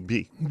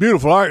JTB.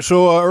 Beautiful. All right,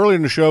 so earlier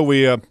in the show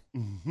we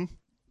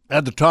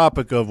had the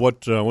topic of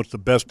what's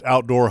the best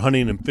outdoor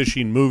hunting and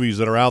fishing movies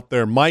that are out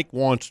there. Mike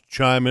wants to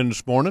chime in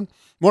this morning.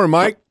 Morning,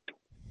 Mike.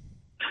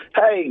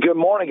 Hey, good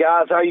morning,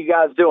 guys. How are you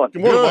guys doing?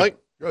 Good morning, Mike.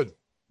 Good.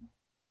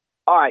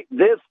 All right,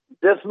 this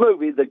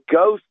movie, The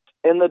Ghost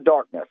in the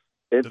Darkness.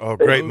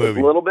 Great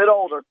movie. A little bit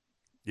older.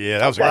 Yeah,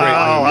 that was a great movie.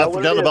 movie. I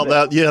forgot about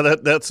that. Yeah,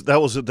 that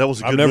was a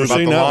good I've never movie.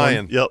 seen About the that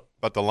lion. one. Yep.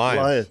 About the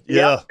lion.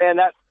 Yeah. Yep, and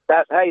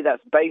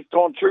that's based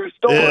on true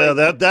story.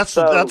 Yeah, that's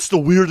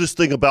the weirdest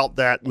thing about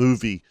that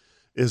movie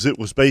is it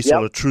was based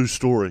on a true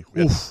story.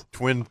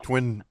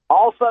 Twin.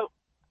 Also,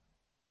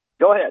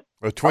 go ahead.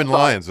 Twin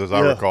lions, as I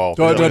recall.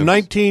 So it's a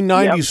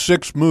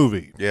 1996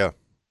 movie. Yeah.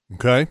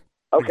 Okay.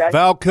 Okay.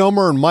 Val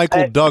Kilmer and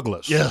Michael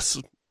Douglas.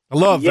 Yes. I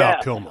love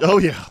Val Kilmer. Oh,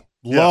 yeah.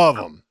 Love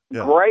him.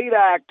 Yeah. Great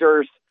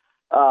actors.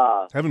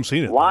 Haven't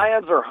seen it.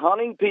 Lions are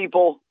hunting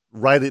people.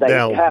 Write it They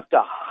down. have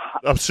to.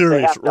 I'm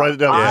serious. have to Write it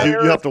down.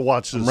 hire- You have to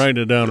watch this. I'm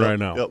writing it down right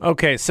now. Yep.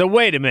 Okay, so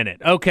wait a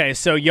minute. Okay,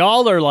 so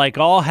y'all are like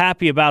all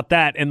happy about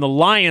that, and the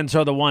lions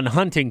are the one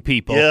hunting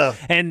people. Yeah.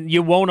 And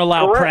you won't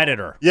allow Correct.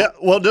 predator. Yeah.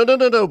 Well,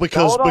 no.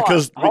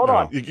 Because Hold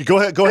on. Go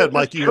ahead,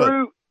 Mike. This is You go ahead.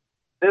 true.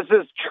 This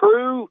is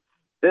true.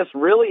 This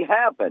really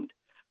happened.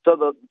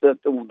 So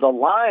the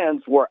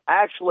lions were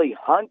actually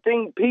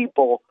hunting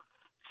people.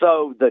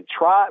 So the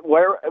tribe,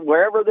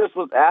 wherever this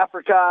was,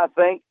 Africa, I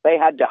think, they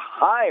had to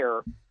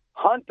hire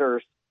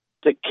hunters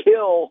to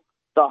kill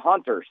the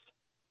hunters.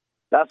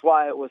 That's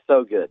why it was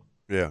so good.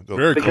 Yeah, the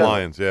Very cool.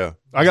 lions. Yeah,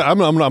 I'm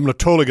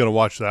totally going to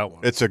watch that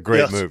one. it's a great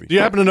Yes. movie. Do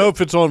you happen to know if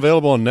it's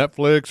available on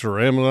Netflix or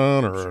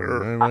Amazon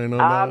or anybody know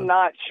about I'm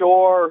not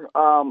sure.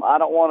 I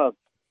don't want to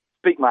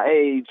speak my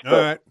age. it? But All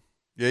right.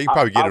 Yeah, you can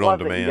probably get I it on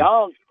wasn't demand.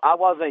 Young. I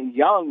wasn't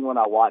young when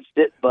I watched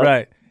it, but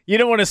Right. You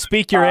don't want to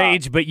speak your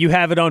age, but you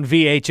have it on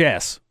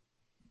VHS.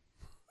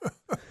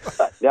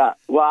 yeah.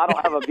 Well, I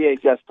don't have a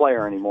VHS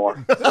player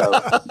anymore. So,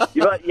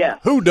 but yeah.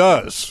 Who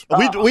does?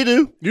 We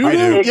do. You I do?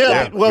 do. Yeah.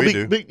 Exactly. Well, We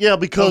do.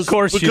 because Of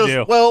course you because,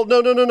 do. Well,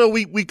 no.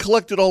 We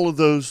collected all of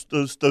those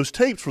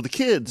tapes for the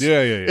kids.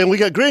 Yeah. And we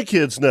got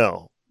grandkids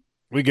now.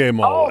 We gave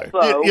them all away.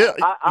 Also, Yeah,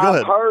 go I've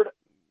ahead. heard.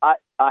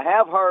 I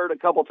have heard a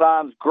couple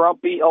times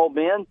grumpy old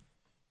men.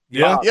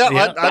 Yeah. Yeah,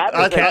 Yeah.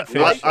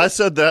 I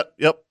said that.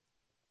 Yep.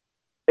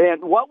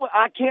 And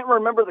I can't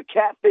remember the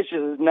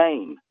catfish's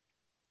name.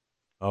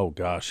 Oh,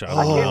 gosh. I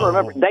can't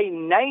remember. They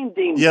named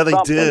him. Yeah, they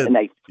something, did. And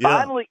they Yeah.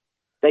 finally,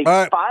 All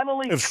right.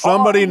 If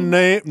somebody called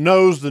him.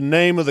 knows the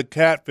name of the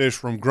catfish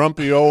from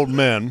Grumpy Old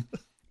Men,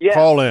 Yeah.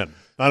 call in.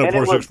 And it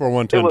was-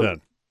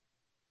 904-641-1010.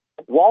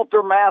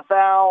 Walter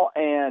Matthau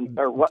and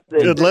or what?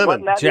 Good Lemon.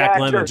 wasn't that the Jack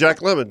actor? Lemmon. Jack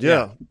Lemmon.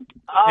 Yeah.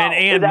 Oh, And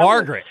Ann that was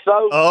Margaret.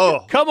 So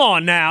Oh, Come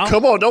on now.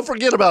 come on! Don't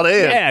forget about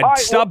Ann. Yeah, All right,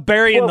 stop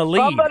burying the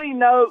lead.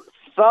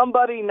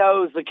 Somebody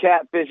knows the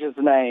catfish's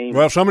name.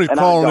 Well, somebody's and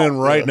I calling don't. in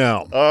right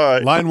now. All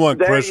right. Line one,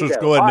 There Chris. you Let's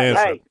go. go ahead All and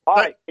right, answer. hey, all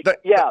right.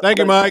 Yeah. Thank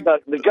you, Mike.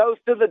 The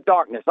ghost of the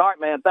darkness. All right,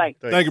 man. Thanks.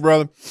 Thank you,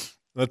 brother.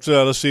 Let's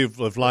see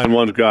if line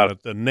one's got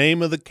it. The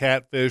name of the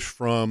catfish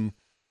from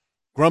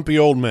Grumpy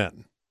Old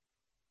Men.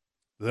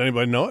 Does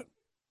anybody know it?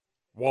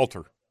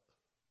 Walter.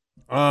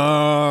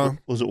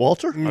 Was it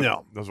Walter?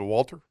 No. Was it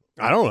Walter?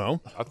 I don't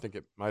know. I think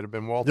it might have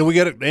been Walter. Did we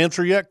get an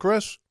answer yet,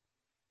 Chris?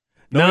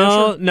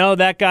 No, answer? no,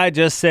 that guy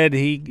just said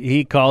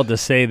he called to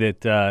say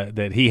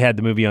that he had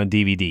the movie on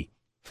DVD.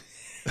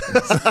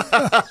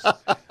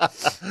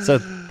 So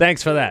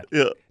thanks for that.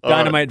 Yeah. all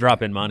Dynamite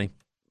drop in, Monty.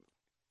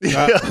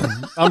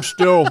 I'm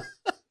still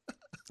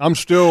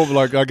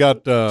like I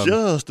got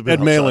Just a bit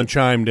Ed Malin outside.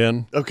 chimed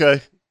in, right.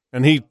 Okay.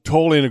 and he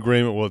totally in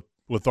agreement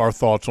with our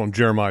thoughts on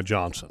Jeremiah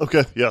Johnson.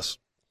 Okay. Yes.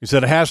 He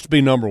said it has to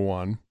be number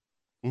one,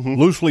 Mhm.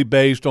 loosely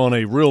based on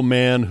a real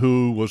man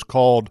who was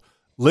called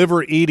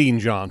Liver Eating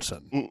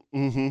Johnson.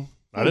 Mm-hmm.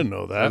 I didn't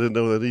know that. I didn't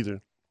know that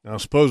either. Now,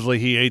 supposedly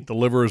he ate the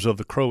livers of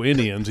the Crow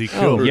Indians he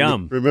Oh, killed.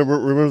 yum.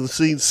 Remember the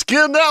scene?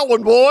 Skin that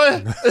one,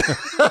 boy.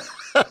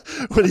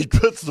 When he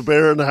puts the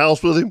bear in the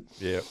house with him.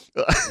 Yeah.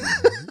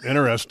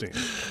 Interesting.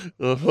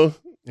 Uh-huh.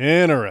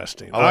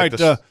 Interesting. I All like right,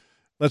 this.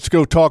 let's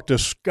go talk to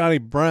Scotty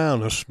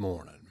Brown this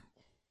morning.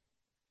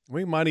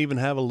 We might even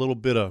have a little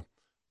bit of,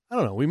 I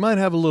don't know, we might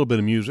have a little bit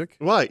of music.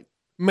 Right.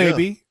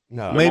 Maybe.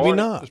 No. Maybe Morning.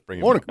 not. Just bring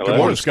him Morning. in. Good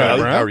morning, Scotty How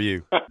Brown. are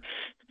you?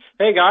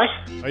 Hey guys,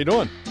 How you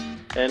doing?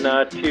 and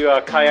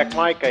to Kayak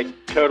Mike, I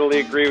totally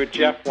agree with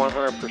Jeff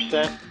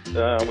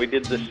 100%. We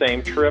did the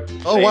same trip,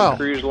 Oh, same wow.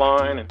 cruise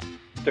line, and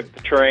took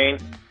the train.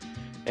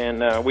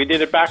 And we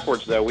did it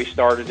backwards though. We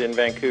started in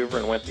Vancouver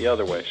and went the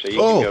other way, so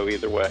you Oh. can go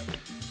either way.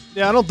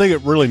 Yeah, I don't think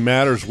it really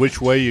matters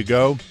which way you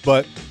go,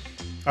 but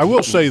I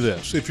will say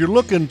this. If you're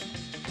looking,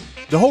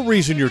 the whole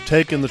reason you're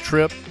taking the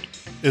trip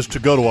is to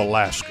go to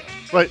Alaska.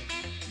 Right.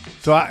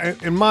 So,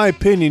 in my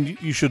opinion,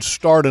 you should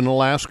start in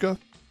Alaska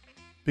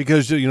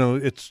because, you know,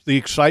 it's the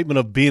excitement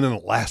of being in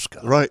Alaska.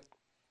 Right.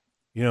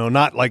 You know,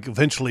 not like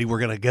eventually we're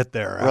going to get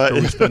there after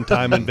Right. we spend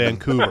time in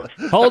Vancouver.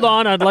 Hold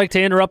on, I'd like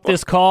to interrupt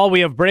this call.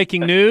 We have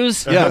breaking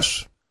news.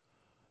 Yes.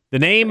 The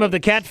name of the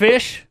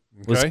catfish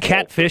was Okay.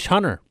 Catfish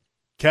Hunter.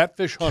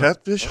 Catfish Hunter.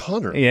 Catfish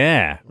Hunter.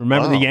 Yeah.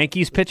 Remember Wow. the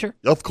Yankees pitcher?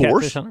 Of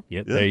course. Catfish Hunter?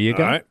 Yeah, Yeah. there you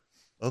go. All right.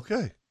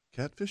 Okay.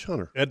 Catfish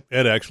Hunter. Ed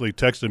actually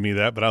texted me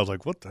that, but I was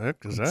like, what the heck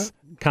is that?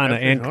 Kind of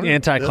Catfish Hunter?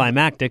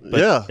 anticlimactic, but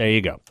Yeah. there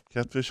you go.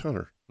 Catfish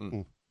Hunter.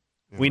 Mm.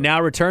 We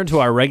now return to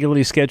our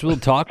regularly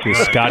scheduled talk with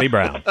Scotty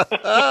Brown.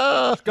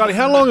 Scotty,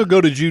 how long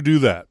ago did you do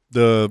that,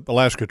 the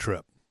Alaska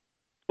trip?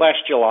 Last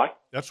July.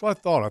 That's what I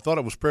thought. I thought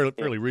it was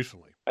fairly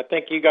recently. I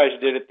think you guys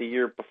did it the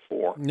year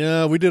before.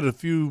 Yeah, we did a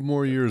few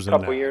more years than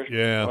Couple that. years?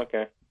 Yeah.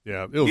 Okay.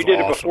 Yeah, it was You did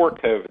awesome. it before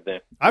COVID then.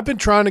 I've been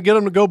trying to get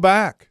them to go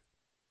back.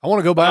 I want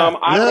to go back.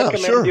 I Yeah,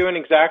 recommend sure. doing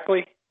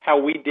exactly how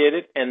we did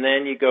it, and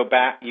then you go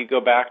back,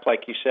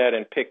 like you said,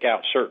 and pick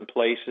out certain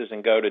places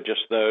and go to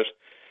just those.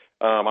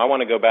 I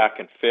want to go back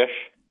and fish,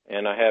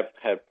 and I have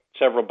had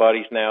several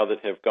buddies now that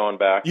have gone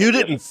back. You and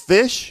didn't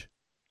fish?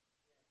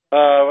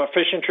 A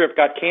fishing trip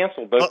got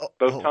canceled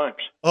both times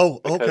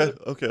Oh, Because-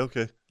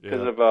 okay. because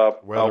Yeah.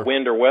 of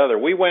wind or weather.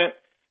 We went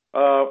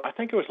I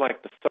think it was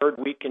like the third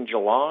week in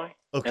July.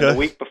 Okay. And the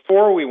week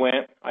before we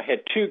went, I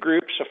had 2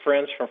 groups of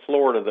friends from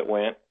Florida that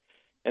went,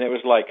 and it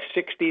was like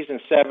 60s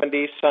and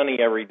 70s, sunny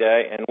every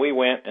day. And we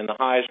went, and the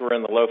highs were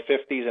in the low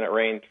 50s, and it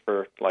rained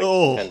for like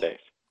 10 days.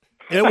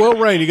 It will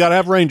rain. You got to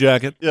have a rain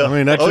jacket. Yeah. I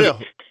mean, that's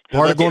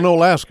part of going to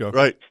Alaska.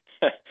 Right.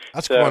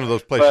 That's one of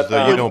those places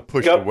that you don't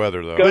push the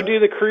weather, though. Go do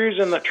the cruise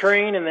and the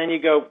train, and then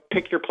you go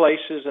pick your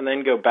places, and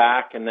then go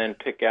back, and then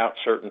pick out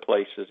certain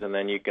places, and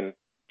then you can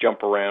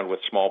jump around with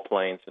small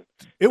planes. And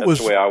that's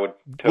the way I would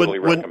totally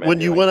recommend. When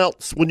you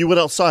went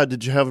outside,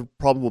 did you have a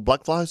problem with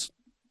black flies?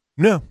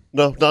 No,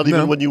 not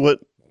even when you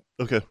went.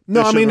 Okay.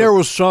 No, I mean there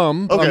was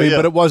some. Okay, I mean,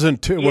 but it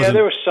wasn't too.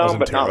 There was some,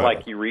 but not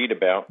like you read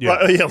about. Yeah,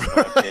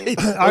 right.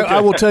 I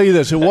will tell you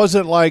this: it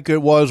wasn't like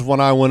it was when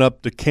I went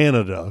up to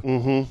Canada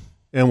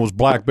and was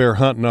black bear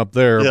hunting up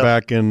there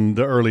back in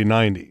the early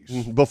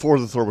 '90s, before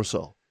the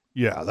Thermacell.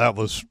 Yeah, that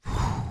was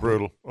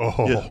brutal.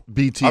 Oh, yeah.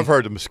 BT. I've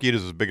heard the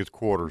mosquitoes as big as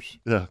quarters.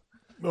 Yeah.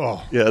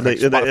 Oh, yeah,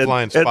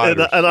 flying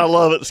spiders. And I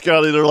love it,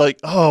 Scotty. They're like,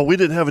 "Oh, we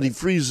didn't have any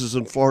freezes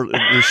in Florida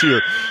this year.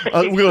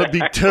 We're going to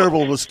be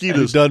terrible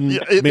mosquitoes." It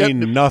doesn't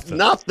mean nothing.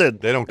 Nothing.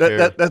 They don't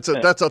care. That's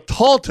a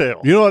tall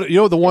tale. You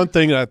know the one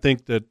thing that I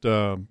think that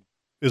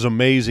is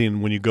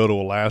amazing when you go to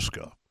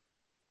Alaska,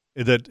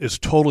 that is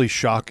totally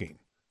shocking.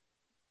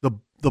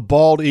 The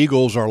bald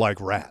eagles are like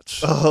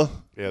rats. Yeah,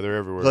 they're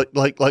everywhere.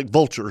 Like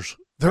vultures.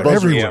 They're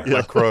everywhere.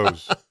 Like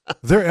crows.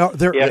 They're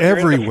everywhere. If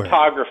you're into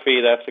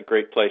photography, that's a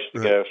great place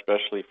to go,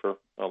 especially for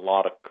a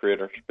lot of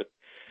critters.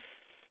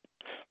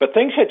 But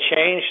things had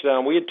changed.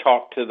 We had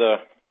talked to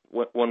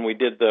when we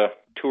did the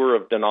tour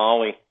of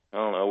Denali. I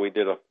don't know. We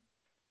did a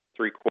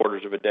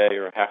 3/4 of a day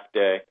or a half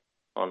day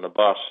on the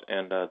bus,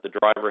 and the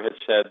driver had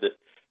said that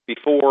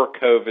before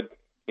COVID,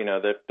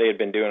 that they had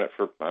been doing it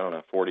for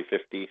 40,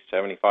 50,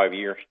 75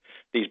 years.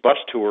 These bus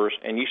tours,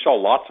 and you saw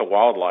lots of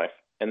wildlife.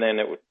 And then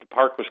the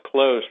park was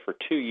closed for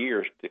 2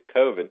 years to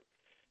COVID.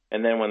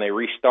 And then when they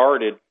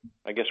restarted,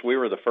 I guess we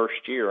were the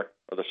first year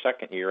or the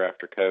second year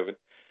after COVID.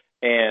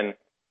 And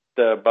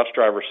the bus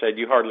driver said,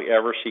 you hardly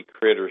ever see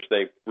critters.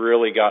 They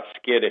really got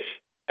skittish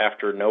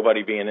after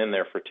nobody being in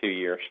there for 2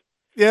 years.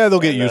 Yeah, they'll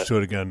get used to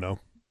it again, though.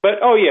 But,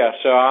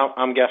 so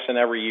I'm guessing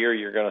every year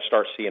you're going to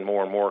start seeing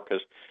more and more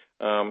because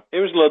it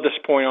was a little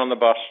disappointing on the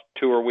bus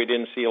tour. We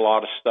didn't see a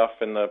lot of stuff,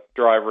 and the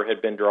driver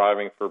had been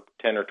driving for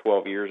 10 or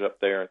 12 years up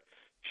there. And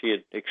she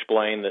had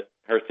explained that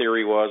her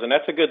theory was, and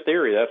that's a good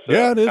theory. That's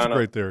it is a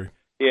great theory.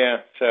 Yeah.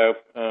 So,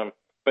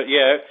 but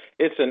yeah,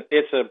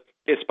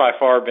 it's by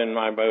far been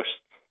my most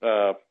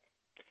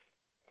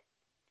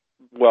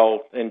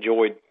well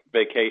enjoyed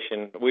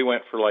vacation. We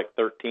went for like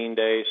 13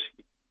 days.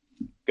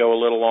 Go a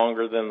little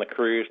longer than the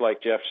cruise,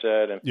 like Jeff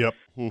said, and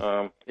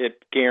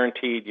it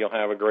guaranteed you'll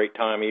have a great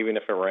time, even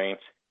if it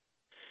rains.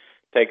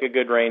 Take a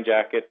good rain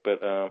jacket, but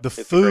the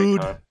it's food a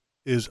great time.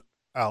 is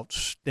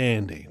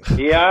outstanding.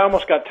 Yeah, I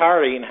almost got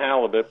tired of eating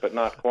halibut, but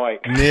not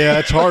quite. Yeah,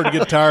 it's hard to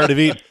get tired of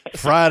eating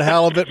fried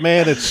halibut,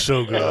 man. It's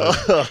so good.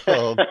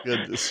 Oh,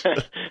 goodness.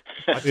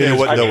 I tell you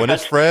what, though, when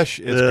it's fresh,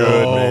 it's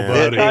good, man.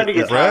 Buddy. I tried to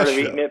get tired of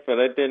eating it, but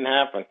it didn't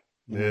happen.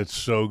 It's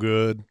so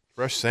good.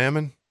 Fresh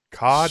salmon,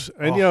 cod.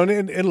 And,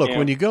 and look,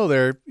 when you go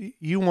there,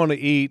 you want to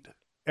eat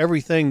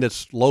everything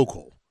that's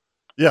local.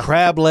 Yeah.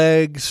 Crab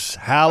legs,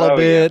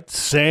 halibut,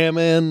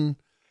 salmon.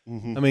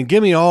 I mean,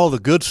 give me all the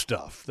good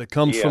stuff that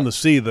comes from the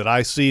sea that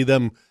I see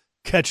them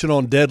catching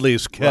on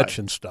Deadliest Catch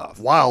and stuff.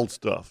 Wild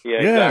stuff. Yeah,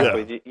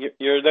 exactly.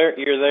 You're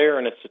there,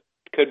 and it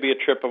could be a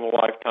trip of a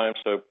lifetime,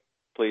 so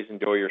please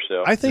enjoy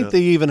yourself. I think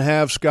they even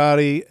have,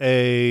 Scotty,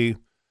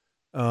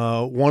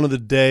 one of the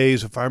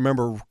days, if I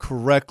remember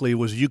correctly,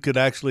 was you could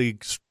actually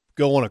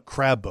go on a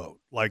crab boat,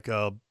 like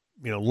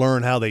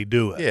learn how they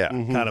do it. Yeah.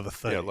 Kind of a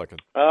thing. Yeah,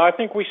 I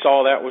think we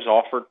saw that was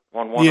offered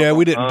on one of them.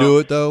 We didn't do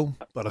it, though,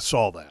 but I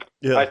saw that.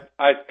 Yeah.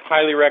 I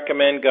highly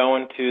recommend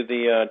going to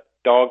the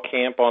dog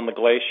camp on the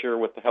glacier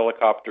with the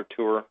helicopter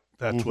tour.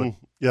 That's what.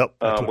 Yep.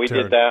 We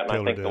did that, and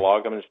I think the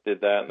Logumans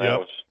did that,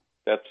 and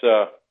that's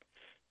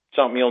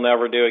something you'll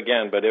never do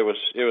again. But it was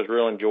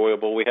real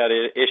enjoyable. We had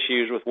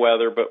issues with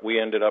weather, but we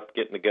ended up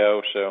getting to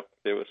go, so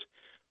it was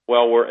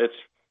well worth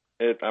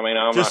it. I'm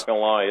not going to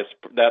lie.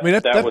 That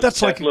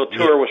little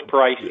tour was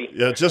pricey.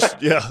 Yeah,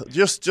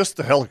 just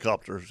the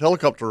helicopters.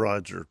 Helicopter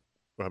rides are.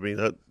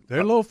 They're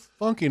a little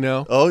funky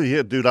now. Oh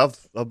yeah, dude.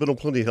 I've been on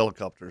plenty of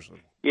helicopters.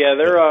 Yeah,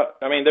 they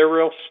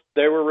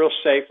were real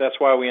safe. That's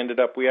why we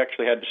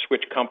actually had to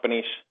switch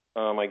companies.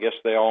 I guess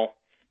they all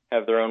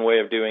have their own way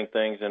of doing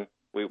things, and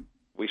we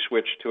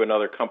switched to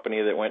another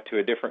company that went to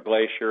a different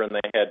glacier, and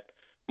they had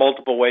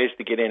multiple ways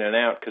to get in and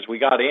out because we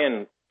got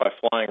in by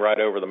flying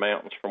right over the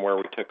mountains from where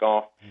we took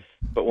off.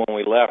 But when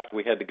we left,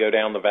 we had to go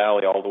down the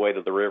valley all the way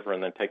to the river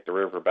and then take the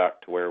river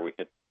back to where we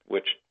had,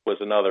 which was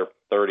another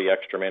 30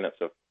 extra minutes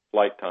of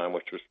flight time,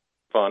 which was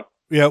fun.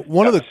 Yeah,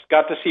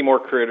 got to see more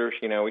critters.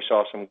 We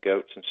saw some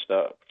goats and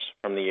stuff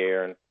from the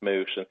air and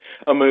moose, and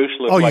a moose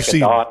looked like a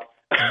dot.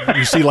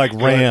 You see like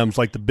rams,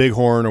 like the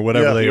bighorn or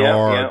whatever they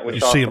are. Yeah, we you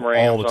saw see some them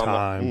rams all the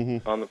time.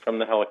 from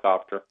the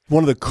helicopter.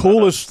 One of the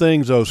coolest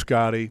things, though,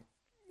 Scotty,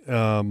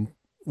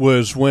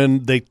 was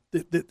when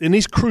and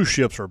these cruise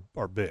ships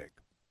are big,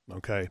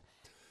 okay?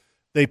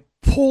 They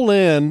pull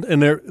in,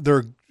 and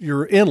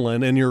you're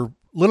inland, and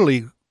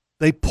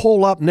they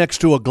pull up next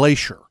to a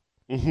glacier.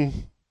 Mm-hmm.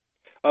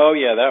 Oh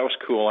yeah, that was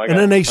cool. And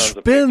then they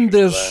spin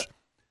this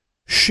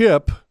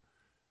ship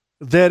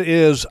that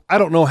is, I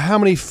don't know how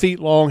many feet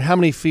long, how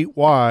many feet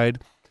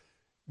wide,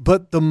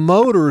 but the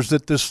motors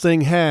that this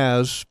thing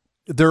has,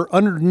 they're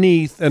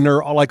underneath and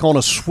they're like on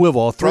a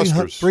swivel,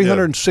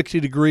 360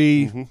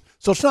 degree. Mm-hmm.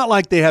 So it's not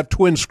like they have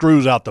twin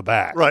screws out the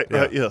back. Right,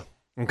 yeah.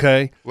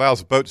 Okay. Allows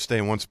the boat to stay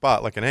in one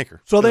spot like an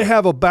anchor. So they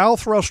have a bow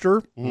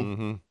thruster,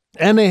 Mm-hmm.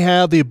 and they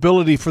have the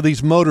ability for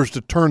these motors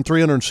to turn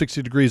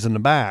 360 degrees in the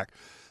back.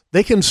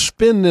 They can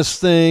spin this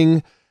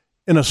thing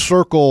in a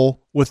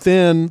circle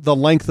within the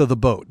length of the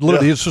boat.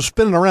 Literally, it's just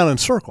spinning around in a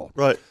circle.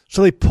 Right.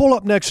 So they pull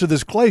up next to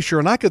this glacier,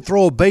 and I could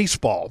throw a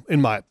baseball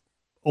in my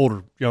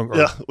younger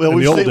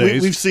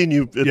days. We've seen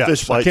you at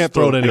fish fights. I can't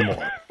throw it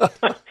anymore.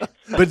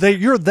 But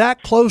you're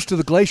that close to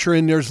the glacier,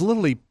 and there's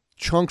literally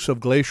chunks of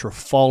glacier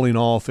falling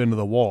off into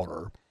the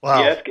water.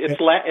 Wow. Yeah,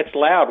 it's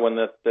loud when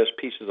those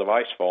pieces of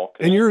ice fall.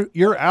 And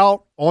you're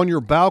out on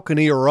your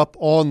balcony or up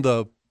on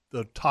the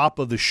top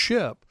of the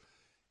ship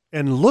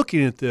and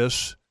looking at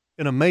this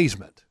in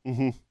amazement.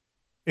 Mm-hmm.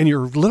 And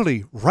you're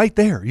literally right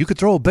there. You could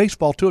throw a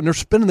baseball to it, and they're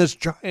spinning this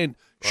giant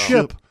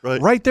ship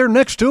right there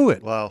next to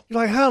it. Wow.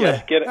 You're like, how the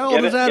hell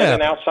does that get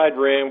happen? an outside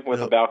room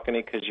with a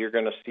balcony because you're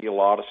going to see a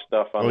lot of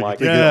stuff. Unlike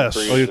you're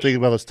thinking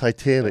about this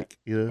Titanic,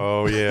 you know?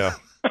 Oh, yeah.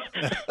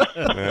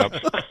 Yep.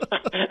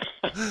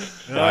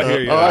 I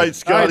hear you. All right,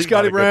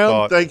 Scotty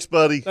Brown. Thanks,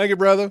 buddy. Thank you,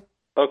 brother.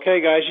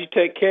 Okay, guys, you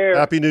take care.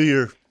 Happy New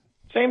Year.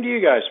 Same to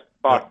you guys.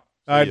 Bye. All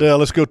right,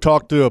 let's go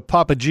talk to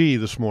Papa G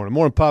this morning.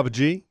 Morning, Papa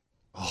G.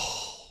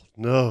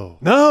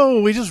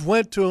 No, we just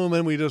went to him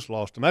and we just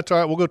lost him. That's all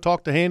right. We'll go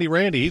talk to Handy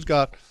Randy. He's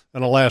got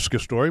an Alaska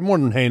story.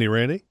 Morning, Handy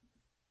Randy.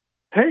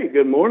 Hey,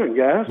 good morning,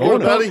 guys.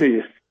 Morning, buddy. To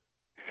you.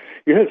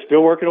 Good.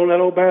 Still working on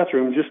that old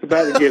bathroom. Just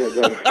about to get it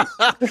done.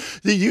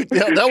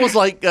 That was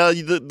like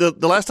the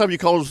last time you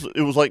called us.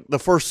 It was like the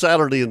first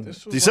Saturday in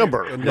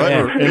December. Like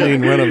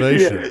never-ending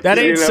renovation. Yeah. That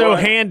ain't so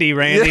handy,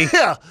 Randy.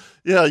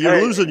 Yeah.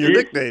 You're losing your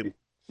nickname.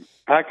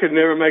 I could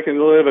never make a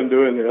living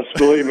doing this,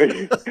 believe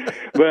me.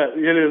 But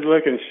it is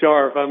looking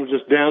sharp. I'm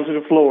just down to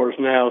the floors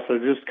now, so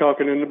just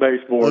caulking in the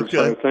baseboards.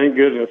 Okay. So thank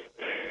goodness.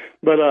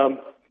 But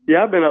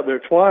I've been up there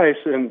twice,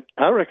 and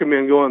I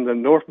recommend going the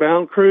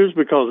northbound cruise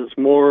because it's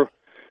more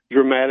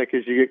dramatic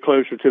as you get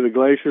closer to the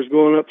glaciers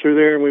going up through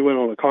there. And we went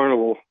on a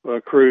Carnival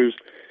cruise.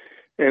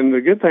 And the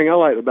good thing I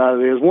liked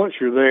about it is once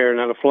you're there,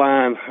 now the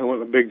flying, I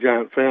wasn't a big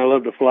giant fan. I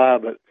love to fly,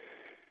 but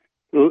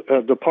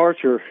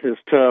departure is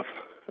tough.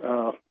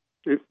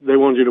 They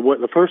wanted you to wait.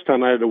 The first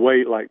time I had to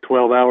wait like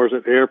 12 hours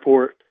at the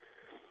airport.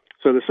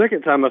 So the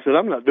second time I said,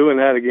 I'm not doing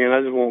that again. I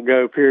just won't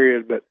go,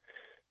 period. But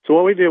so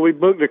what we did, we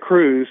booked a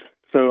cruise.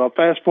 So I'll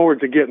fast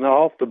forward to getting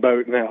off the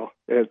boat now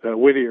at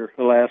Whittier,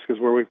 Alaska, is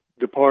where we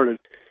departed.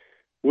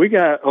 We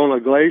got on a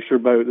glacier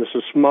boat. It's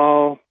a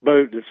small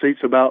boat that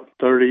seats about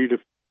 30 to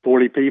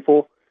 40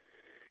 people.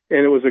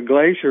 And it was a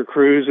glacier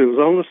cruise. It was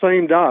on the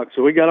same dock.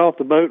 So we got off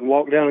the boat and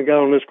walked down and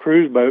got on this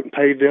cruise boat and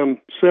paid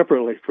them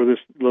separately for this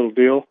little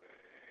deal.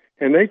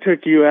 And they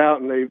took you out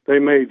and they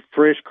made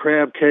fresh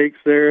crab cakes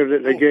there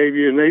that they gave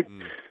you. And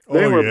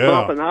they were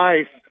bumping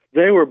ice.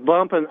 They were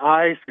bumping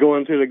ice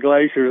going through the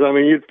glaciers. I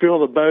mean, you'd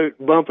feel the boat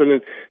bumping,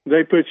 and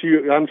they put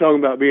you, I'm talking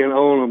about being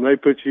on them, they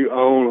put you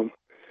on them.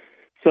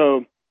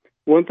 So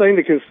one thing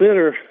to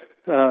consider,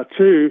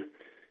 too,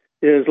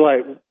 is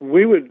like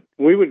we would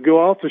go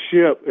off the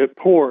ship at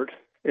port,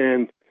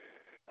 and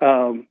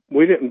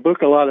we didn't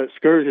book a lot of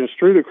excursions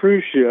through the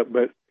cruise ship,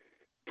 but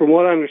from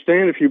what I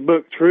understand, if you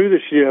book through the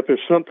ship, if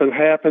something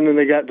happened and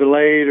they got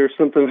delayed or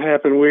something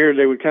happened weird,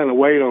 they would kind of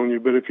wait on you.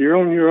 But if you're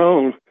on your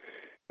own,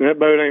 and that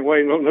boat ain't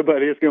waiting on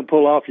nobody, it's going to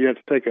pull off. You have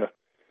to take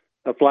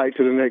a flight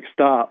to the next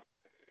stop.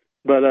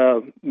 But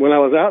when I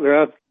was out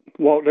there, I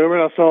walked over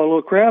and I saw a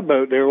little crab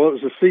boat there. Well,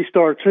 it was a Sea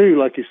Star 2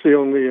 like you see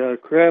on the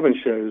crabbing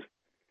shows.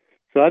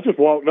 So I just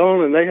walked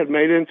on, and they had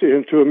made it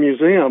into a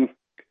museum.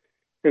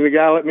 And the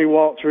guy let me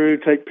walk through,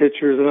 take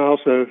pictures, and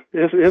also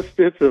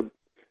it's a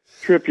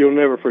trip you'll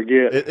never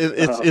forget.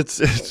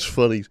 It's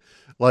funny.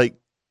 Like,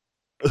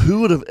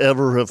 who would have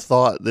ever have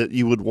thought that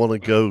you would want to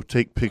go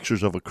take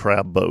pictures of a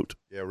crab boat?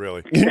 Yeah,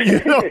 really.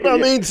 You know what I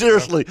mean?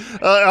 Seriously.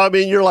 I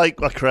mean, you're like,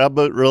 a crab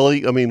boat,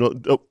 really? I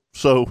mean,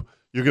 so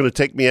you're going to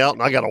take me out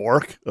and I got to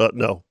work?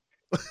 No.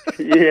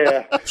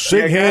 Yeah.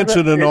 Sig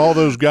Hansen and all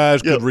those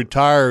guys could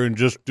retire and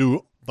just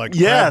do like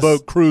crab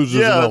boat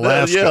cruises in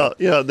Alaska.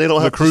 They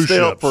don't have to stay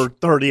up for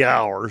 30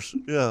 hours.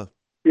 Yeah.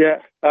 Yeah,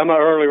 I'm an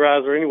early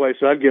riser anyway,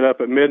 so I'd get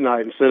up at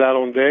midnight and sit out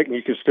on deck, and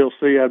you can still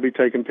see I'd be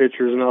taking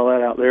pictures and all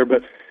that out there.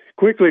 But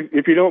quickly,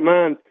 if you don't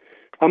mind,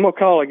 I'm going to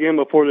call again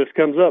before this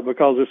comes up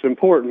because it's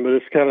important, but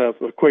it's kind of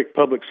a quick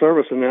public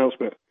service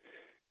announcement.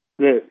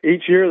 That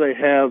each year they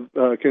have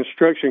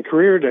construction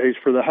career days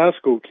for the high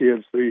school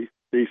kids, the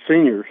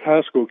seniors,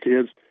 high school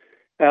kids,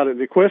 out at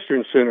the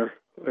Equestrian Center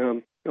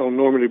on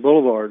Normandy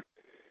Boulevard.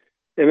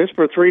 And it's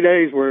for 3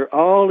 days where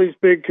all these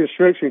big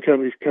construction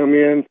companies come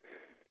in.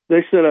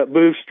 They set up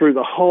booths through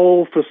the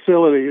whole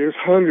facility. There's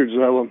hundreds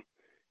of them.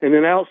 And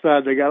then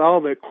outside, they got all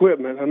the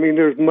equipment. I mean,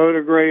 there's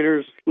motor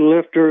graders,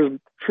 lifters,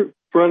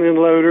 front-end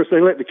loaders. They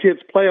let the kids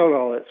play on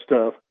all that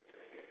stuff.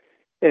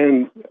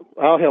 And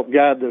I'll help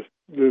guide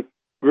the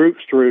groups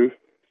through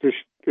to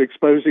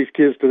expose these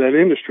kids to that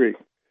industry.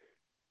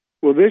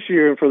 Well, this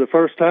year, and for the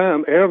first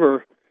time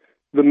ever,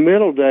 the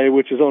middle day,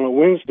 which is on a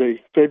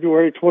Wednesday,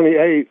 February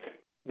 28th,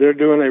 they're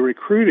doing a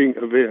recruiting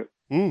event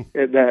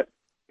at that,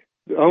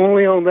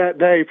 only on that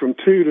day from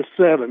 2 to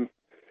 7.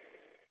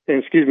 And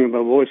excuse me, my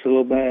voice is a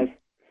little bad.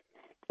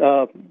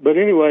 But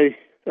anyway,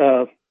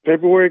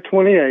 February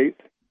 28th,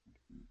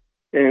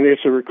 and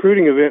it's a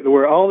recruiting event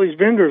where all these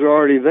vendors are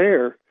already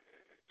there.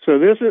 So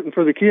this isn't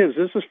for the kids.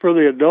 This is for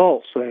the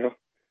adults now.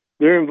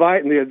 They're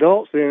inviting the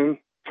adults in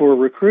for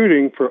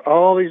recruiting for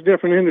all these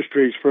different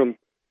industries, from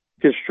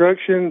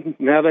construction.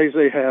 Nowadays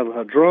they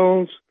have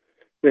drones.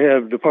 They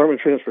have Department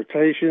of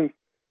Transportation.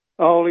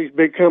 All these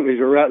big companies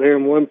are right there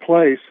in one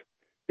place.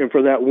 And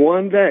for that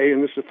one day,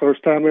 and this is the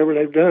first time ever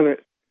they've done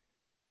it,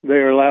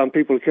 they're allowing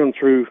people to come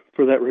through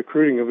for that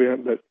recruiting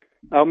event. But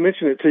I'll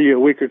mention it to you a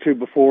week or two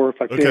before if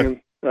I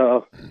can.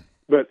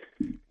 But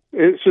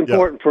it's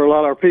important for a lot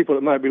of our people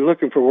that might be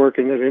looking for work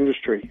in that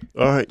industry.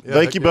 All right.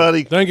 Thank you,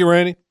 buddy. Thank you,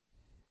 Randy.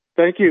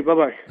 Thank you.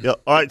 Bye-bye. Yeah.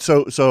 All right.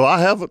 So I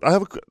have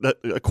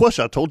a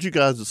question. I told you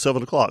guys at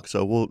 7:00.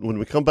 So when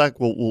we come back,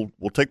 we'll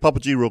take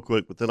Papa G real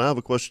quick. But then I have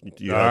a question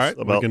to you guys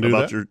about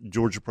your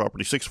Georgia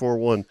property.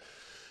 641-1010.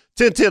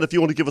 If you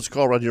want to give us a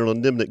call right here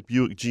on the Nimnik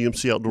Buick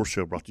GMC Outdoor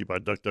Show, brought to you by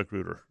Duck Duck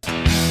Rooter.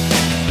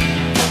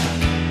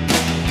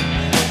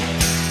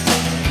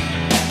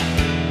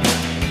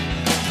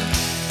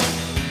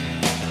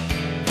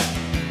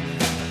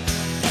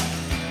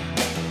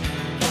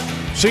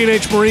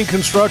 C&H Marine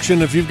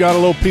Construction, if you've got a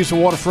little piece of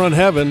waterfront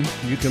heaven,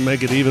 you can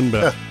make it even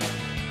better.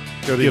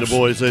 Go to the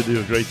boys. They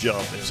do a great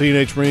job.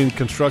 C&H Marine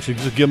Construction,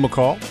 just give them a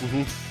call. Mm-hmm.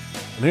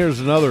 And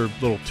here's another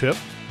little tip.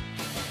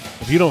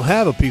 If you don't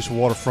have a piece of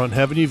waterfront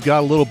heaven, you've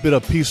got a little bit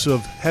of piece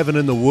of heaven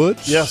in the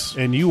woods. Yes.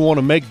 And you want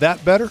to make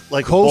that better?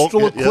 Like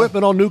Coastal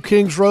Equipment on New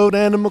Kings Road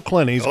and in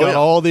McClenny. He's got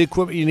all the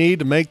equipment you need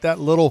to make that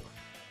little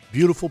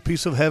beautiful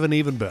piece of heaven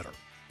even better.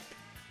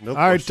 No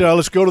All right,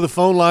 let's go to the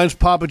phone lines.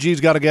 Papa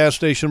G's got a gas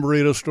station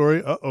burrito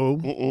story.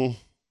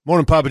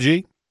 Morning, Papa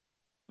G.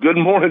 Good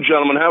morning,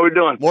 gentlemen. How we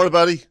doing? Morning,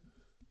 buddy.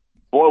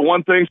 Boy,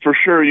 one thing's for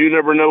sure, you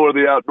never know where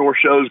the outdoor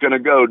show is going to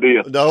go, do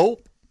you? No.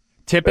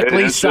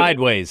 Typically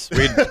sideways.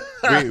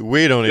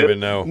 We don't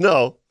even know.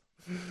 No.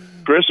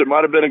 Chris, it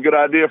might have been a good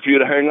idea for you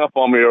to hang up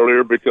on me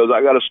earlier because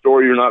I got a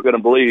story you're not going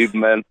to believe,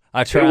 man.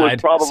 I tried.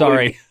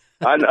 Sorry.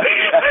 I know.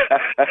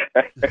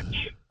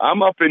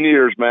 I'm up in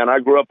years, man. I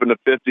grew up in the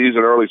 50s and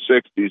early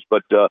 60s,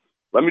 but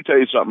let me tell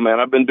you something, man.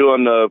 I've been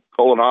doing the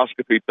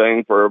colonoscopy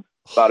thing for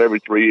about every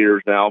 3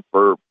 years now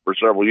for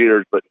several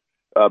years, but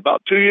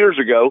about 2 years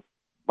ago,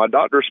 my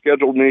doctor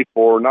scheduled me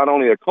for not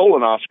only a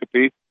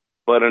colonoscopy,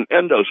 but an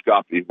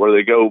endoscopy where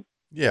they go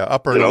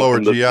upper and lower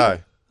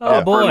GI.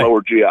 Oh, boy.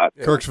 Lower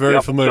GI. Kirk's very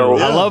familiar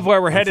with I love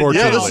where we're headed.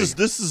 Yeah,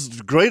 this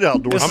is great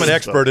outdoors. I'm an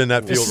expert in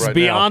that field this is right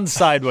beyond now.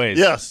 sideways.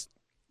 Yes.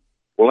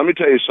 Well, let me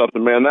tell you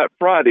something, man. That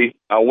Friday,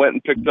 I went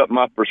and picked up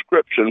my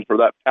prescription for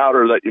that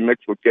powder that you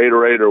mix with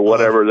Gatorade or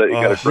whatever that you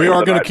got to drink. We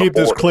are going to keep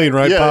this clean,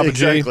 right, Papa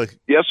exactly. G?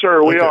 Yes,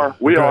 sir. We are.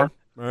 We are.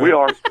 Right. We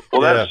are.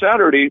 Well, that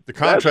Saturday. The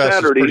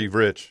contrast is pretty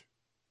rich.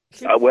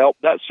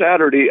 That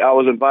Saturday, I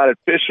was invited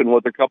fishing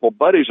with a couple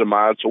buddies of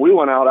mine. So we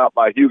went out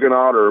by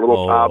Huguenot or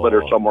Little Talbot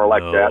or somewhere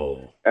like that.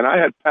 And I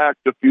had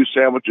packed a few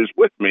sandwiches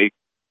with me,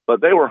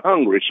 but they were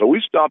hungry. So we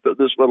stopped at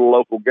this little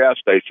local gas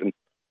station.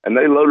 And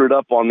they loaded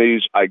up on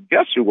these, I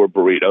guess they were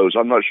burritos.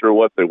 I'm not sure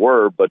what they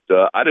were, but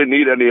I didn't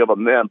eat any of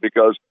them then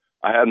because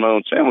I had my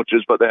own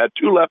sandwiches, but they had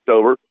two left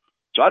over.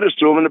 So I just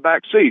threw them in the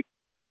back seat.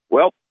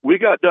 Well, we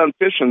got done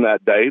fishing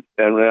that day,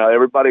 and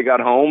everybody got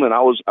home, and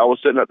I was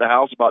sitting at the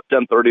house about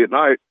 10:30 at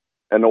night,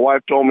 and the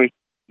wife told me,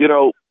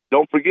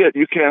 don't forget,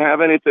 you can't have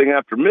anything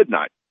after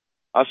midnight.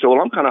 I said, well,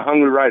 I'm kind of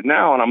hungry right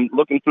now, and I'm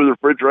looking through the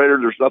refrigerator.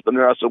 There's nothing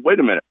there. I said, wait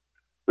a minute.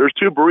 There's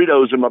two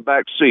burritos in my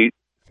back seat.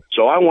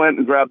 So I went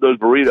and grabbed those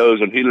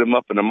burritos and heated them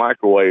up in the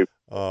microwave.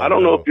 I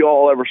don't know if you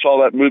all ever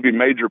saw that movie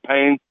Major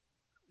Payne.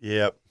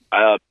 Yep.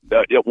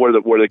 Where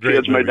the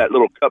kids made that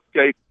little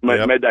cupcake,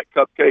 made that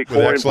cupcake for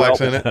him.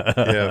 X-Lax in it.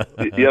 Yeah.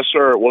 Yes,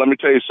 sir. Well, let me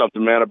tell you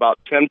something, man. About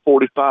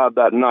 10:45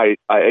 that night,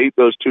 I ate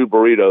those two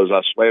burritos.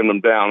 I slammed them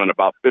down, and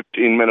about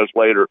 15 minutes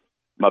later,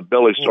 my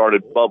belly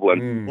started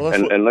bubbling. Well,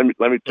 and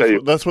let me tell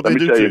you, that's what they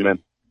do to you, man.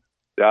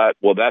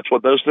 Well, that's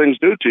what those things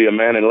do to you,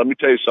 man. And let me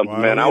tell you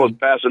something, man. I was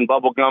passing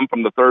bubble gum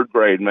from the third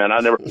grade, man. I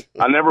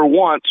never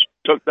once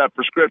took that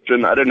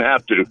prescription. I didn't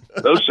have to.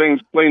 Those things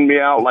cleaned me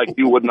out like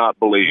you would not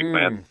believe,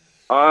 man.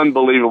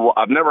 unbelievable.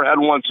 I've never had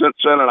one since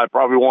then, and I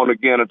probably won't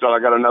again until I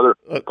got another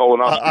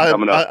colonoscopy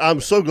coming up. I'm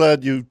so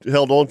glad you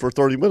held on for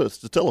 30 minutes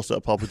to tell us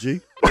that, Papa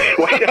G.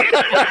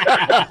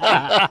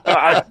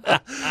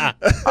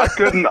 I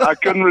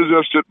couldn't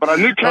resist it, but I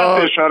knew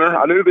Catfish Hunter.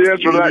 I knew the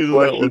answer to that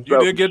question. You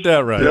did get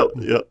that right.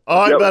 Yep.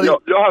 All right, buddy.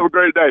 Y'all have a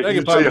great day. Thank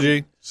you, Papa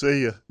G.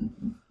 See ya.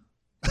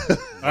 All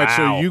right,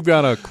 so you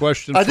got a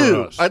question for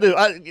us. I do.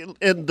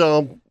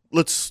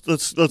 Let's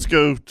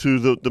go to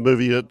the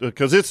movie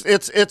because it's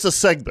a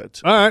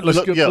segment. All right, let's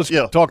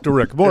talk to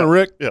Rick. Good morning,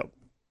 Rick. Yeah.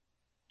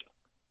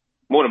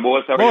 Morning,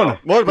 boys. How are you?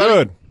 Morning,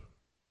 good.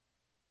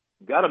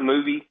 Got a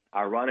movie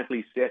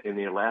ironically set in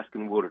the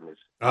Alaskan wilderness.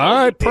 All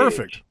right,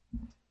 perfect.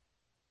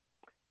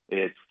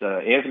 It's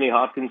Anthony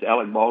Hopkins,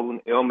 Alec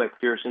Baldwin, Elle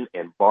Macpherson,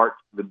 and Bart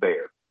the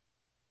Bear.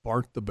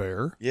 Bart the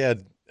Bear. Yeah,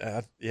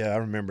 I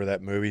remember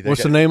that movie.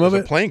 What's the name of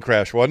it? A plane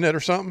crash, wasn't it, or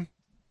something?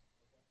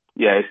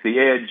 Yeah, it's The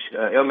Edge.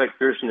 Elle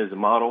Macpherson is the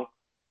model.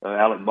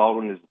 Alec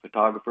Baldwin is the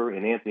photographer,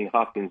 and Anthony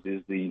Hopkins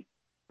is the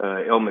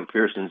Elle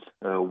Macpherson's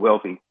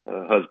wealthy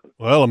husband.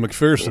 Well,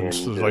 McPherson,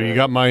 so you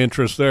got my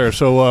interest there.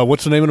 So,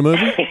 what's the name of the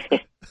movie?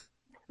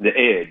 The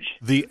Edge.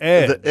 The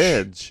Edge. The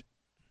Edge.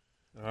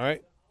 All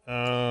right.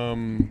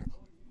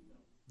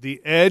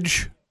 The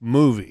Edge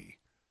movie.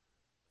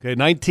 Okay,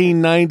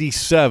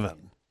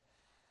 1997.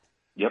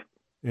 Yep.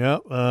 Yeah.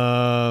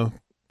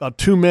 About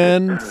two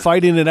men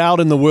fighting it out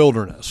in the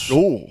wilderness.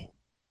 Oh.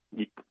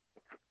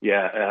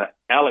 Yeah.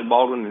 Alec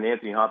Baldwin and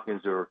Anthony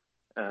Hopkins are.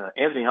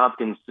 Anthony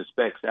Hopkins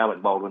suspects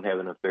Alec Baldwin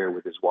having an affair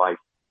with his wife,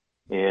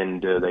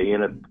 and they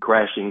end up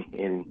crashing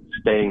and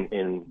staying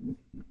and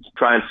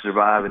trying to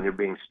survive, and they're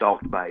being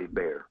stalked by a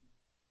bear.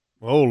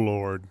 Oh,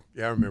 Lord.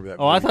 Yeah, I remember that.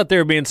 Oh, I thought they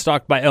were being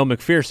stalked by Elle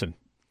Macpherson.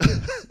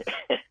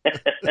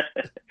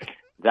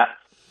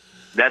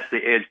 That's the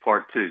Edge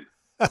Part 2.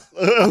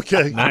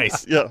 Okay.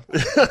 Nice. Yeah.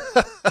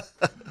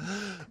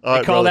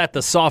 They call that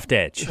the soft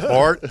edge.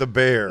 Bart the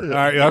Bear. All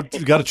right,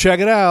 you got to check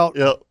it out.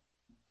 Yep.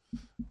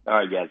 All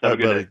right, guys. Have a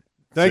good day.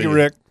 Thank you,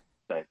 Rick.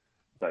 Thanks.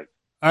 All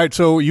right,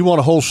 so you want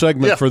a whole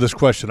segment for this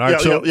question. All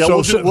right,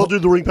 we'll do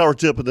the ring power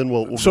tip, and then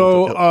we'll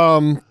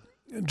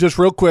just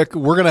real quick,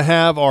 we're going to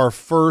have our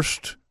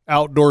first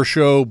outdoor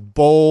show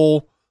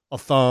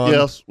bowl-a-thon.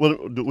 Yes.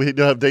 Do we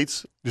have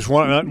dates? We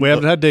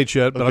haven't had dates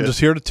yet, but I'm just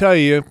here to tell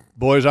you,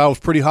 boys, I was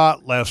pretty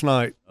hot last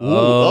night.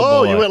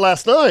 Oh, you went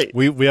last night.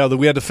 We had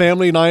the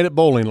family night at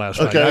bowling last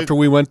night. After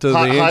we went to the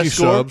Angie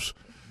Subs.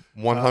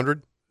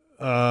 100?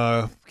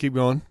 Keep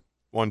going.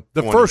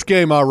 The first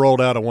game I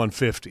rolled out at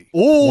 150.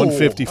 Ooh.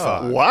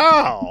 155.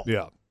 Wow.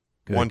 Yeah.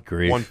 Good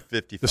grief.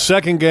 155. The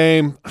second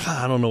game,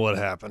 I don't know what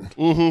happened.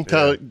 Mm-hmm.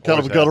 Kind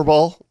of a gutter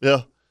ball.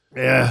 Yeah.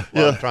 Yeah.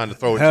 I'm trying to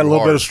throw it Had a too little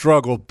hard. bit of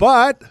struggle,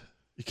 but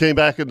you came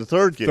back in the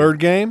third game. Third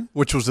game,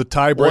 which was the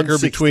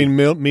tiebreaker between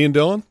me and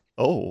Dylan.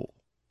 Oh.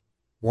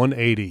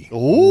 180.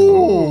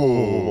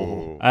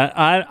 Ooh.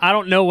 I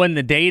don't know when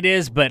the date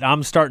is, but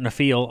I'm starting to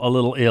feel a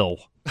little ill.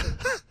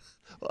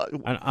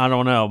 I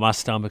don't know. My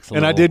stomach's a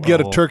little. And I did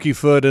get a turkey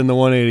foot in the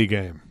 180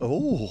 game.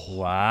 Oh,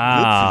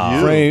 wow!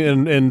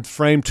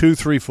 Frame 2,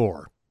 3,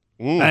 4.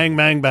 Bang,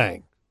 bang,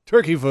 bang.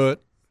 Turkey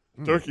foot.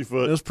 Turkey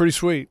foot. It was pretty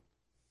sweet.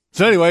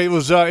 So anyway, it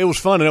was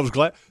fun, and I was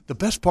glad. The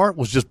best part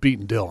was just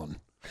beating Dylan.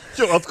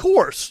 So, of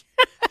course,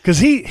 because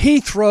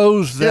he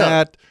throws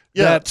that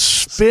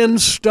spin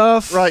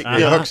stuff. Right.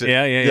 He hooks it.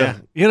 Yeah.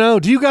 You know,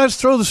 do you guys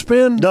throw the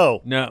spin?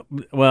 No.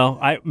 Well,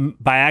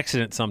 by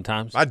accident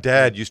sometimes. My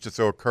dad used to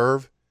throw a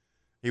curve.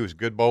 He was a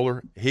good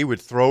bowler. He would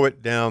throw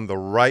it down the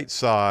right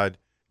side,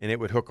 and it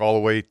would hook all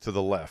the way to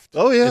the left.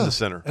 Oh, yeah. In the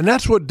center. And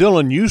that's what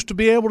Dylan used to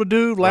be able to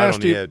do.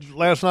 Last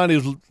night he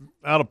was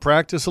out of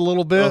practice a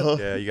little bit. Uh-huh.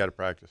 Yeah, you got to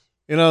practice.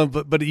 You know,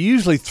 but he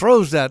usually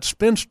throws that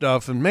spin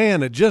stuff, and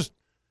man, it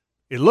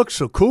looks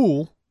so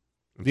cool.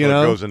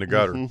 Until it goes in the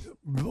gutter.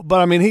 Mm-hmm.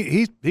 But I mean,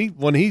 he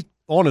when he's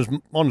on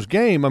his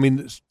game, I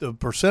mean, the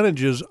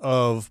percentages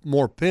of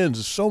more pins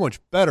is so much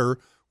better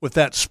with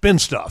that spin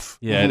stuff.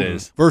 Yeah, it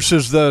is.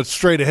 Versus the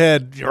straight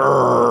ahead,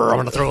 I'm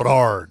going to throw it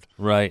hard.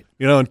 Right.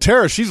 You know, and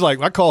Tara, she's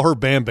like, I call her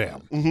Bam Bam.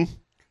 Mm-hmm.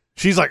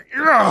 She's like,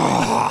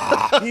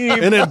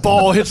 and then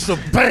ball hits the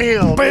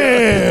bam.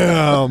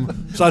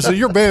 So I said,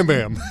 you're Bam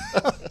Bam.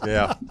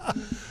 Yeah.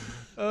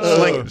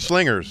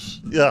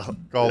 Slingers. Yeah.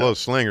 Call those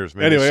slingers,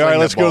 man. Anyway, all right,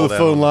 let's go to the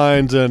phone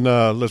lines and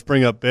let's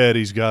bring up Ed.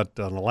 He's got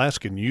an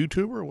Alaskan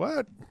YouTuber.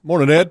 What?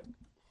 Morning, Ed.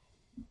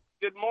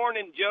 Good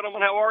morning,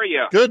 gentlemen. How are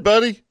you? Good,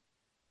 buddy.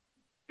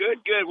 Good.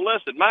 Well,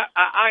 listen,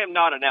 I am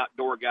not an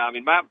outdoor guy. I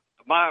mean, my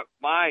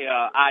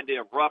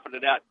idea of roughing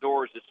it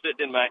outdoors is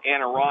sitting in my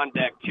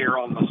Adirondack chair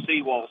on my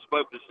seawall,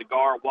 smoking a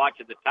cigar,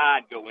 watching the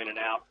tide go in and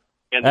out.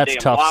 And that's the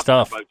damn tough lobster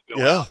stuff. boats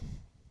go out.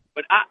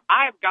 But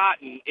I've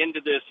gotten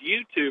into this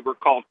YouTuber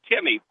called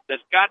Timmy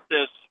that's got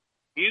this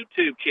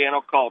YouTube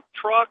channel called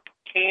Truck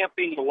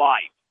Camping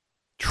Life.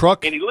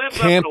 Truck and he lives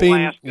Camping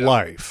up in Alaska.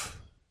 Life.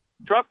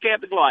 Truck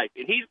Camping Life.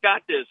 And he's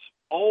got this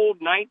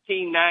old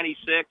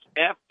 1996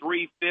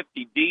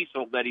 F-350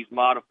 diesel that he's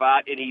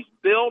modified, and he's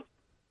built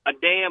a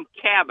damn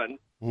cabin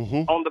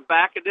on the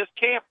back of this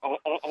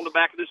on the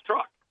back of this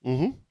truck.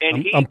 And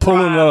he I'm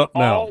pulling it drives up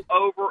now. all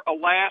over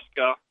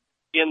Alaska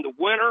in the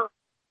winter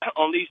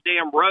on these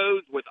damn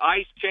roads with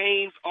ice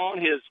chains on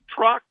his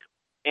truck.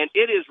 And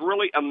it is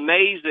really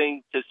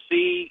amazing to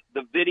see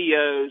the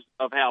videos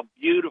of how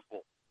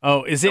beautiful.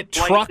 Oh, is it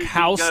Truck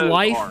House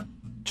Life?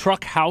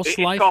 Truck House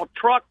Life? It's called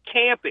Truck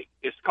Camping.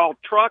 It's called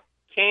Truck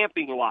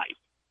Camping Life.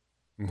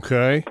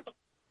 Okay.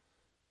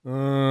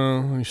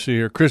 Let me see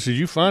here. Chris, did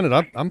you find it?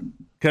 I'm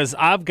Because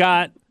I've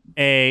got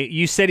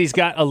you said he's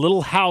got a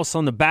little house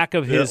on the back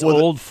of his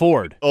old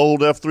Ford.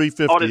 Old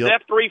F-350. Oh, his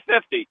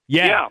F-350.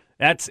 Yeah.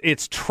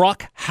 It's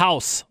Truck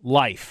House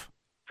Life.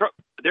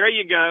 There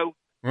you go.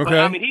 Okay. But,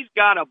 I mean, he's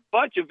got a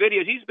bunch of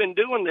videos. He's been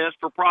doing this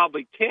for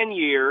probably 10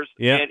 years.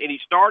 Yeah. And he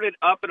started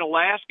up in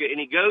Alaska, and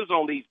he goes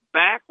on these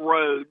back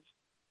roads.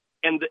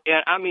 And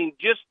I mean,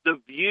 just the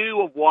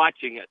view of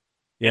watching it.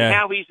 Yeah. And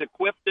how he's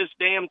equipped this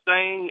damn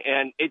thing.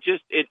 And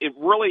it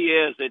really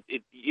is.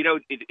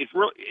 It's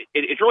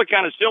really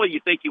kind of silly. You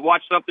think you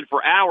watch something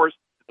for hours.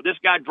 This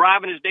guy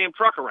driving his damn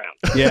truck around.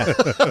 Yeah,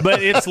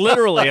 but it's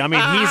literally. I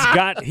mean,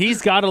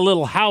 he's got a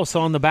little house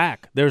on the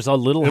back. There's a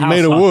little house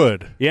made of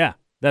wood. Yeah,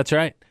 that's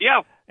right.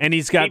 Yeah, and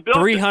he's got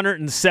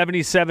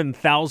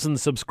 377,000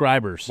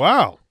 subscribers.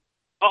 Wow.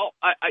 Oh,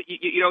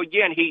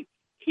 again, he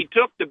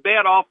took the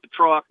bed off the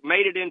truck,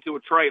 made it into a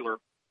trailer,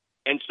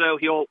 and so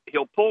he'll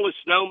pull his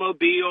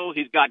snowmobile.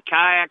 He's got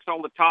kayaks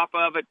on the top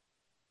of it,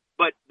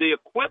 but the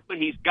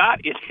equipment he's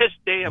got in his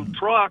damn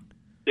truck.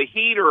 The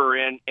heater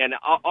and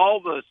all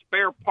the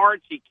spare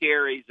parts he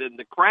carries and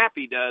the crap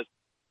he does,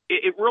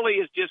 it really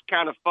is just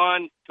kind of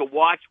fun to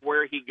watch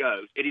where he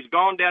goes. And he's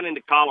gone down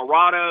into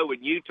Colorado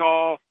and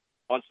Utah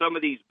on some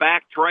of these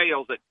back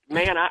trails that,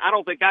 man, I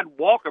don't think I'd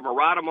walk them or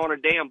ride them on a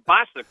damn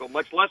bicycle,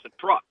 much less a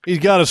truck. He's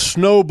got a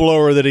snow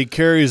blower that he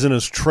carries in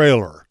his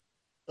trailer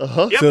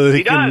Yep, so that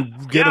he does.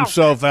 can get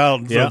himself out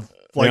in Yeah.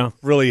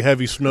 really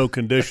heavy snow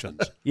conditions.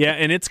 Yeah,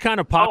 and it's kind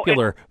of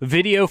popular.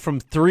 Video from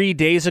 3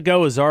 days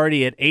ago is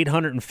already at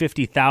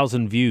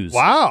 850,000 views.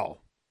 Wow.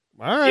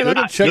 All right, I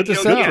can check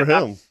this out. Good for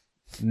him.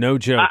 No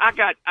joke.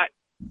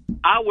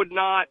 I would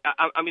not,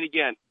 I mean,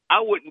 again, I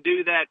wouldn't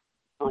do that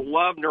for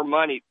love nor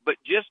money, but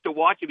just to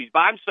watch him. He's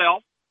by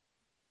himself,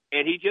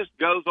 and he just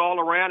goes all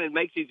around and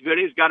makes these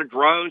videos. He's got a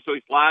drone, so he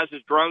flies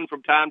his drone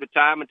from time to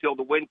time until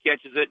the wind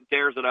catches it and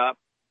tears it up.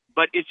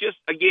 But it's just,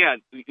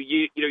 again,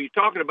 you're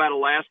talking about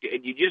Alaska,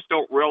 and you just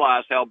don't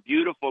realize how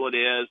beautiful it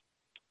is.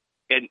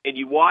 And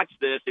you watch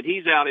this, and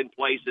he's out in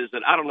places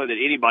that I don't know that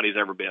anybody's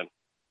ever been.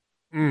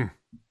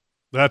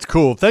 That's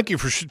cool. Thank you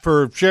for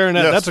sharing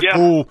that. Yes.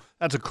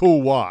 That's a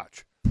cool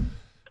watch.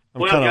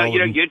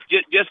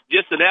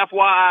 Just an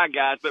FYI,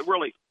 guys. But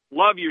really,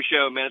 love your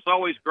show, man. It's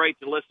always great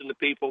to listen to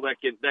people that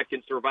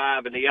can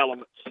survive in the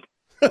elements.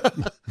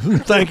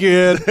 Thank you,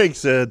 Ed.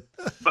 Thanks, Ed.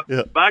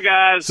 Yeah. Bye,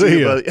 guys.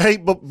 See you, buddy. Hey,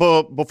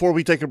 but before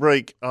we take a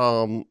break,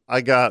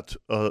 I got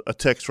a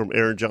text from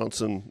Aaron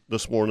Johnson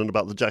this morning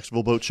about the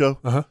Jacksonville Boat Show.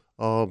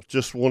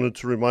 Just wanted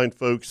to remind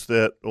folks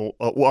that,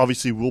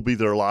 obviously, we'll be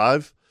there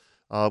live.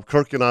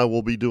 Kirk and I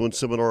will be doing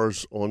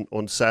seminars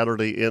on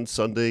Saturday and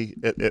Sunday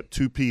at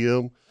 2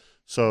 p.m.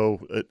 So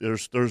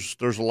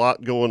there's a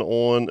lot going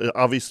on.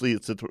 Obviously,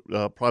 it's at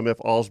Prime F.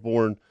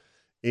 Osborne.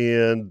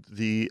 And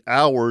the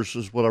hours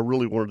is what I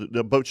really wanted.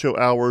 The boat show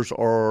hours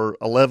are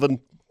 11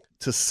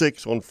 to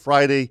 6 on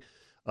Friday,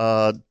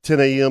 10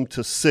 a.m.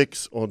 to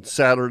 6 on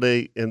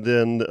Saturday, and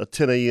then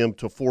 10 a.m.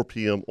 to 4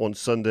 p.m. on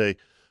Sunday.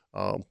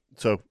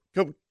 So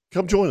come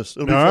join us.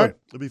 It'll be fun.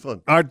 It'll be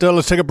fun. All right,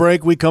 let's take a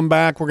break. We come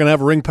back. We're going to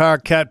have a Ring Power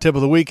Cat Tip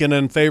of the Week and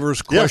then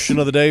Favors Question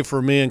of the Day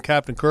for me and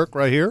Captain Kirk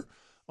right here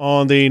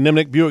on the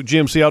Nimnick Buick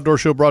GMC Outdoor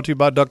Show, brought to you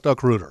by Duck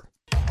Duck Rooter.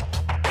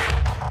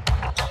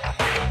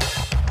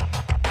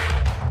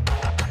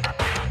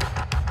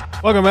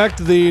 Welcome back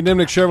to the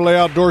Nimnick Chevrolet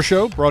Outdoor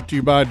Show, brought to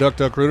you by Duck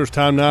Duck Rooter. It's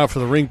time now for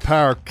the Ring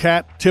Power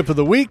Cat Tip of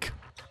the Week.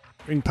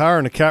 Ring Power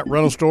and a cat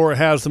rental store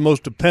has the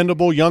most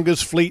dependable,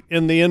 youngest fleet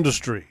in the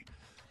industry.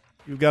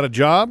 You've got a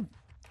job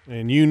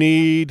and you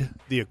need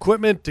the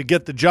equipment to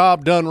get the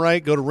job done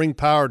right. Go to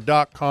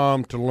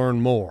ringpower.com to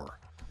learn more.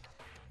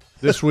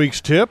 This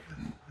week's tip.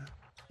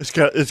 It's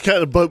kind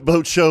of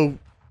boat show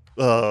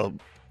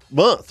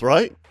month,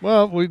 right?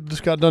 Well, we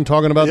just got done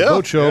talking about the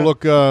boat show. Yeah.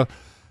 Look,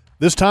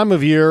 this time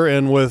of year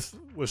and with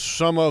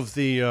some of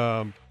the,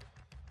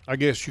 I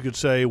guess you could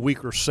say,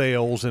 weaker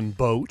sales in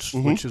boats,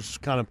 which is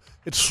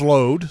it's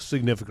slowed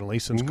significantly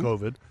since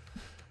COVID.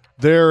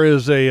 There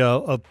is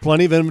a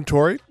plenty of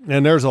inventory,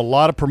 and there's a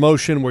lot of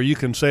promotion where you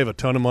can save a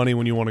ton of money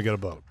when you want to get a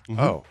boat.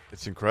 Oh,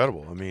 it's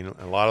incredible. I mean,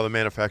 a lot of the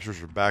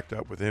manufacturers are backed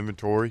up with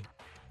inventory,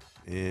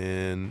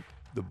 and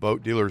the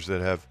boat dealers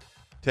that have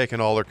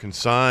taken all their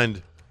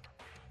consigned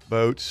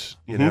boats,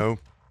 you know.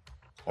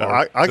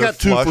 I got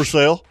two for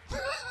sale.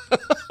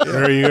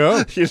 There you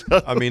go.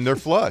 I mean, they're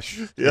flush.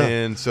 Yeah.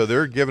 And so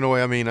they're giving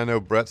away. I mean, I know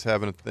Brett's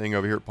having a thing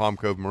over here at Palm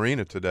Cove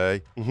Marina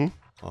today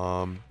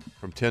from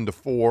 10 to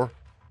 4.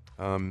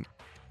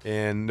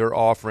 And they're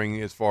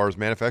offering, as far as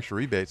manufacturer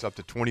rebates, up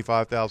to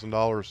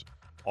 $25,000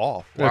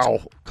 off. Wow.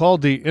 It's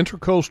called the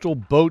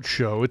Intercoastal Boat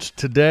Show. It's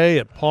today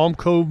at Palm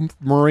Cove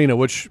Marina,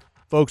 which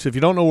folks, if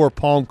you don't know where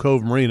Palm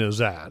Cove Marina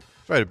is at,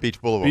 it's right at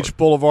Beach Boulevard. Beach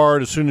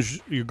Boulevard. As soon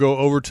as you go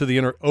over to the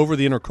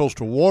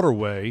Intercoastal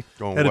Waterway,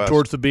 headed west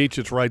towards the beach,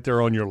 it's right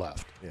there on your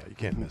left. Yeah, you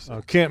can't miss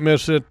it. Can't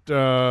miss it.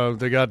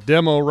 They got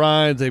demo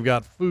rides. They've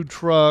got food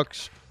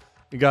trucks.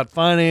 You got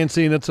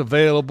financing that's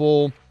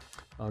available.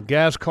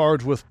 Gas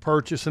cards with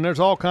purchase, and there's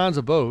all kinds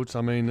of boats.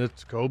 I mean,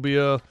 it's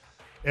Cobia,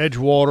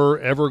 Edgewater,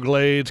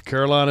 Everglades,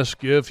 Carolina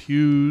Skiff,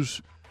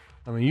 Hughes.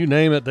 I mean, you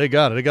name it, they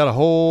got it. They got a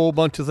whole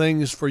bunch of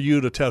things for you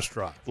to test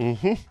drive.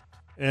 Mm-hmm.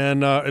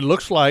 And it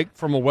looks like,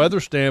 from a weather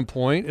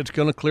standpoint, it's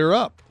going to clear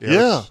up.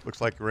 Yeah. Looks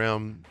like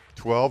around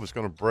 12 it's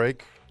going to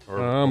break.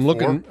 I'm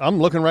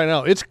looking right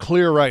now. It's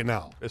clear right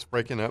now. It's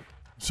breaking up.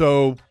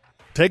 So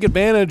take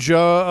advantage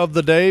of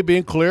the day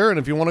being clear, and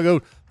if you want to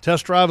go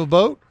test drive a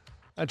boat,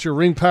 that's your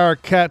Ring Power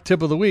Cat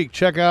tip of the week.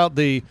 Check out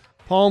the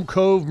Palm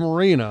Cove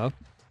Marina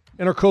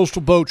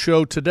Intercoastal Boat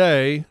Show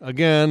today.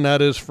 Again,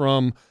 that is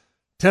from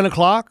 10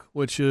 o'clock,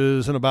 which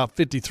is in about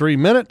 53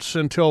 minutes,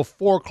 until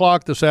 4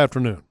 o'clock this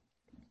afternoon.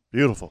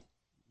 Beautiful.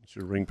 It's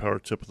your Ring Power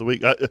tip of the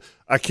week.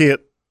 I can't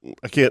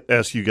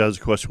ask you guys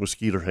a question with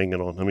Skeeter hanging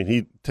on. I mean,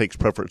 he takes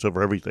preference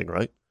over everything,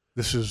 right?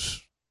 This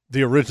is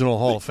the original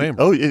Hall of Famer.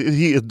 Oh,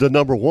 he is the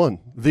number one.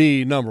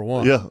 The number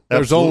one. Yeah,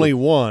 There's absolutely. only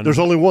one. There's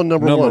only one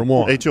number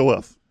one.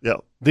 HOF. Yeah.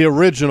 The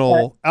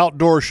original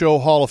Outdoor Show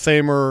Hall of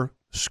Famer,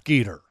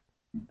 Skeeter.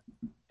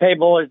 Hey,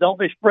 boys, don't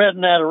be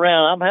spreading that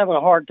around. I'm having a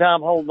hard time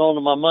holding on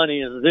to my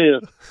money as it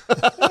is.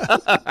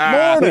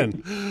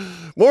 Morning.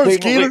 Morning,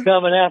 People Skeeter. be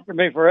coming after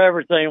me for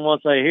everything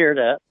once they hear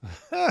that.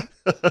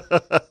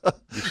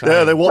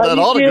 Yeah, they want How that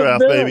you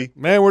autograph, kids doing? baby.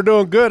 Man, we're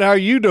doing good. How are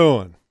you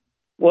doing?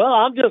 Well,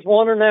 I'm just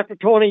wondering after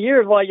 20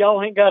 years why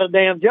y'all ain't got a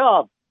damn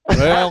job.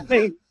 Well, I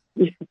mean,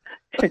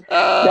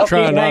 y'all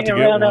trying keep not to hanging get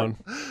around one.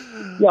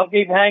 Y'all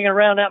keep hanging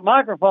around that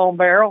microphone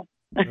barrel,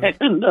 and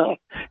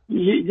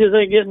you just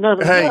ain't getting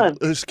nothing Hey,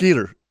 done.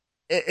 Skeeter,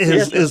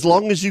 Yes, sir. as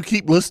long as you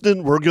keep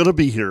listening, we're going to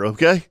be here,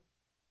 okay?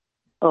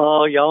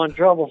 Oh, y'all in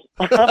trouble.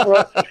 I'm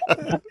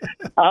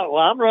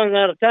running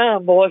out of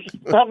time, boys.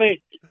 I mean,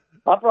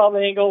 I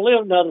probably ain't going to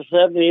live another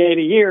 70,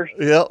 80 years.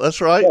 Yeah, that's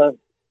right.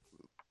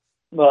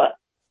 But,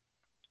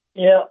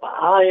 yeah,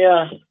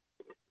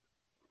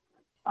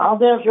 I'll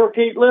damn sure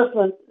keep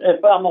listening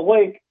if I'm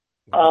awake.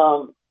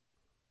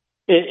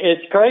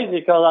 It's crazy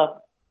because I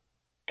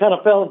kind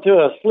of fell into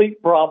a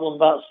sleep problem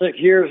about 6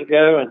 years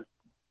ago,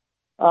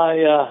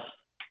 and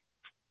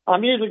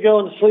I'm usually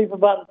going to sleep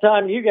about the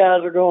time you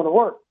guys are going to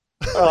work.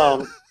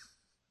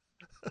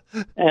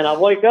 And I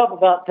wake up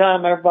about the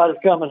time everybody's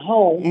coming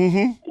home,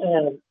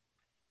 and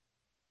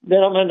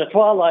then I'm in the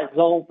twilight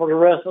zone for the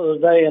rest of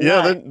the day. And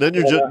Yeah, night.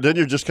 then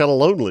you're just kind of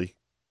lonely.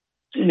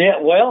 Yeah,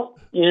 well,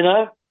 you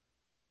know,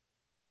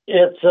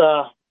 it's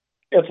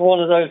one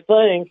of those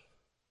things.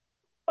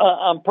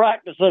 I'm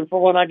practicing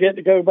for when I get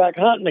to go back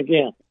hunting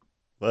again.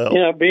 Well, You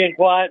know, being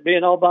quiet,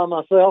 being all by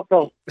myself.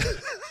 Cause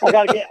I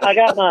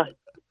got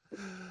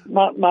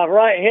my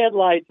right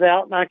headlights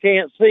out, and I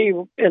can't see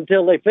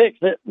until they fix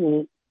it.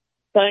 And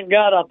thank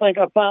God, I think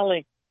I'm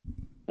going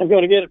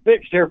to get it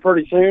fixed here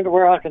pretty soon to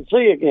where I can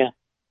see again.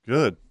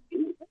 good.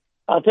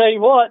 I'll tell you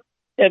what,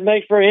 it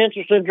makes for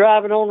interesting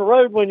driving on the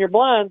road when you're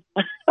blind.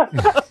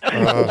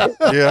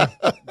 Yeah.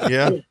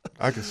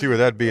 I can see where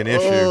that'd be an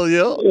issue. Oh,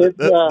 yeah. It's,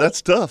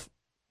 That's tough.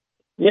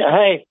 Yeah,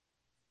 hey,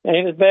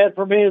 ain't as bad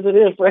for me as it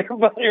is for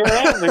everybody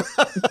around me.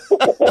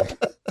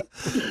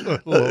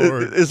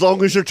 As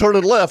long as you're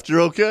turning left,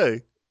 you're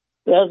okay.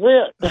 That's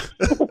it.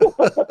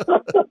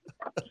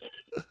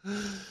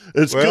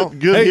 It's Well,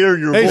 good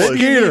hearing your voice.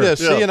 Skeeter. You need a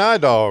CNI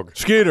dog.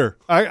 Skeeter,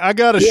 I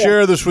got to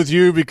share this with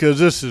you because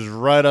this is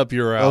right up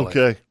your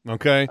alley.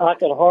 Okay. I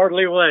can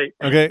hardly wait.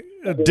 Okay.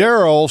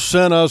 Daryl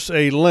sent us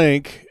a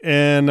link,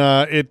 and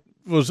it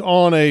was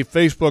on a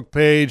Facebook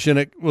page, and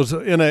it was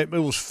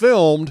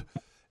filmed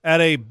at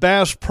a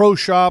Bass Pro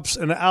Shops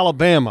in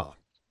Alabama.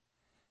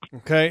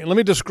 Okay. And let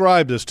me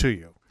describe this to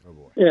you.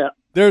 Yeah.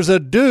 There's a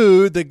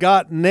dude that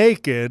got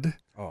naked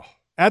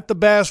at the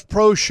Bass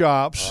Pro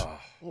Shops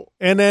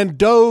and then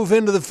dove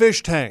into the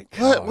fish tank.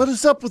 What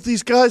is up with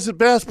these guys at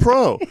Bass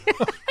Pro?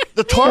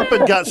 The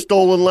tarpon got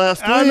stolen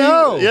last week. I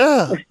know.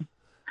 Yeah.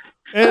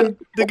 And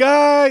the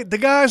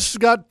guy's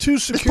got two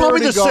security It's probably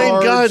the same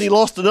guards. guy, and he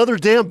lost another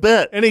damn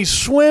bet. And he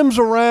swims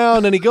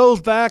around, and he goes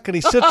back, and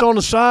he sits on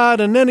the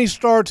side, and then he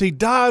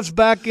dives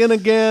back in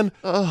again,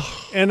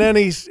 and then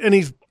he's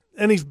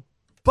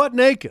butt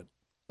naked.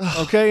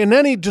 Okay, and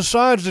then he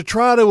decides to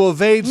try to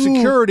evade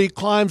security,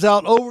 climbs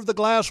out over the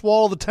glass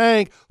wall of the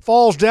tank,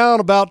 falls down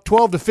about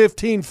 12 to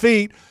 15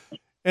 feet,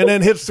 and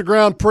then hits the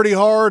ground pretty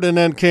hard, and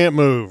then can't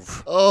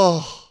move.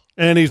 Oh,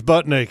 and he's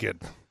butt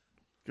naked.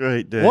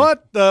 Great day.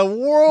 What the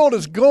world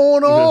is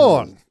going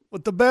on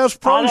with the Bass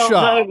Pro I don't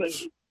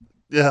Shops?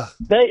 Yeah.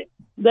 They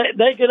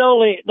could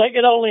only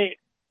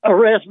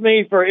arrest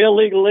me for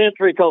illegal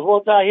entry because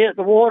once I hit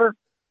the water,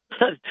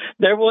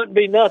 there wouldn't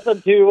be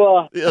nothing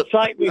to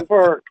cite me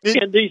for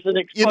indecent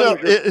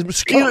exposure.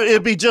 Skeeter,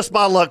 it'd be just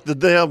my luck the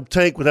damn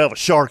tank would have a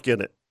shark in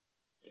it.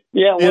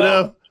 Yeah,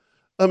 well,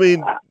 I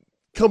mean,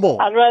 Come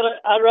on. I'd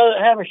rather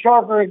have a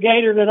sharper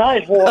gator than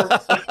ice water.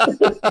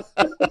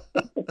 The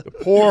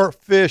poor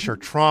fish are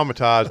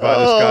traumatized by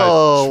this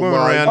guy swimming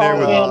around there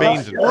with his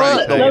beans and What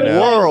franks in hanging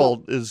the out.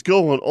 world is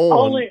going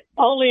on?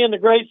 Only in the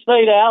great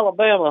state of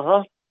Alabama,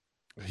 huh?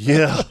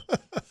 Yeah.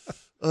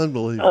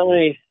 Unbelievable.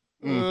 I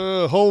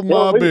mean, hold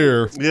my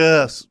beer.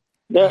 Yes.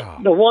 the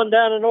one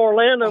down in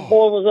Orlando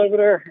boy was over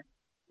there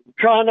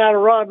trying out a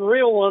rod and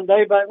reel one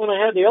day back when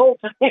I had the old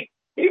thing.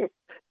 He was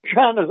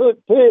trying to hook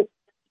fish,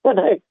 and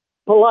I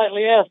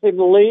politely asked him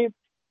to leave.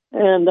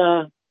 And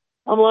I'm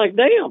like,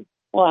 damn,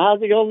 well, how's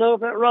he going to know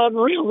if that rod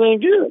and reel's any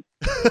good?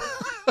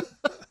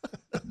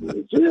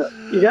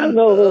 You got to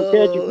know they'll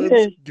catch a fish.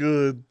 That's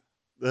good.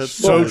 That's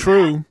so good.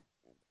 true.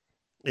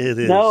 It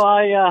is. No,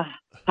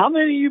 how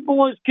many of you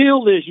boys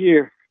killed this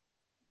year?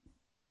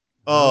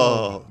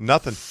 Oh,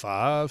 nothing.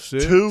 5,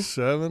 6, 2,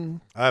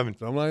 7. I haven't.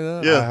 Something like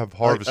that. Yeah. I have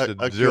harvested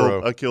I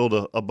 0. I killed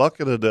a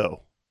bucket of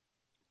doe.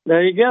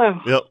 There you go.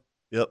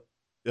 Yep.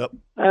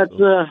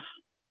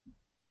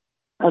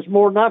 That's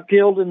more than I've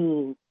killed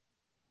in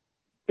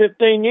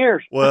 15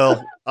 years.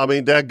 Well, I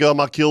mean, dadgum,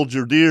 I killed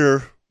your deer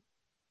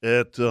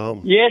at.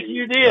 Yes,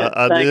 you did.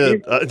 I Thank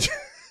did. you.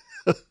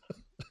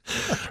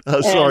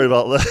 I'm sorry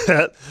about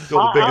that. Still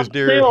the biggest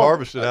deer still-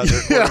 harvested out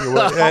there. Edwin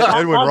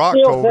I'm Rock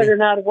still told me.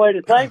 figuring out a way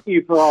to thank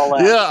you for all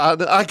that. Yeah,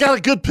 I got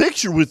a good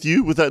picture with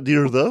you with that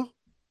deer, though.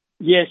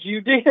 Yes,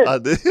 you did. I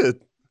did.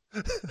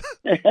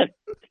 The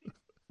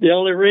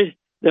only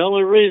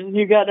reason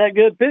you got that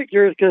good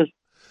picture is because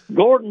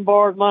Gordon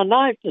borrowed my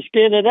knife to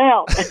skin it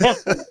out.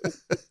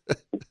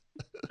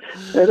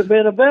 It'd have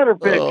been a better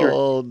picture.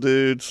 Oh,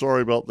 dude,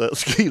 sorry about that,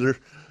 Skeeter.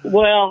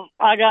 Well,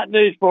 I got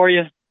news for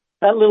you.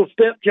 That little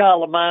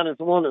stepchild of mine is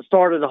the one that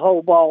started the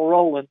whole ball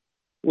rolling,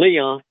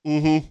 Leon.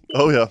 Mm-hmm.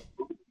 Oh, yeah.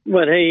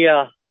 When he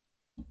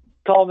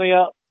called me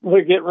up,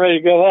 we're getting ready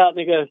to go out, and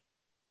he goes,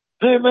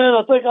 "Hey, man,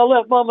 I think I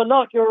left my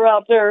monocular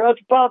out there. That's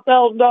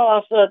 $5,000.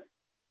 I said,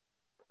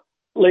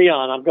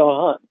 "Leon, I'm going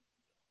hunting."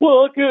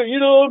 "Well, okay,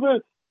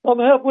 I'm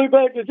halfway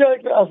back to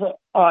Jackson." I said,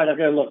 "All right, I'll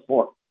go look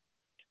for it."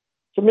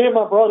 So me and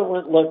my brother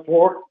went and looked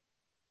for it.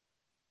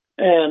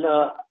 And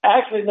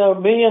actually, no,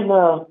 me and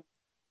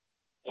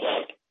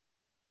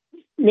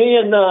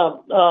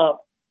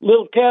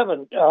little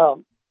Kevin.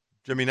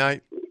 Jimmy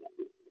Knight.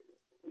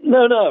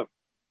 No.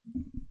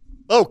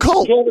 Oh,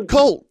 Colt. Kevin.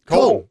 Colt.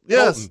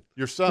 Yes. Colton,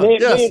 your son. Me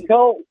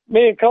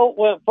and Colt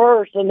went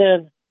first, and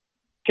then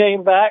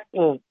came back.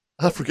 And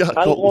I forgot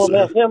I Colt didn't was want to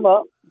there. mess him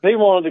up. He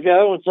wanted to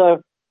go, and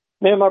so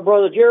me and my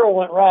brother Gerald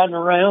went riding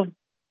around.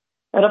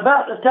 And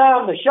about the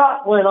time the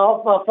shot went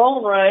off, my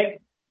phone rang.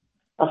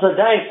 I said,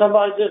 "Dang,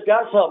 somebody just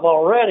got something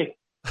already."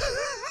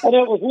 And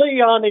it was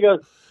Leon. He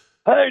goes,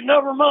 "Hey,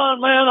 never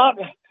mind, man.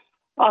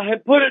 I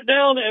had put it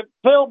down. It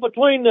fell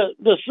between the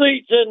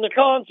seats and the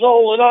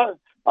console, and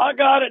I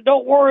got it.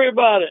 Don't worry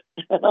about it."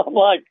 And I'm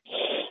like,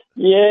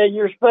 "Yeah,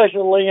 you're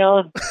special,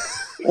 Leon."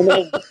 And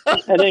then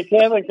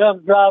Kevin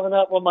comes driving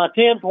up with my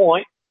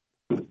 10-point.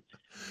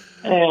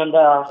 And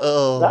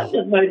that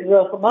just made the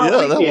rest of my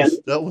weekend.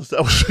 that was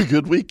a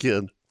good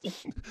weekend.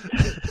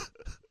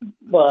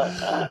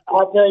 But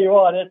I'll tell you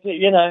what, it's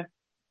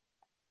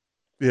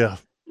Yeah.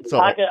 So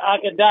I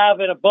could dive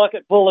in a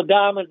bucket full of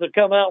diamonds and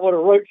come out with a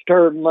roach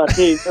turd in my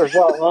teeth or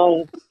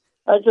something.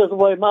 That's just the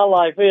way my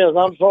life is.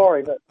 I'm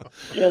sorry, but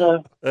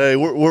hey,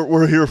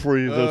 we're here for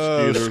you,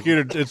 though, Skeeter.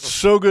 Skeeter, it's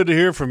so good to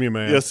hear from you,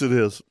 man. Yes, it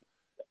is.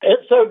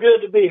 it's so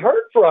good to be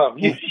heard from.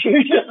 You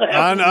just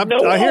have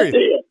I hear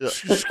idea. you.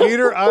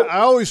 Skeeter, I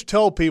always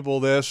tell people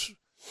this,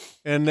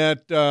 and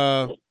that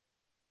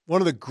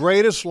one of the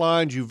greatest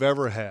lines you've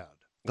ever had.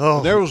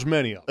 Oh, there was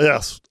many of them.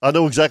 Yes, I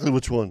know exactly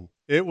which one.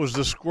 It was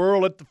the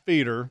squirrel at the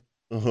feeder,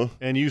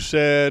 and you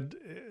said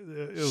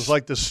it was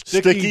like the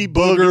sticky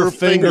booger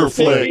finger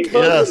flick.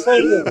 Yes.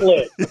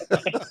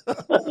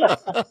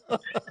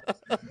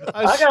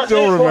 I got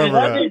still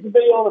remember that. Needs to be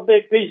on a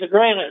big piece of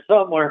granite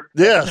somewhere.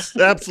 Yes,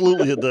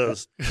 absolutely it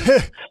does.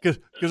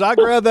 Because I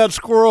grabbed that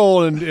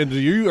squirrel, and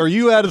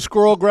you had a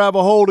squirrel grab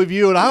a hold of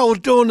you, and I was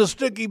doing the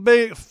sticky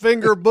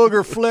finger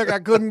booger flick. I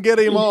couldn't get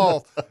him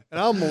off, and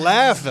I'm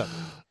laughing.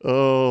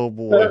 Oh,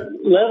 boy. Let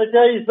me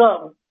tell you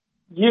something.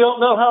 You don't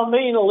know how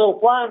mean a little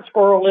flying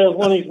squirrel is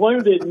when he's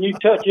wounded and you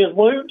touch his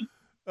wound.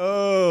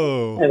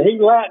 Oh. And he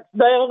laps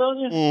down on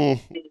you.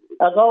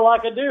 That's all I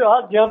could do. I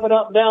was jumping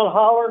up and down,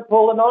 hollering,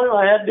 pulling on him.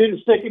 I had to do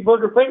the sticky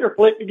booger finger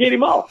flick to get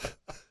him off.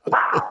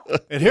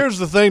 And here's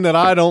the thing that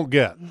I don't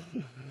get.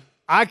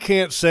 I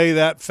can't say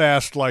that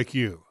fast like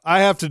you.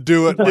 I have to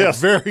do it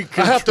very controlled.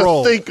 I have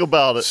to think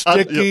about it.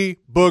 Sticky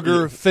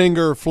booger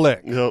finger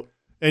flick. Yep.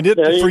 And you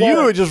for go.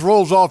 you, it just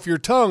rolls off your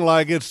tongue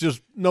like it's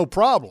just no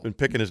problem. Been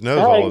picking his nose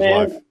Hey, all his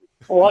man, life.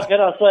 what can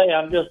I say?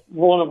 I'm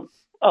one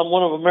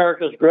of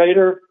America's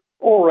greater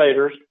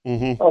orators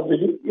of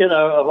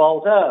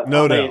all time.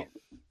 No I doubt. mean,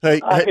 Hey,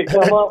 I could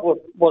come up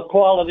with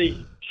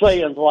quality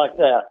sayings like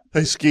that.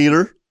 Hey,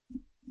 Skeeter.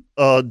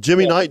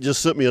 Jimmy Knight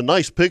just sent me a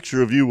nice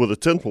picture of you with a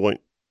 10-point.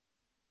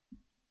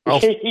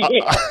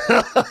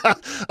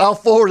 I'll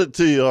forward it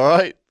to you, all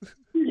right?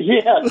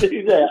 Yeah,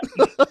 do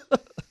that.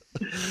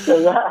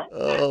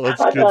 Oh,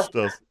 that's good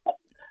stuff.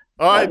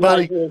 All right,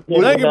 buddy.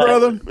 Thank you,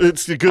 brother.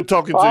 It's good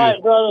talking to All you.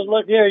 right, brothers,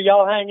 look here.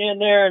 Y'all hang in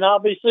there, and I'll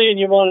be seeing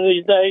you one of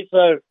these days.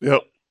 So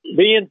Yep.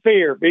 be in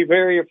fear. Be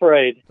very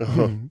afraid.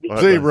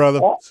 See you, brother.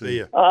 See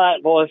you. All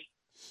right, boys.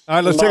 All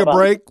right, let's take a Bye-bye.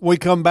 break. We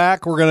come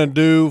back. We're going to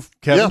do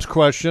Kevin's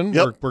question.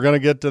 Yep. We're going to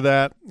get to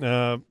that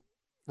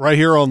right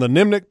here on the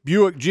Nimnick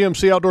Buick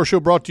GMC Outdoor Show,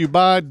 brought to you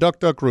by Duck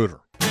Duck Rooter.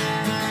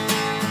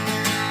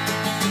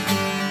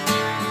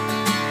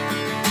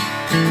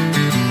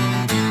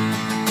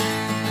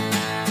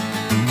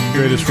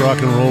 Greatest rock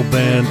and roll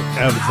band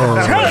ever.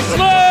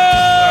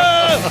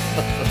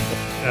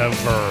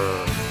 Ever.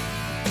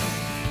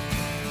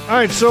 All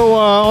right, so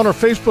on our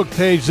Facebook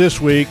page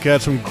this week,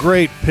 had some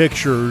great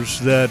pictures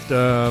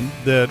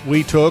that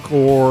we took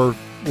or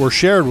were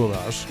shared with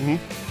us.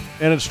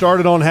 Mm-hmm. And it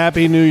started on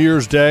Happy New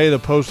Year's Day, the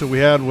post that we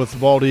had with the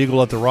Bald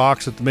Eagle at the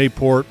Rocks at the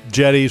Mayport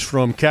Jetties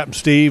from Captain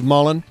Steve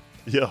Mullen.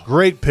 Yeah.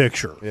 Great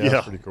picture.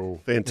 Yeah, pretty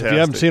cool. Fantastic. If you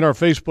haven't seen our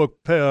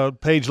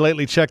Facebook page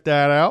lately, check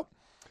that out.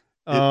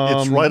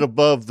 It's right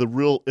above the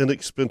real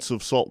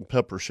inexpensive salt and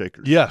pepper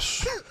shakers.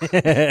 Yes.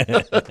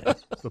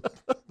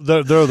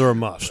 they're a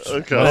must.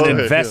 Okay. An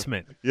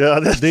investment. Yeah.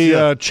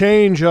 The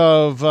change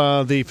of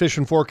the Fish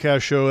and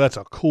Forecast show, that's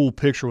a cool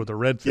picture with the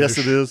redfish. Yes,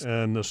 it is.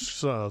 And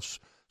the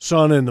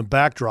sun in the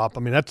backdrop. I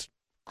mean, that's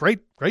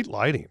great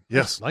lighting.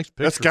 Yes. Nice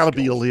picture. That's got to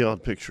be a Leon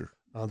picture.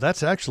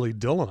 That's actually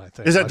Dylan, I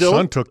think. Is that My Dylan?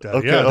 son took that.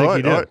 Okay. Yeah, I think all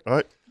he did. right. All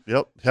right.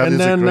 Yep. That and is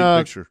then, a great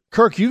picture.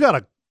 Kirk, you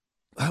got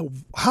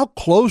how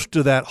close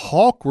to that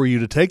hawk were you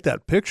to take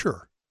that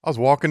picture? I was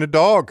walking the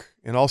dog,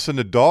 and all of a sudden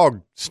the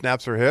dog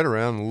snaps her head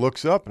around and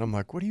looks up, and I'm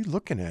like, what are you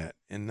looking at?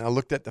 And I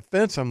looked at the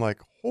fence. I'm like,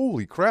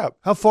 holy crap.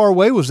 How far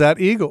away was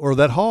that eagle or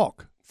that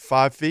hawk?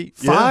 5 feet.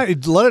 Five? Yeah.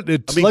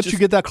 It let you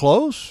get that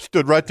close?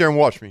 Stood right there and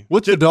watched me.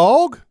 With the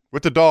dog?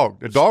 With the dog.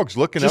 The dog's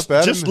looking up at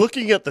him. Just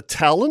looking at the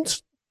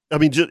talons. I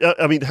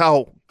mean,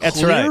 how That's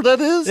clear right. that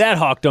is. That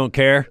hawk don't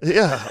care.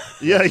 Yeah.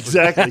 Yeah.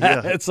 Exactly.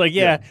 Yeah. It's like,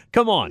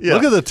 come on. Yeah.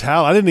 Look at the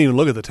talon. I didn't even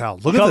look at the talon.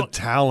 Look at the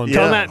talon.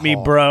 Come at me,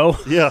 bro.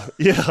 Yeah.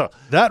 Yeah.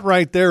 That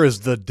right there is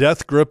the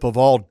death grip of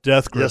all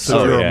death grips. Yes,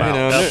 if you're sir. a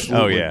mouse. You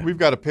know, We've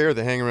got a pair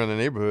that hang around the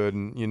neighborhood,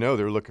 and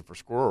they're looking for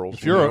squirrels.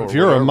 If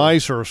you're a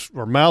mice or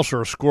mouse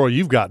or a squirrel,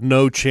 you've got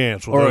no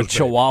chance. With Or a those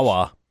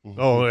chihuahua.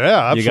 Oh,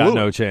 yeah, absolutely. You got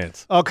no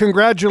chance.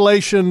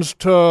 Congratulations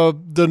to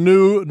the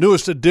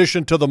newest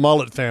addition to the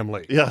mullet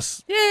family.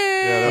 Yes. Yeah,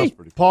 that was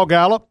pretty Paul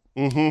Gallup,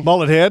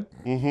 mullet head,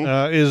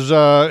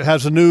 Mm-hmm.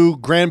 has a new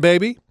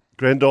grandbaby.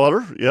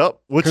 Granddaughter. Yep.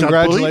 Which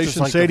Congratulations, I believe is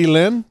like Sadie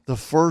Lynn. The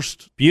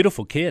first.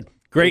 Beautiful kid.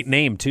 Great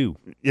name, too.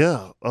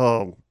 Yeah.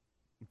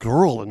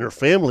 Girl in her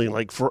family,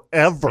 like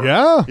forever.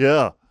 Yeah.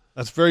 Yeah.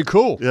 That's very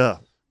cool. Yeah.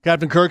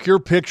 Captain Kirk, your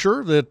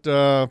picture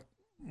that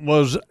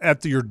was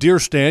at your deer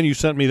stand. You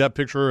sent me that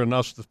picture and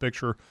us the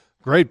picture.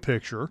 Great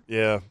picture.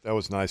 Yeah, that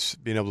was nice.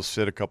 Being able to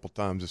sit a couple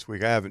times this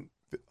week. I haven't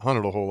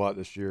hunted a whole lot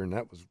this year, and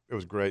it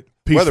was great.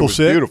 Peaceful Weather was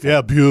sit. beautiful.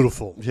 Yeah,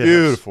 beautiful. Yes.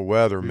 Beautiful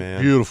weather,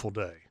 man. Beautiful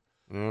day.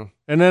 Yeah.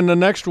 And then the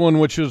next one,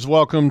 which is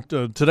welcome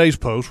to today's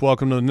post,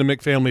 welcome to the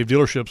Nimnick family of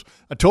dealerships.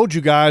 I told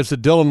you guys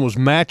that Dylan was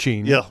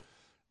matching. Yeah.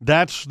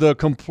 That's the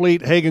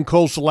complete Hagen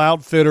Coastal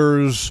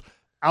Outfitters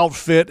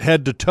outfit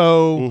head to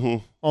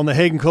toe on the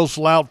Hagen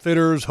Coastal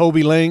Outfitters,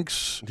 Hobie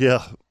Links.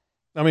 Yeah.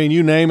 I mean,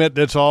 you name it,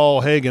 it's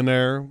all Hagen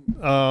there.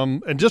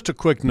 And just a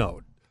quick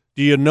note.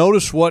 Do you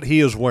notice what he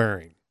is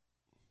wearing?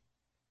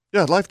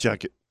 Yeah. Life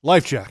jacket.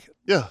 Life jacket.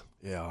 Yeah.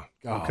 Yeah.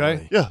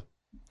 Okay. Yeah.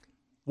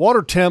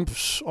 Water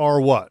temps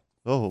are what?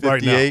 Oh,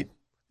 right now? 58.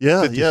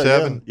 Yeah.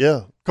 57.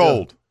 Yeah.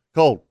 Cold.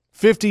 Cold.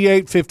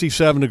 58,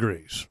 57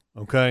 degrees.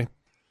 Okay.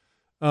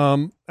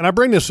 And I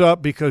bring this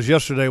up because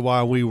yesterday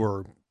while we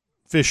were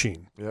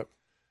fishing, Yep.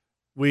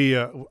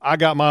 I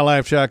got my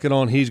life jacket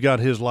on, he's got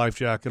his life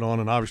jacket on,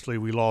 and obviously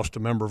we lost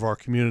a member of our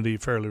community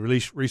fairly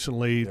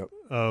recently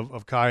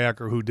of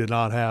kayaker who did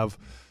not have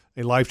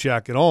a life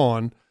jacket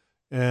on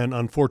and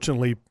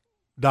unfortunately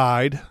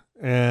died.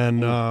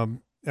 And and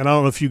I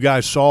don't know if you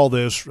guys saw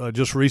this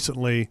just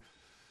recently,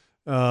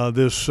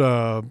 this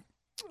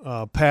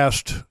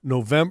past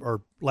November,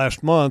 or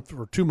last month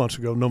or 2 months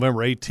ago,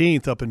 November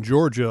 18th, up in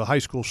Georgia, a high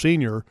school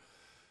senior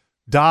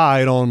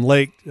died on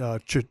Lake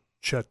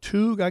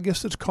Chatuge, I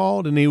guess it's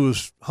called, and he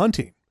was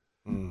hunting,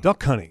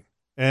 duck hunting,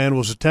 and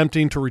was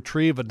attempting to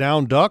retrieve a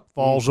downed duck,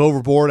 falls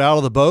overboard out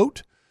of the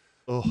boat,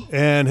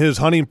 and his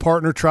hunting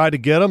partner tried to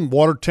get him.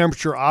 Water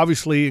temperature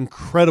obviously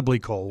incredibly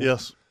cold.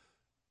 Yes.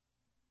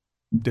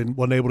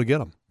 Wasn't able to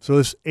get him. So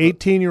this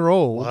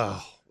 18-year-old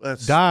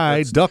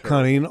died duck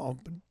hunting,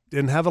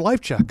 didn't have a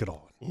life jacket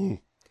on.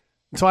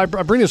 So I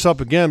bring this up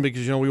again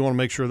because, we want to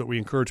make sure that we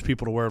encourage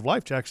people to wear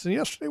life jackets. And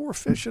yesterday we're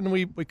fishing, and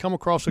we come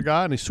across a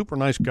guy, and he's a super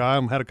nice guy,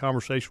 and had a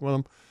conversation with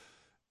him.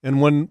 And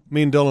when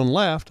me and Dylan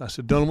left, I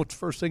said, Dylan, what's the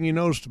first thing you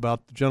noticed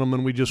about the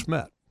gentleman we just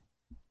met?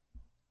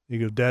 He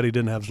goes, Daddy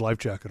didn't have his life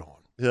jacket on.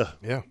 Yeah.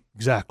 Yeah.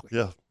 Exactly.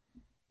 Yeah.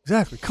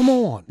 Exactly. Come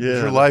on. Yeah.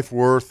 Is your life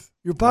worth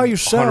You're by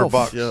yourself.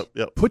 $100.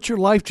 Yep. Put your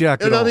life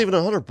jacket They're on. not even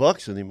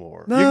 $100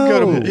 anymore. No. You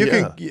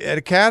can go to at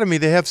Academy.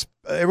 They have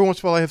every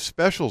once in a while they have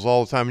specials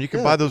all the time. And you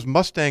can buy those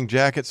Mustang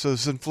jackets,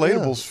 those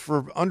inflatables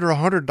for under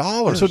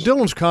 $100. So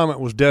Dylan's comment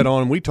was dead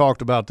on. We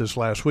talked about this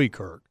last week,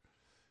 Kirk.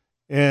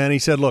 And he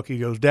said, look, he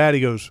goes, Dad,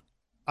 he goes,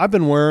 I've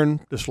been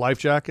wearing this life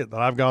jacket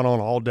that I've got on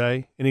all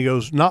day. And he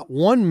goes, not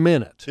 1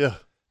 minute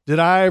did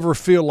I ever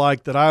feel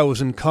like that I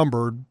was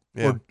encumbered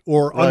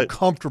or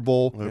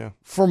uncomfortable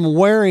from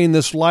wearing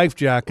this life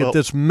jacket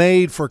that's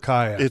made for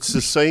kayaks. It's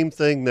the same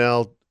thing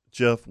now,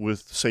 Jeff,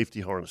 with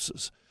safety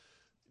harnesses.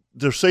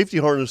 Their safety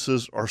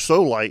harnesses are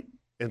so light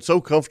and so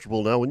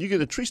comfortable now. When you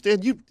get a tree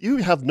stand, you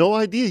have no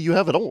idea you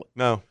have it on.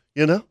 No.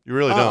 You know? You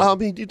really don't. I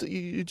mean,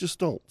 you just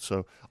don't.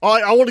 So, all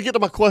right, I want to get to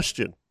my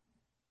question.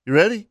 You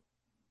ready?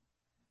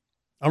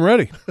 I'm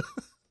ready.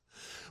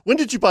 When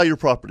did you buy your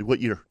property? What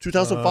year?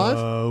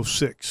 2005?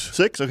 6.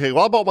 6? Okay,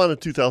 well, I bought mine in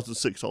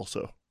 2006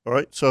 also. All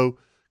right, so,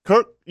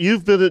 Kirk,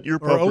 you've been at your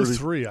property.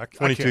 03.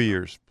 22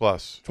 years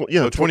plus.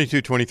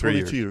 23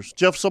 22 years.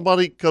 Jeff,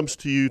 somebody comes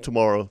to you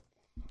tomorrow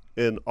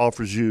and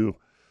offers you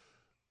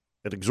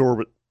an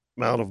exorbitant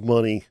amount of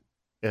money,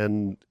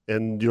 and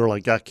you're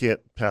like, I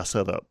can't pass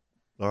that up.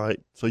 All right,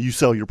 so you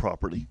sell your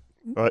property.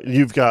 All right, and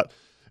you've got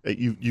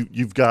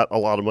a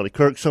lot of money.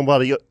 Kirk,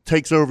 somebody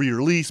takes over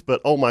your lease,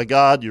 but oh my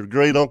God, your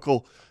great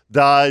uncle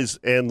dies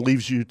and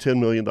leaves you $10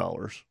 million.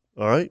 All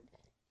right,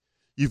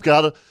 you've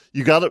got to.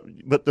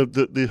 But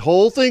the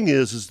whole thing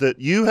is that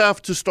you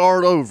have to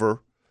start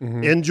over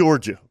in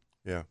Georgia.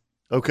 Yeah.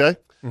 Okay.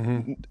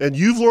 Mm-hmm. And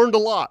you've learned a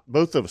lot.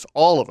 Both of us,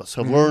 all of us,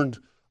 have learned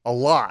a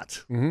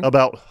lot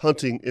about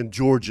hunting in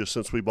Georgia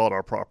since we bought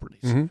our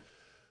properties. Mm-hmm.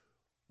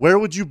 Where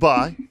would you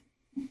buy?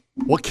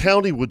 What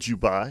county would you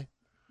buy?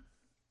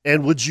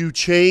 And would you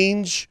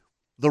change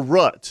the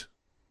rut?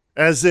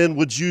 As in,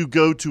 would you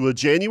go to a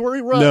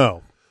January rut?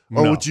 No.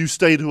 Or would you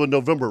stay to a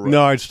November rut?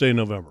 No, I'd stay in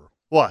November.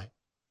 Why?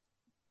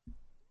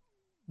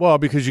 Well,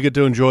 because you get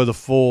to enjoy the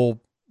full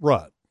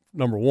rut.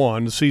 Number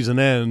one, the season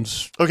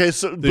ends. Okay,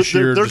 so this but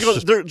year, they're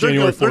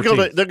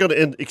going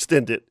to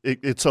extend it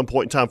at some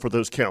point in time for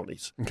those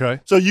counties. Okay,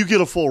 so you get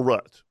a full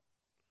rut.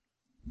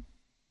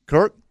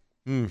 Kirk,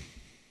 I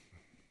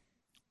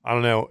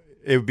don't know.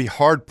 It would be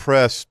hard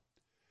pressed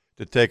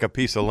to take a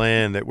piece of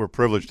land that we're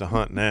privileged to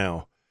hunt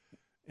now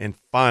and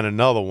find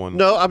another one.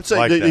 No, I'm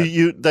saying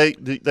like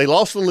they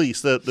lost the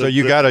lease. So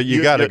you gotta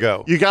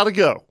go. You gotta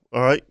go.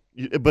 All right,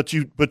 but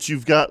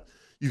you've got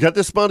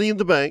this money in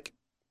the bank.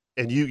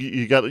 And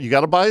you got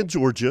to buy in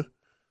Georgia.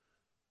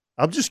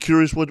 I'm just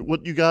curious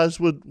what you guys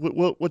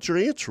what your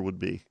answer would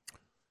be.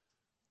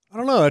 I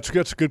don't know. That's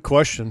a good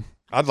question.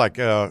 I'd like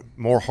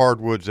more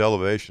hardwoods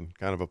elevation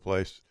kind of a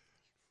place.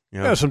 You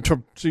know? Yeah,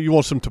 so you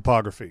want some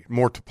topography,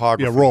 more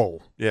topography. Yeah,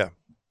 roll. Yeah.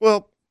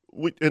 Well,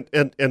 we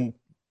and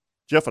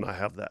Jeff and I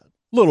have that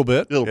a little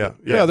bit.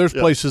 Yeah, there's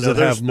places that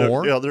have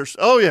more. There's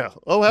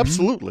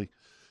absolutely.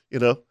 You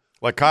know.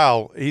 Like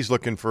Kyle, he's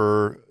looking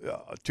for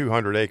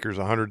 200 acres,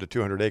 100 to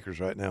 200 acres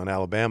right now in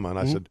Alabama. And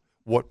I said,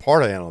 what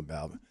part of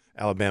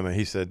Alabama?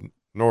 He said,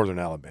 northern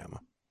Alabama.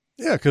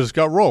 Yeah, because it's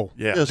got roll.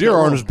 Yeah. Deer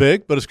aren't as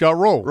big, but it's got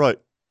roll. Right.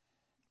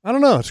 I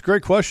don't know. It's a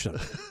great question.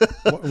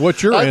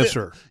 What's your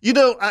answer? You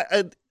know,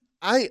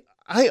 I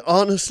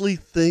honestly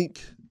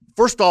think,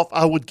 first off,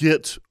 I would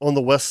get on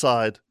the west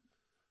side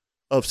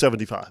of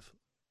 75.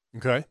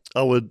 Okay.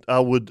 I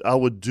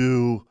would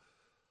do.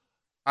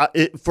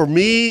 For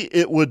me,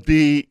 it would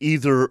be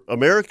either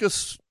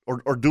Americus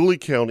or Dooley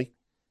County,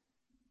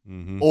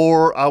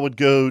 or I would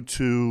go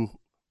to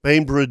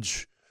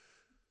Bainbridge,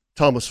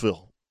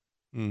 Thomasville.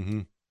 Mm-hmm.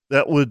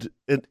 That would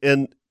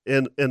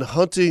and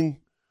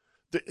hunting.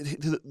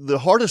 The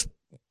hardest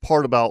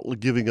part about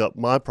giving up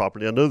my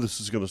property, I know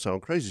this is going to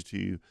sound crazy to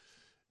you,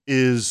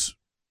 is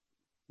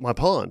my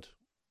pond.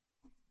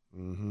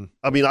 Mm-hmm.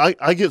 I mean,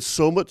 I get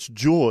so much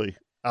joy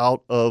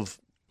out of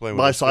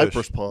my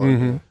cypress pond.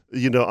 Mm-hmm.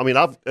 You know, I mean,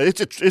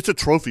 it's a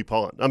trophy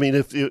pond. I mean,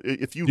 if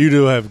you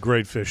do have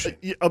great fishing.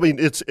 I mean,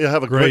 it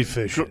have a great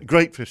fishing,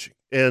 great fishing,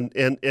 and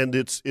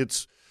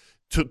it's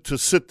to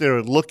sit there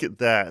and look at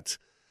that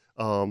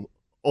on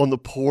the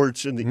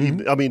porch in the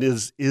evening. I mean,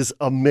 is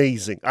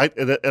amazing. I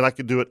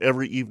could do it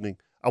every evening.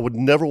 I would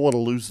never want to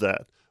lose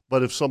that.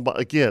 But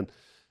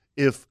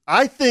if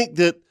I think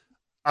that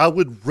I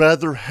would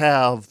rather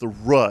have the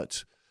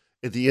rut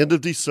at the end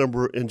of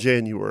December and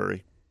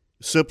January,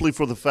 simply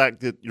for the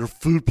fact that your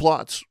food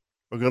plots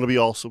are going to be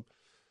awesome.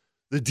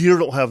 The deer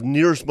don't have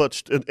near as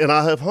much, and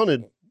I have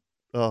hunted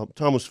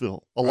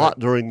Thomasville a lot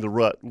during the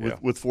rut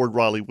with Ford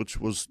Riley, which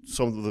was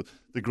some of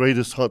the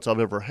greatest hunts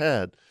I've ever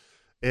had.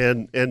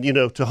 And you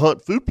know, to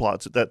hunt food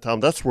plots at that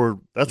time, that's where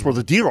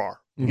the deer are.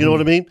 You know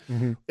what I mean?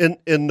 Mm-hmm.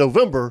 In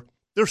November,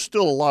 there's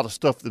still a lot of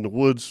stuff in the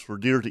woods for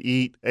deer to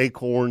eat,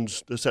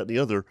 acorns, this, that, and the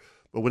other.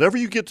 But whenever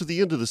you get to the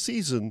end of the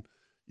season,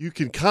 you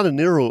can kind of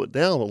narrow it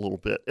down a little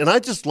bit. And I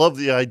just love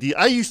the idea.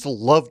 I used to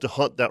love to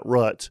hunt that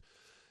rut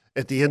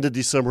at the end of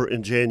December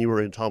and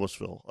January in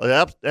Thomasville.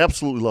 I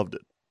absolutely loved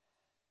it.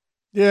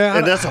 Yeah.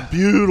 And that's a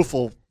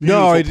beautiful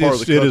no, part of the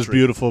country. it is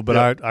beautiful,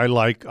 but I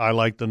like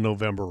the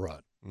November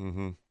rut.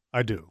 Mm-hmm.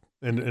 I do.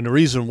 And the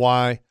reason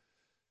why, a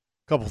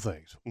couple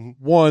things.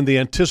 Mm-hmm. One, the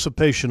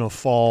anticipation of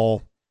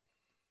fall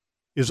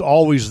is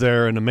always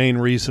there, and the main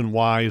reason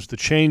why is the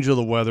change of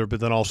the weather, but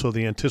then also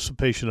the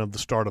anticipation of the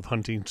start of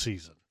hunting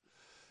season.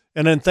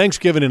 And then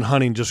Thanksgiving and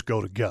hunting just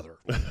go together.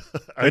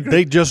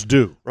 They just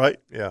do. Right?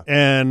 Yeah.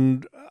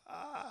 And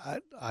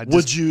I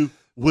just,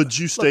 would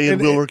you stay in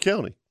Wheeler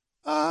County?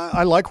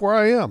 I like where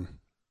I am.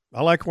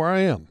 I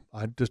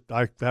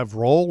have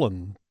roll,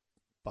 and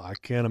I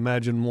can't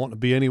imagine wanting to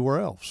be anywhere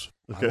else.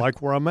 Okay. I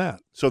like where I'm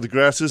at. So the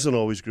grass isn't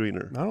always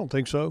greener. I don't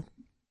think so.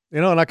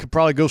 And I could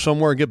probably go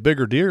somewhere and get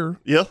bigger deer.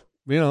 Yeah.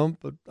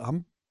 But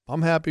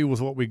I'm happy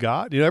with what we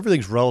got.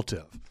 Everything's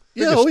relative.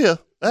 Yeah, The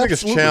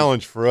biggest Absolutely.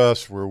 challenge for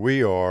us where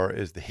we are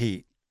is the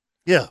heat.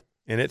 Yeah.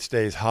 And it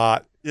stays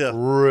hot Yeah.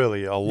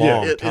 really a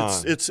long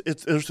time.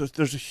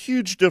 There's a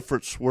huge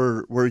difference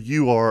where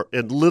you are,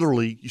 and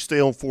literally you stay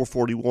on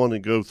 441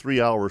 and go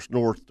 3 hours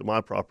north to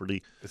my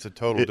property. It's a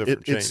total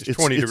different change. It's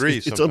 20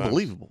 degrees It's sometimes.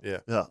 unbelievable. Yeah.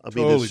 Yeah. I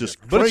mean, Totally it's just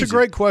different. But it's a crazy.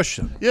 great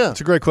question. Yeah.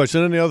 It's a great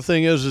question. And the other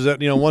thing is that,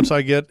 once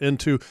I get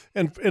into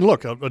and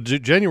look,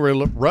 January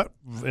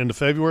into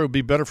February would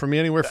be better for me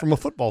anywhere from a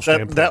football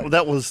standpoint.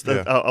 That was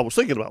I was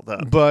thinking about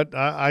that. But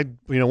I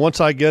once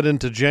I get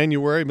into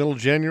January, middle of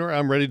January,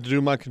 I'm ready to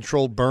do my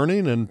controlled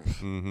burning and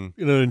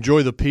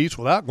enjoy the peace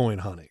without going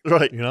hunting.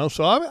 Right.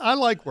 So I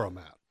like where I'm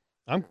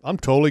at. I'm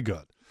totally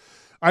good.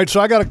 All right,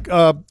 so I got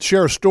to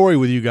share a story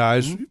with you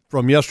guys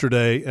from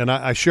yesterday, and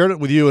I shared it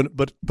with you,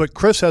 but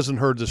Chris hasn't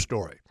heard this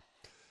story.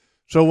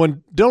 So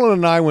when Dylan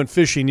and I went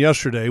fishing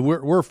yesterday,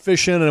 we're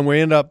fishing, and we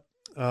end up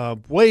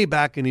way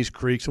back in these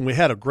creeks, and we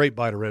had a great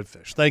bite of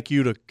redfish. Thank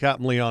you to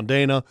Captain Leon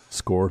Dana.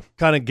 Score.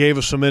 Kind of gave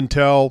us some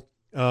intel.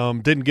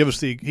 Didn't give us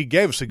he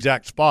gave us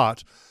exact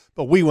spots,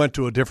 but we went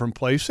to a different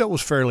place that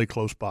was fairly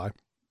close by,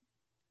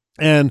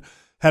 and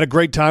had a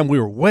great time. We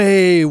were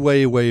way,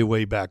 way, way,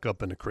 way back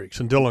up in the creeks,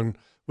 and Dylan.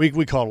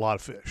 We caught a lot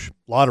of fish,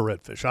 a lot of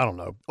redfish. I don't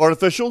know.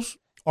 Artificials?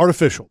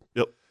 Artificial.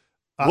 Yep.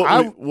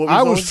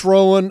 I was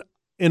throwing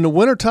in the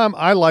wintertime.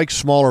 I like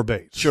smaller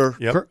baits. Sure.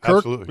 Yep, Kirk,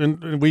 absolutely.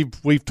 And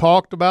we've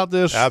talked about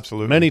this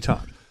Absolutely. many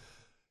times.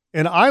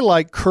 And I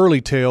like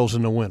curly tails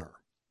in the winter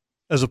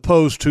as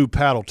opposed to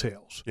paddle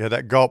tails. Yeah,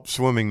 that gulp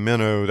swimming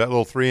minnow, that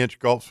little 3-inch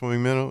gulp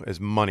swimming minnow is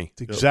money.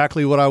 It's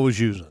exactly what I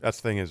was using. That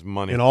thing is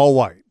money. In all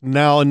white.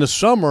 Now in the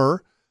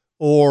summer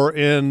or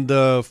in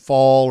the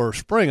fall or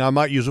spring, I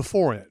might use a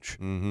 4-inch.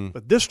 Mm-hmm.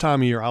 But this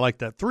time of year, I like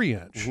that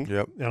 3-inch.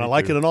 Yep. And I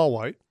like it in all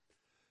white.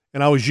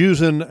 And I was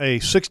using a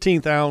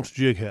 16th-ounce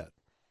jig head.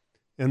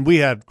 And we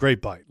had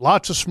great bite.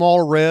 Lots of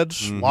smaller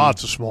reds, And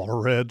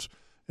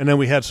then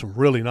we had some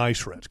really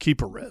nice reds,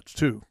 keeper reds,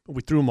 too. But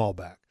we threw them all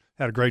back.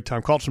 Had a great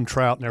time. Caught some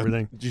trout and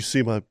everything. Did you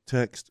see my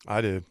text?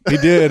 I did. He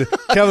did.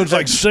 Kevin's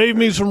like, save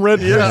me some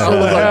redfish for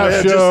the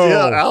half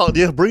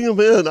show. Bring them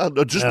in.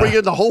 I'll just bring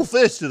in the whole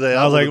fish today.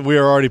 I was like, we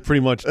were already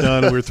pretty much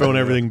done. We were throwing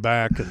everything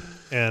back.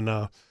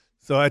 And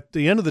so at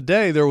the end of the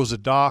day, there was a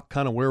dock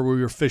kind of where we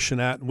were fishing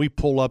at. And we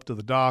pull up to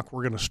the dock.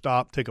 We're going to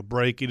stop, take a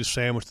break, eat a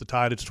sandwich. The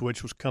tide had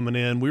switched, was coming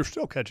in. We were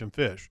still catching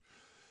fish.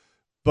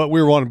 But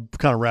we were wanting to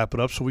kind of wrap it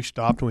up. So we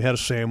stopped and we had a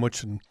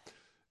sandwich.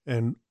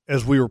 And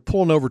as we were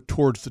pulling over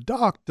towards the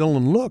dock,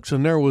 Dylan looks,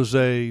 and there was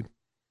a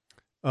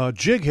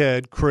jig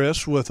head,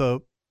 Chris, with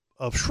a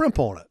shrimp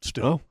on it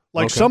still.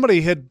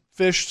 Somebody had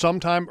fished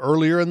sometime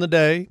earlier in the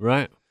day.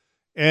 Right.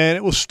 And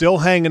it was still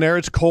hanging there.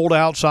 It's cold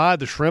outside.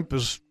 The shrimp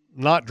is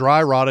not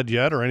dry rotted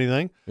yet or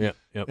anything. Yeah.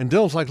 Yep. And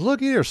Dylan's like, look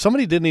here.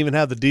 Somebody didn't even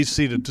have the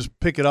decency to just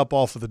pick it up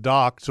off of the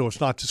dock, so it's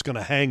not just going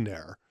to hang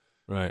there.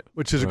 Right.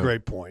 Which is a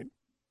great point.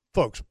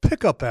 Folks,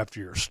 pick up after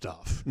your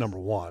stuff, number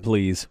one.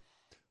 Please.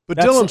 But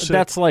Dylan said,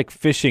 that's like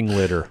fishing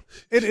litter.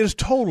 It is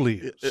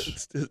totally.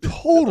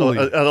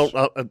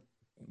 Totally.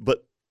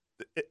 But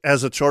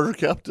as a charter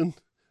captain,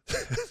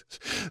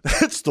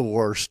 that's the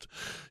worst.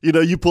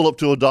 You pull up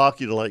to a dock,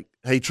 you're like,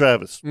 hey,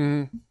 Travis,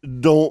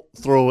 don't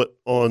throw it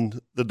on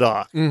the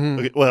dock. Mm-hmm.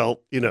 Okay,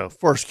 well,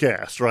 first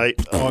cast, right?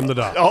 On the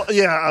dock.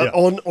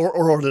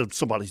 On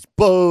somebody's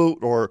boat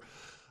or,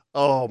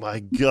 oh, my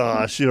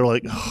gosh. You're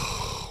like,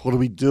 what are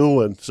we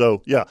doing?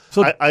 So, yeah,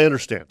 I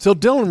understand. So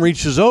Dylan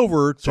reaches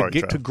over to Sorry,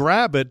 to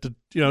grab it.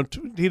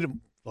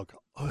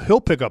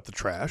 He'll pick up the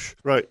trash.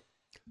 Right.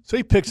 So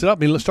he picks it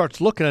up and he starts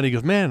looking at it. He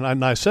goes, man,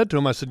 and I said to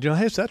him,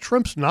 hey, that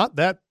shrimp's not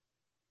that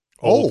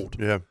old.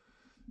 Yeah.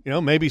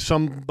 Maybe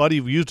somebody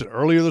used it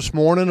earlier this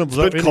morning. It's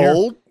been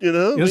cold,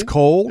 It's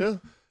cold. Yeah.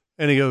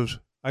 And he goes,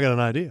 I got an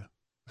idea.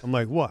 I'm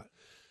like, what?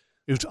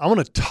 He goes, I'm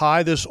going to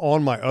tie this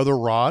on my other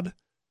rod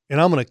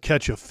and I'm going to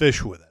catch a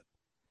fish with it.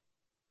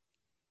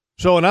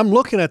 So, and I'm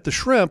looking at the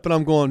shrimp, and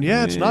I'm going,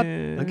 yeah, it's not.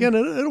 Again,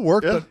 it'll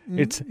work, but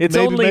it's maybe,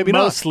 only maybe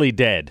mostly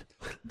dead.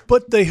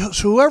 But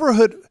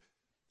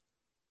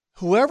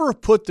whoever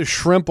put the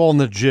shrimp on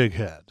the jig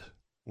head,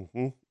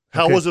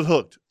 how was it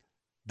hooked?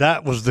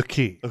 That was the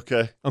key.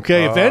 Okay.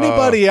 If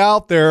anybody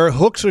out there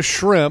hooks a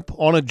shrimp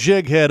on a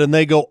jig head and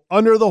they go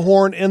under the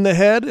horn in the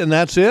head, and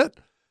that's it,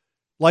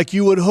 like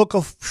you would hook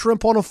a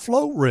shrimp on a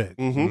float rig.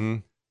 Mm-hmm.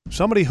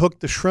 Somebody hooked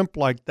the shrimp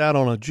like that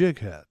on a jig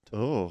head.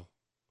 Oh.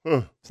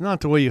 It's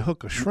not the way you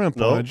hook a shrimp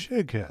No. on a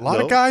jig head. A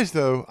lot of guys,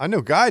 though. I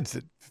know guides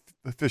that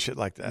fish it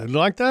like that. You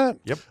like that?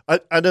 Yep.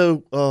 I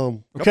know.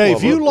 Okay,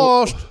 if you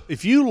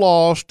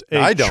lost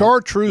I a don't.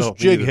 chartreuse No, me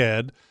jig neither.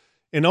 head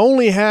and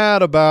only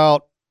had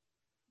about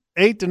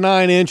 8 to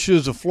 9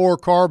 inches of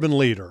fluorocarbon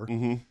leader,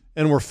 Mm-hmm.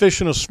 and we're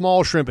fishing a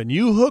small shrimp, and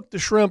you hook the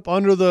shrimp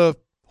under the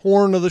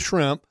horn of the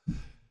shrimp,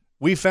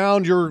 we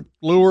found your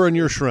lure and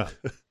your shrimp.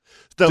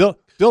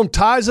 Dylan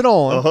ties it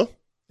on, Uh-huh.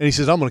 and he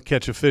says, "I'm going to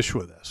catch a fish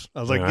with this." I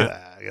was like, All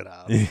right. "Get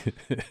out!"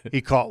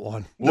 He caught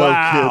one. No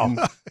Wow.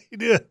 kidding. He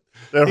did.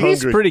 They're He's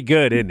hungry. pretty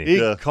good, isn't he?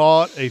 He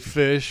caught a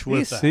fish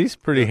with that. He's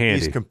pretty handy.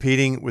 He's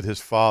competing with his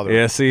father.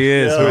 Yes, he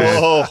is.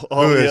 Yeah.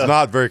 Who is yeah.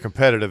 not very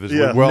competitive, as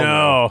Yeah. we well No,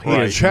 know. he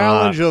The is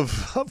challenge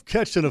of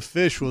catching a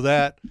fish with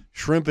that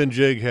shrimp and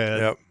jig head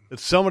Yep. that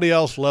somebody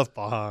else left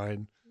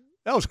behind.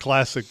 That was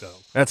classic, though.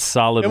 That's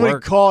solid And when he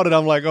work. caught it,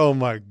 I'm like, oh,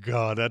 my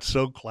God, that's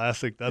so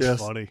classic. That's Yes.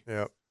 funny.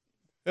 Yep.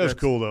 That's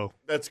cool, though.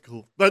 That's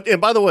cool. But and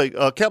by the way,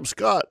 Captain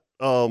Scott,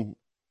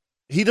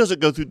 he doesn't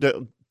go through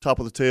the top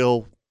of the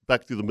tail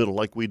back through the middle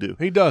like we do.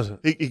 He doesn't.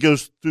 He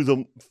goes through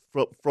the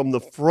from the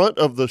front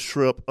of the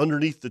shrimp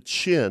underneath the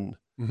chin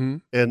Mm-hmm.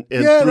 and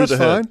Yeah, through that's the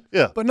head. fine.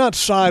 Yeah. But not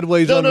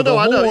sideways No, under no, no. the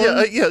I know.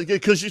 horn. Yeah,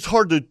 because it's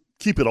hard to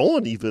keep it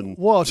on even.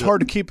 Well, it's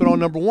hard to keep it on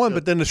number one,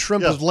 but then the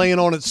shrimp Yeah. is laying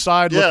on its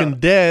side Yeah. looking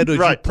dead as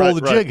you Right, pull right,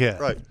 the right, jig head.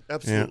 Right.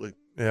 Absolutely.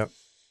 Yeah.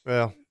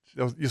 Well,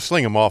 you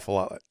sling them off a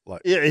lot.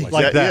 Like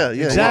Like that.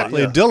 Yeah,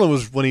 exactly. yeah. And Dylan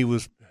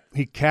was,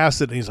 he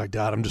cast it, and he's like,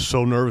 Dad, I'm just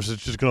so nervous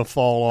it's just going to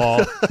fall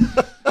off.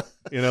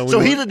 So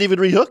he didn't even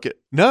rehook it.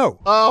 No.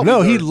 Oh,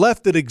 no, he darn.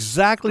 left it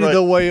exactly Right.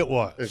 the way it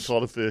was. And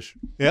caught a fish.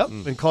 Yep,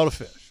 and caught a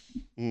fish.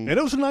 And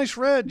it was a nice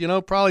red,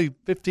 probably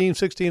 15,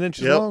 16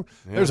 inches Yep. long.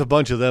 There's a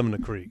bunch of them in the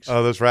creeks.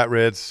 Oh, those rat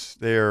reds,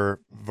 they're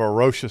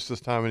ferocious this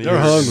time of They're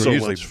year. hungry. They're So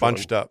usually much fun.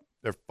 bunched up.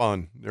 They're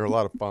fun. They're a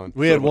lot of fun.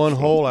 We So had one much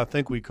fun. hole, I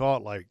think we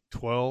caught like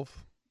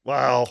 12.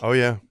 Wow. Oh,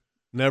 yeah.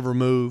 Never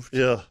moved.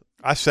 Yeah.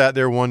 I sat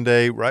there one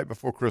day right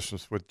before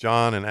Christmas with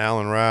John and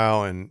Alan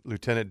Rao and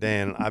Lieutenant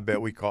Dan, and I bet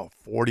we caught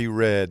 40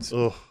 reds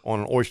Ugh.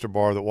 on an oyster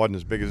bar that wasn't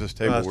as big as this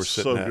table That's we're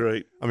sitting so at.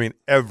 great. I mean,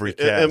 every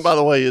cast. And by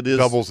the way, it is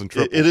doubles and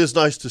triples. It is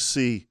nice to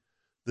see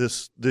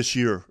this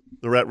year.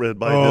 The rat red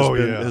bite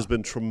has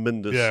been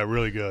tremendous. Yeah,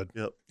 really good.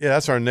 Yep. Yeah,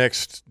 that's our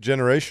next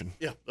generation.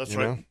 Yeah, that's you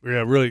right. know?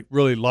 Yeah, really,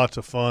 really lots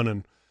of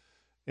fun.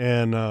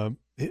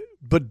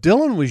 But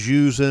Dylan was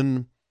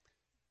using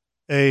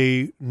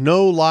a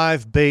no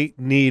live bait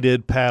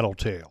needed paddle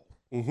tail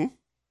Mm-hmm.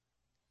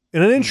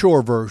 in an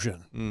inshore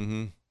version.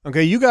 Mm-hmm.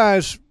 Okay, you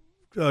guys,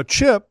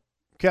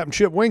 Captain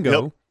Chip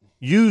Wingo, Yep.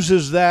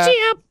 uses that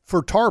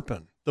for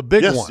tarpon, the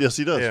big Yes, one. yes,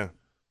 he does. Yeah.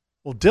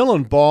 Well,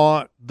 Dylan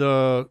bought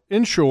the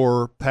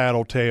inshore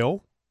paddle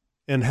tail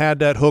and had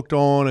that hooked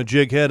on a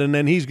jig head, and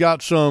then he's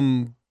got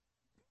some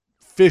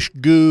fish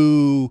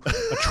goo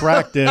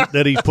attractant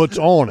that he puts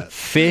on it.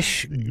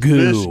 Fish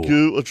goo. Fish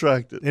goo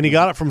attracted. And he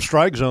got it from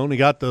Strike Zone. He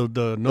got the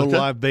no Okay.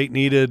 live bait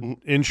needed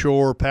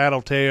inshore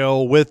paddle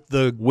tail with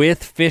the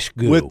fish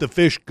goo. with the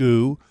fish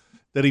goo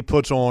that he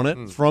puts on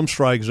it from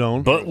Strike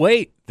Zone. But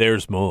wait,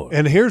 there's more.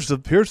 And here's the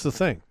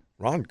thing.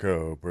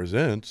 Ronco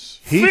presents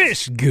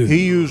Fish goo.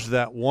 He used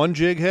that one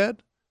jig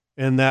head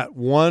and that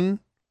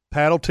one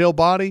paddle tail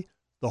body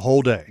the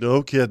whole day.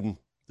 No kidding.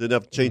 Didn't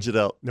have to change it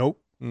out.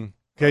 Nope.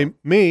 Okay,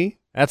 me.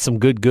 That's some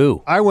good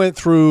goo. I went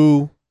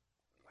through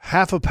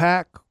half a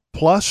pack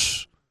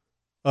plus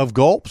of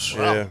gulps.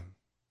 Yeah.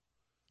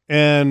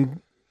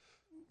 And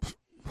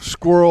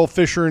squirrel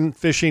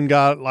fishing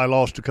I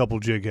lost a couple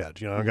jig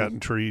heads. I got in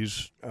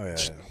trees. Oh, yeah.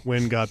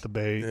 Wind got the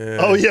bait.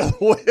 Oh yeah,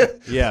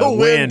 Yeah, the wind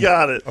wind.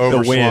 got it.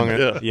 Overslung wind.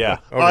 it. Yeah.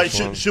 All right,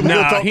 Overslung. should we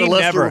go talk to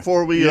Lester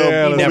before we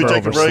never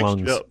take a break?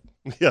 overslungs.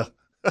 Yeah.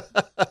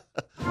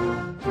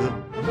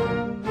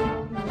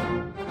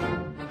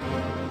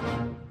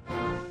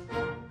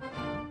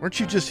 Weren't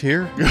you just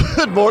here?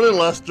 Good morning,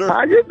 Lester.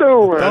 How you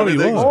doing? Thought he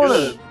Everything's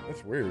was. good.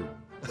 That's weird.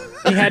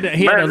 He had to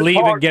Man, it's leave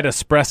hard. and get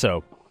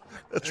espresso.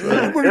 That's right.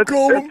 Everybody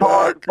call him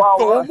hard back. to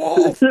follow.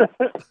 Throw him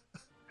off.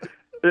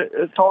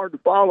 It's hard to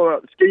follow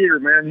up Skeeter,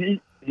 man.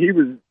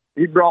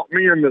 He brought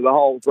me into the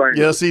whole thing.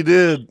 Yes, he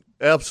did.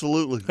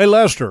 Absolutely. Hey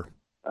Lester,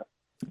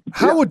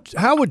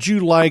 how would you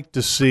like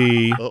to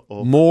see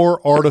Uh-oh.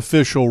 more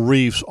artificial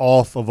reefs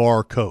off of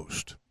our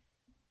coast?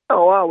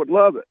 Oh, I would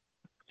love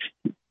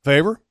it.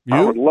 Favor?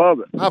 I would You? love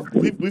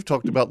it. We've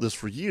talked about this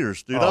for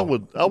years, dude.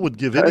 Oh. I would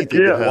give Heck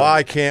anything yeah. to have.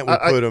 Why can't we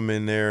I- put them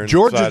in there?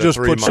 Georgia inside of just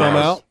 3 put some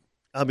miles? out.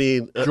 I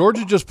mean,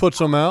 Georgia just put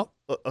some out.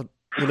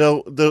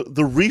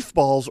 the reef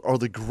balls are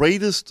the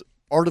greatest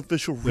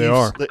artificial reefs. They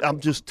are. I'm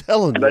just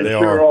telling you. They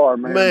sure are,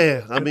 man.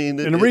 Man, I mean,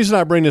 And the reason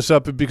I bring this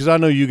up is because I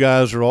know you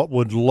guys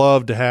would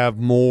love to have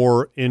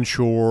more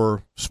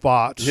inshore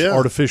spots, Yeah.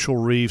 artificial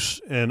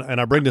reefs, and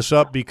I bring this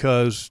up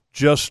because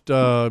just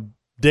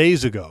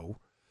days ago,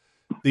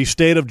 the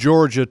state of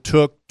Georgia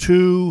took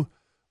 2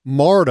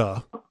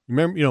 MARTA.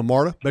 Remember,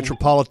 MARTA,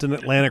 Metropolitan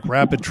Atlantic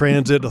Rapid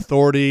Transit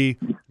Authority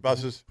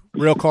Buses.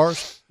 rail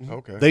cars.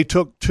 Okay. They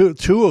took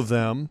two of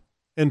them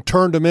and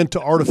turned them into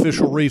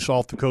artificial reefs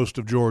off the coast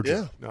of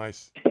Georgia. yeah.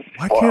 Nice.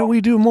 Why can't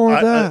we do more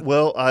of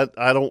that?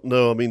 I don't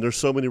know. I mean, there's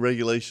so many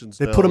regulations.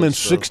 They now, put them in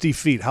so. 60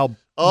 feet. How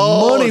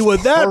money it's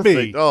would that be?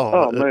 perfect.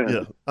 Oh, man.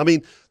 Yeah. I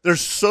mean,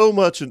 there's so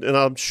much, and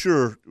I'm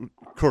sure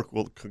Kirk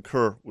will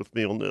concur with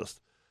me on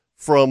this.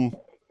 From,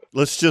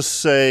 let's just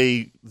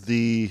say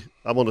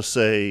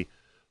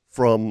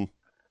from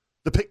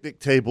the picnic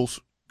tables,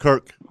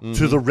 Kirk,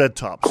 to the red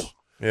tops.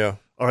 Yeah.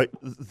 All right,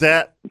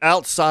 that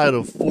outside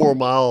of 4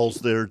 miles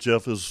there,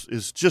 Jeff,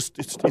 is just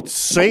it's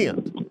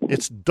sand,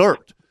 it's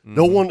dirt.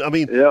 No one. I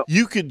mean,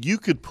 you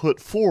could put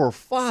 4 or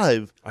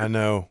 5. I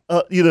know.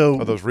 Of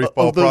those reef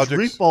ball projects.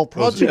 Reef ball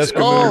projects.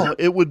 Oh,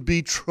 it would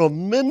be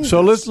tremendous. So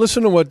let's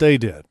listen to what they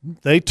did.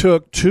 They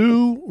took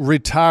 2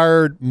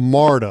 retired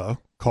MARTA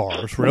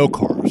cars, rail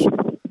cars,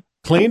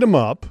 cleaned them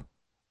up,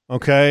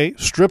 okay,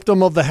 stripped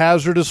them of the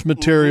hazardous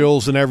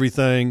materials and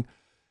everything,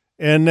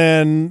 and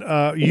then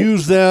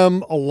used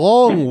them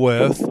along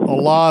with a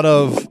lot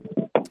of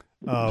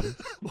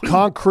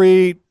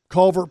concrete,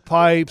 culvert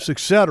pipes,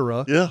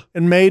 etc. Yeah,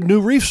 and made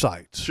new reef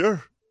sites.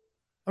 Sure.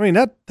 I mean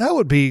that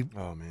would be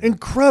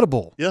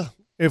incredible. Yeah.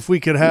 If we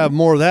could have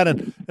more of that,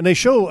 and they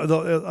show,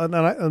 and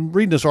I'm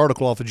reading this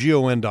article off of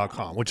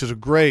GON.com, which is a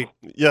great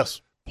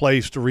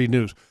place to read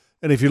news.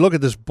 And if you look at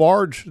this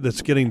barge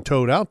that's getting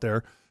towed out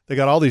there, they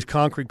got all these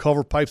concrete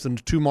culvert pipes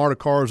and 2 MARTA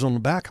cars on the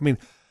back. I mean,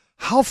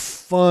 how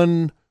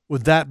fun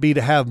would that be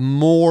to have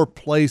more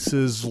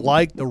places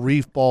like the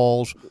reef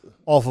balls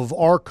off of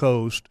our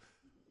coast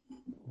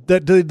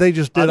that they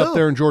just did up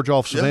there in Georgia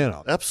off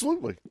Savannah? Yeah,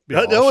 absolutely.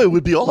 No, it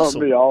would be awesome.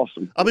 That would be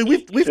awesome. I mean,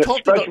 we've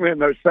talked about, especially in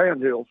those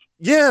sand hills.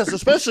 Yes,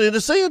 especially in the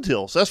sand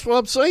hills. That's what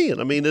I'm saying.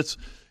 I mean, it's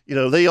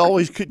they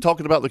always keep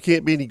talking about there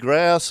can't be any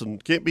grass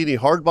and can't be any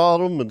hard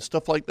bottom and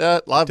stuff like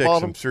that. Live Take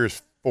bottom. some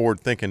serious forward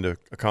thinking to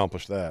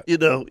accomplish that.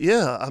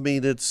 I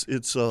mean, it's.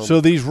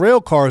 So these rail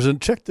cars, and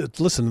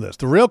listen to this.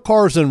 The rail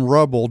cars in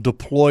Rubble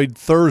deployed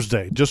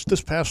Thursday, just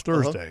this past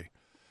Thursday,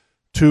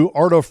 to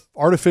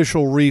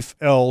Artificial Reef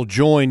L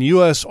join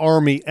U.S.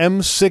 Army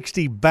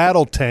M60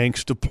 battle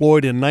tanks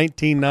deployed in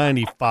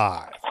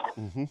 1995.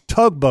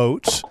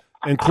 Tugboats,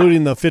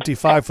 including the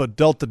 55-foot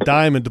Delta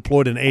Diamond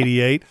deployed in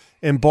 88,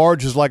 and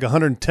barges like a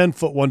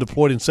 110-foot one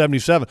deployed in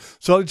 77.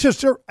 So it's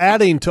just they're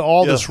adding to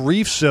all this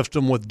reef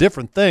system with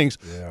different things.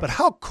 Yeah. But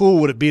how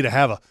cool would it be to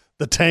have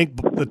the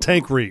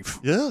tank reef?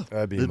 Yeah,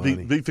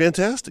 it'd be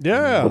fantastic.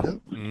 Yeah. I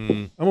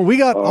mean, we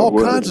got all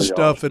kinds of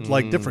stuff at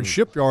like different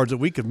shipyards that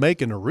we could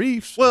make in the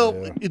reefs.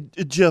 Well,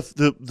 Jeff,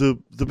 the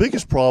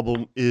biggest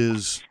problem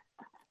is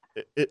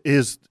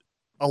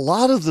a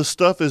lot of the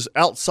stuff is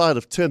outside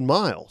of 10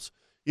 miles.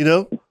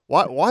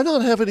 Why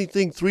not have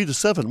anything 3 to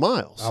 7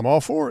 miles? I'm all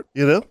for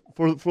it.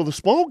 For the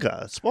small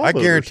guys. I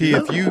guarantee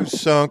if you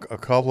sunk a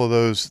couple of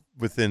those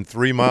within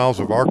 3 miles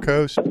of our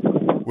coast,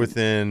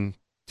 within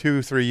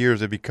 2-3 years,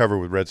 they'd be covered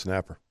with red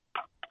snapper.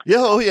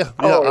 Yeah,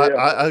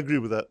 I agree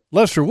with that.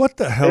 Lester, what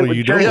the hell are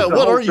you doing? Yeah,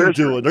 what are you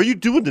doing? Are you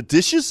doing the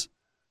dishes?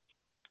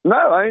 No,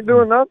 I ain't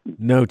doing nothing.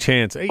 No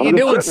chance. You're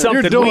doing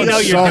something. We know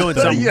you're doing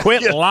something.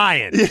 Quit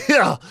lying.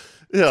 Yeah.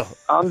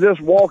 I'm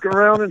just walking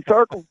around in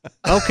circles.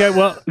 Okay,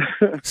 well,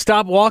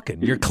 stop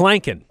walking. You're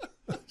clanking.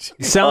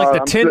 You sound like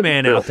the Tin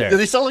Man out there.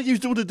 Did he sound like he was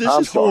doing the dishes?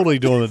 I'm totally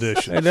doing the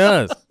dishes. It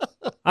does.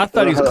 I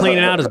thought he was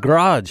cleaning out his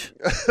garage.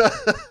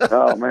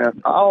 Oh,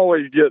 man. I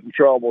always get in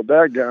trouble.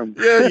 Dadgum.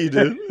 Yeah, you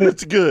do.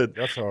 It's good.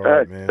 That's all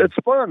right, man. It's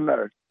fun,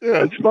 though.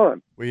 Yeah. It's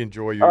fun. We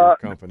enjoy your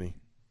company.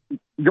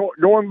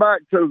 Going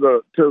back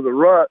to the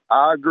rut,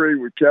 I agree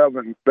with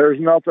Kevin.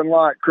 There's nothing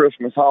like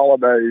Christmas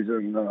holidays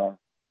and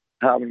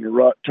having the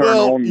rut turn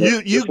on.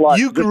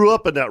 You grew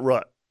up in that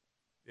rut.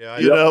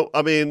 Yeah,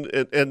 I mean,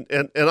 and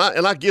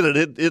I get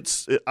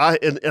it.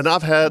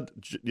 I've had,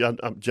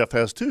 Jeff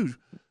has too,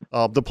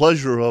 the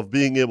pleasure of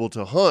being able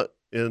to hunt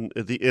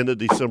at the end of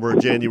December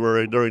and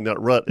January during that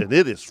rut, and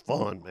it is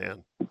fun,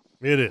 man.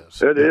 It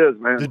is. It is,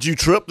 man. Did you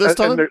trip this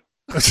time?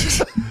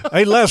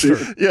 Hey, Lester.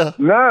 Yeah.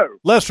 No.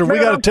 Lester, we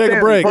got to take a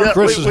break. Yeah,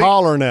 Chris is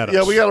hollering at us.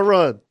 Yeah, we got to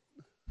run.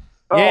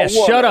 Yeah,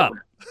 shut up.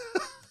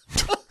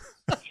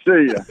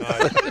 See ya.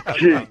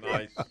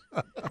 Nice.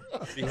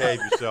 Behave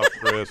yourself,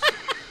 Chris.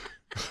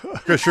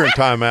 Chris, you're in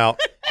timeout.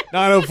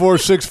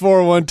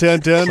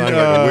 904-641-1010. Sound like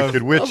a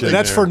wicked witch in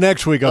that's there. for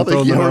next week. I'm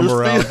throwing the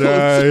number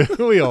out.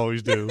 We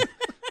always do.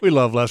 We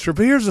love Lester.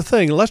 But here's the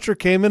thing. Lester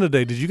came in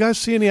today. Did you guys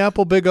see any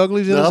Apple Big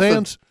Uglies in his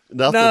hands?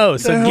 Nothing. No,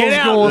 so get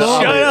out. going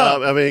on? Shut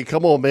up. I mean,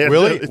 come on, man.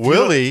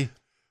 Willie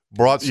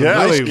brought some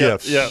nice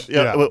gifts. Yeah.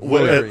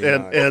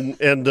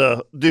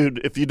 And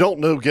dude, if you don't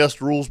know guest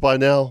rules by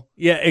now,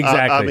 Yeah,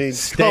 exactly. I mean,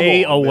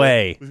 stay come on,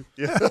 away.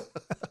 Yeah.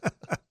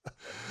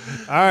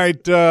 All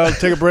right,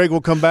 take a break.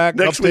 We'll come back.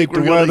 Next update week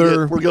the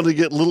weather. we're going to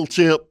get Little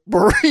Champ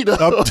burrito.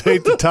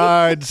 Update the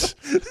tides.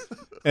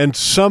 And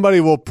somebody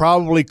will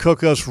probably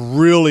cook us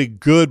really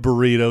good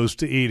burritos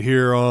to eat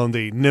here on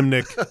the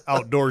Nimnik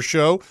Outdoor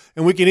Show.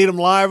 And we can eat them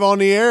live on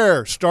the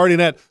air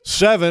starting at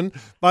 7.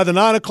 By the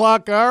 9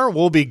 o'clock hour,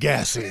 we'll be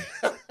gassy.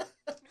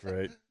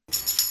 Great.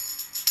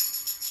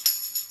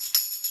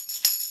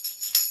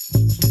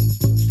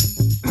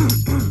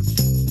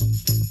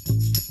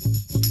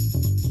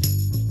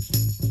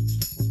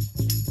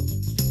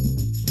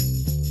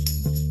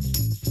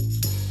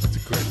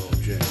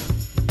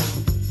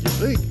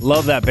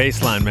 Love that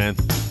bass line, man.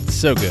 It's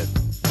so good.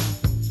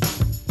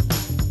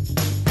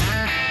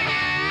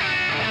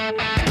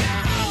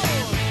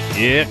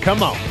 Yeah,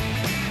 come on.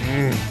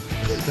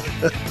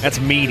 That's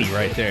meaty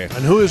right there.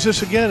 And who is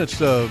this again? It's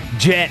the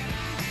Jet.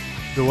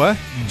 The what?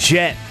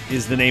 Jet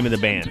is the name of the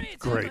band.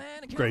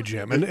 Great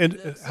jam.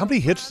 And how many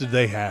hits did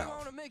they have?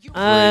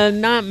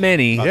 Not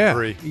many. Yeah.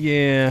 3.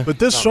 Yeah. But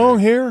this song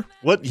here,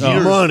 What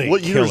year? money.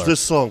 What year is Killer. this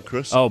song,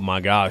 Chris? Oh my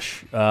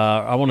gosh.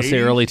 I want to say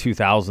 80s? early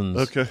 2000s.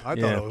 Okay. I thought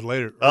Yeah. it was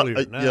earlier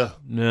than that.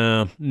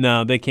 Yeah.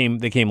 No, they came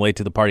late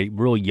to the party.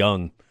 Real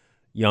young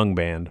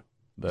band.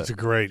 But It's a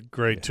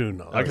great tune,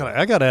 though. I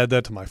gotta add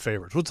that to my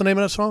favorites. What's the name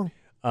of that song?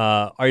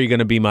 Are You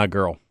Gonna Be My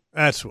Girl?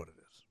 That's what it is.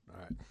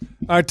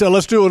 All right,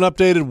 let's do an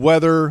updated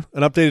weather,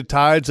 an updated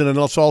tides, and then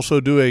let's also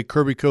do a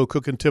Kirby Co.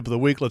 cooking tip of the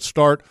week. Let's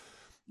start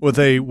with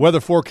a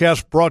weather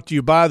forecast brought to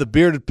you by the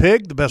Bearded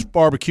Pig, the best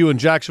barbecue in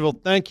Jacksonville.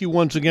 Thank you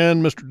once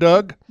again, Mr.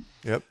 Doug.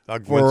 Yep,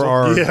 Doug for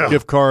Wentzel. our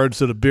gift cards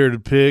to the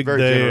Bearded Pig.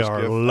 Very they generous are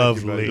gift. Thank you,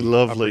 lovely. buddy.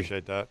 Lovely. I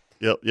appreciate that.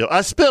 Yep.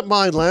 I spent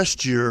mine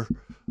last year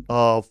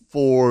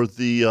for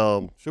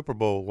the Super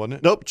Bowl, wasn't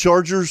it? Nope,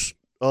 Chargers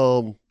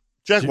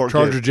Jaguar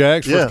Charger game.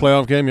 Jags first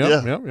playoff game.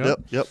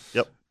 Yep.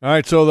 All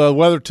right, so the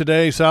weather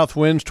today, south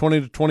winds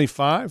 20 to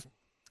 25,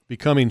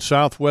 becoming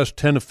southwest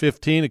 10 to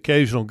 15,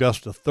 occasional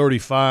gust to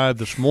 35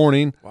 this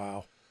morning.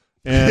 Wow.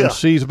 And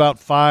seas about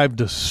 5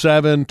 to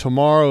 7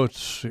 tomorrow.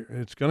 It's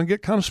going to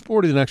get kind of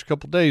sporty the next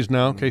couple of days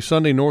now. Okay,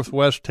 Sunday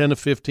northwest 10 to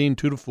 15,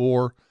 2 to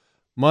 4.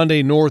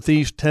 Monday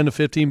northeast 10 to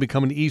 15,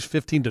 becoming east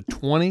 15 to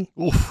 20.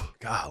 Oof,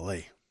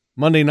 golly.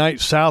 Monday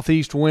night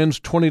southeast winds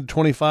 20 to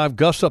 25,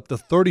 gusts up to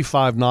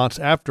 35 knots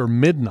after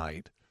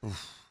midnight.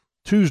 Oof.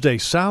 Tuesday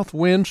south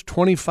winds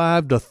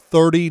 25 to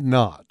 30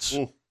 knots.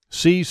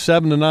 Seas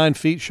 7 to 9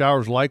 feet,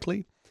 showers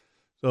likely.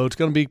 So it's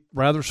going to be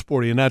rather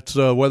sporty, and that's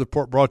Weather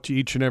Report brought to you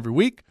each and every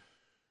week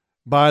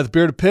by the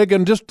Bearded Pig.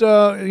 And just,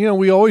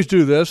 we always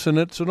do this, and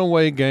it's an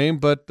away game,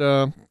 but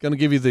going to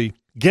give you the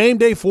game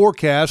day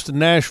forecast in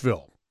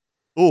Nashville.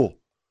 Oh.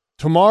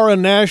 Tomorrow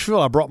in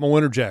Nashville, I brought my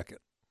winter jacket.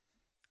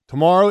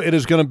 Tomorrow it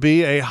is going to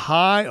be a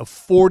high of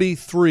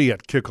 43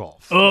 at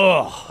kickoff.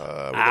 Ugh.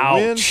 With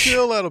the wind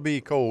chill, that'll be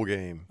a cold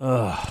game.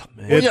 Ugh,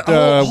 man.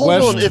 Well,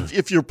 hold on.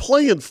 If you're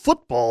playing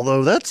football,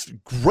 though, that's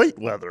great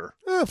weather.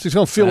 It's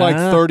going to feel like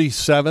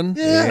 37.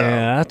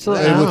 Yeah, that's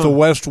and with the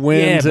west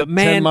winds at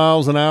 10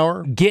 miles an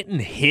hour. Getting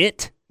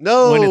hit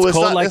No, when it's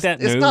cold not, like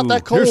that? It's No. not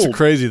that cold. Here's the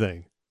crazy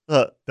thing.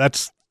 Uh,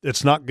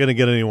 It's not going to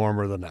get any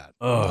warmer than that.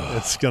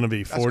 It's going to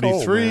be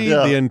 43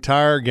 cold, the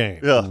entire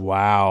game. Yeah.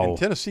 Wow. And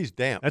Tennessee's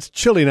damp. That's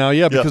chilly now,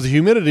 because the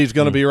humidity is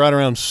going to be right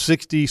around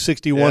 60,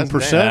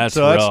 61%. That's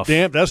so that's rough.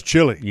 damp. That's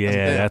chilly. Yeah,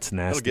 that's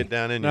nasty. It'll get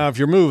down in you. Now, if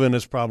you're moving,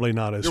 it's probably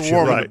not as You're chilly.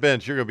 warm on the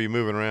bench. You're going to be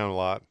moving around a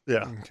lot.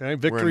 Yeah. Okay,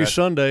 Victory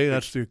Sunday.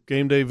 That's the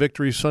game day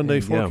Victory Sunday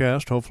There you go.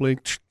 forecast. Hopefully,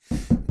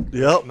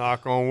 Yep.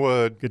 Knock on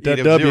wood. get Eat that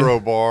a W. 0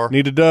 bar.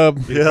 Need a dub.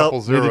 Eat a couple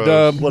Need a zeros.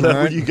 dub. Whatever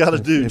All right. you got to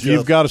do, If Jeff.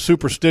 you've got a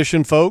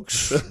superstition,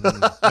 folks,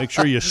 make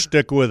sure you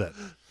stick with it.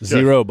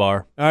 0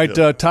 bar. All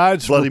right,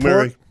 Tides Bloody report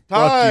Mary.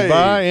 brought to you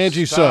by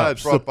Angie Tides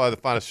Subs. brought by the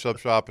finest sub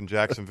shop in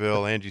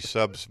Jacksonville. Angie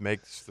Subs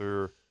makes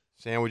their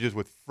sandwiches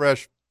with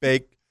fresh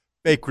baked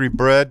bakery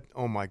bread.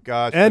 Oh, my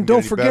gosh. And Couldn't don't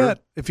get any forget,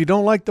 better. if you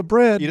don't like the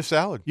bread, Eat a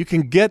salad. you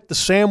can get the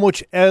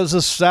sandwich as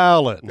a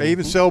salad. They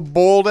even sell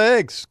boiled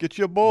eggs. Get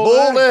you a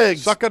boiled egg.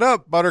 Suck it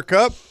up,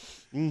 Buttercup.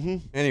 Mm-hmm.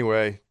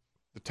 Anyway,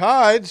 the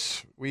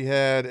tides, we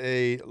had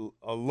a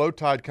low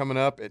tide coming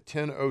up at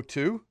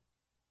 10:02,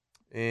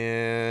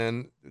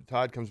 and the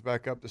tide comes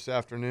back up this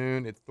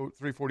afternoon at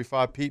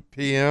 3:45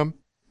 p.m.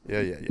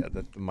 Yeah,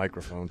 that's the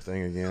microphone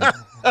thing again.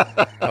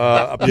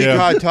 A peak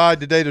high tide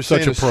today, they're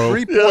Such saying a pro.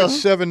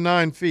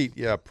 3.79 feet.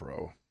 Yeah,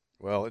 pro.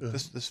 Well,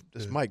 this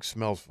mic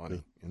smells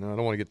funny. I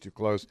don't want to get too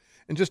close.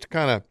 And just to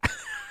kind of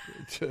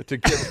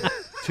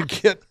to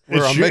get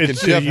where I'm making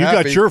Jeff you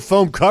happy. got your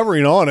foam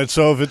covering on it,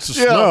 so if it's a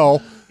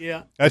smell,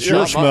 that's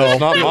your smell.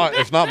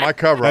 It's not my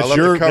cover. That's I left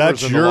your- the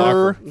covers that's in the your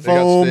locker. They got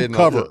foam stayed in the-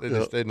 cover. They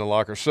just stayed in the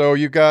locker. So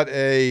you got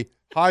a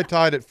high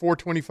tide at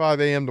 4:25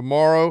 a.m.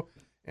 tomorrow,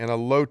 and a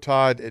low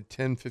tide at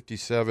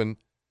 10:57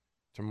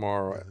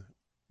 tomorrow at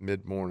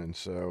mid morning.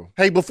 So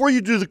Hey, before you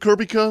do the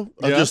Kirby Co,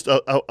 Yeah.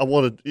 I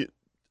wanted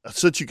I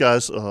sent you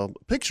guys a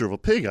picture of a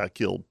pig I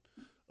killed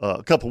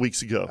a couple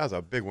weeks ago. that was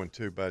a big one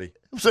too, buddy.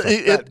 So,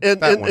 It's a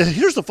fat and one.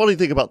 here's the funny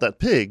thing about that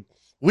pig.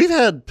 We've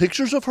had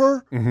pictures of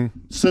her Mm-hmm.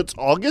 since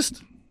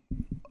August,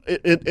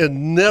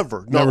 and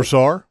never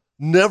Saw her.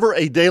 never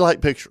a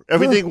daylight picture.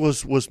 Everything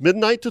was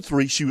midnight to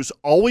 3. She was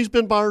always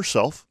been by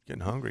herself.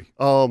 Getting hungry.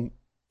 And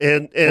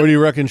Where do you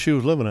reckon she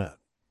was living at?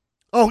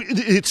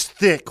 it's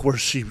thick where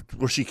she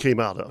came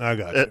out of. I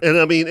got you. And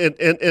I mean,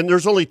 and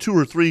there's only 2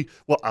 or 3.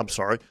 Well, I'm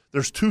sorry.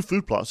 There's 2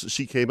 food plots that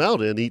she came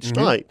out in each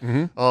night.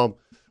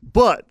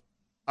 But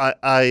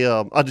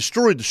I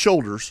destroyed the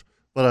shoulders,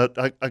 but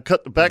I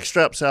cut the back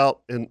straps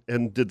out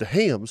and did the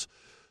hams.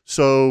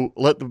 So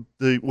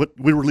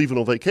we were leaving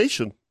on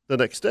vacation the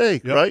next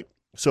day, right?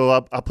 So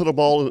I put them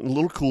all in a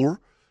little cooler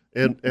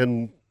and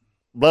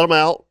let them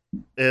out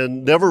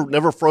and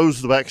never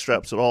froze the back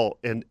straps at all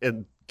and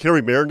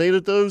Carrie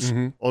marinated those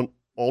Mm-hmm. on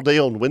all day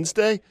on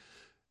Wednesday,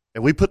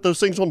 and we put those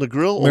things on the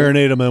grill.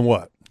 Marinate them in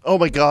what? Oh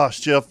my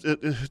gosh, Jeff!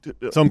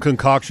 Some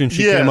concoction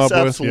she yes, came up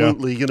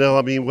absolutely. with. You know,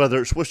 I mean,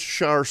 whether it's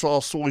Worcestershire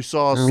sauce, soy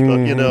sauce,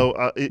 Mhm. you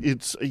know,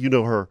 it's you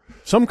know her.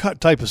 Some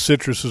type of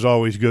citrus is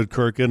always good,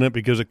 Kirk, isn't it?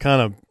 Because it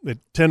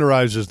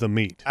tenderizes the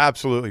meat.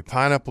 Absolutely.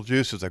 Pineapple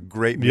juice is a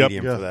great Yep.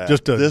 medium Yeah. for that.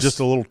 Just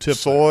a little tip.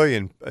 Soy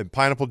and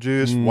pineapple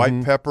juice, Mhm.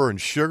 white pepper, and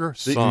sugar.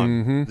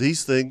 Son.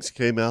 These things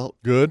came out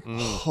good.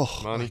 Oh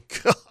Money.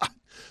 my God,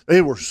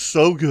 they were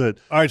so good.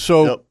 All right,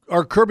 so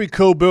our Kirby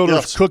Co-Builders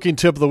Yes. cooking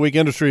tip of the week,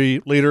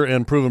 industry leader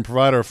and proven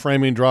provider of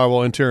framing,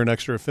 drywall, interior, and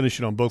exterior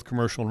finishing on both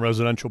commercial and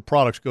residential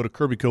products. Go to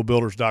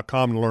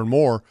KirbyCoBuilders.com to learn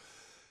more.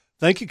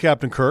 Thank you,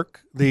 Captain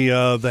Kirk. The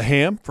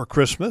ham for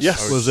Christmas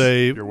was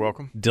You're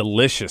welcome.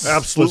 Delicious.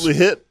 Absolutely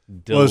hit.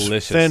 Was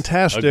Delicious.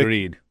 fantastic.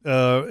 Agreed.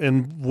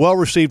 And well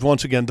received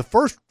once again. The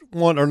first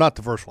one, or not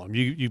the first one,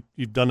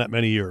 you've done that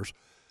many years.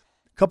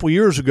 A couple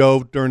years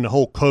ago during the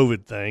whole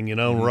COVID thing, you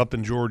know, we're up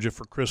in Georgia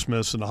for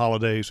Christmas and the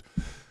holidays,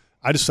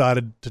 I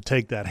decided to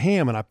take that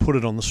ham and I put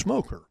it on the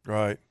smoker.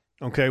 Right.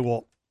 Okay,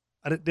 well,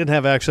 I didn't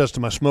have access to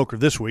my smoker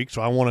this week,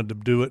 so I wanted to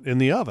do it in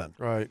the oven.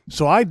 Right.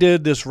 So I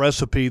did this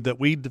recipe that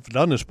we've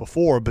done this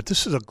before, but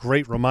this is a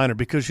great reminder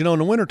because, you know, in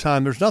the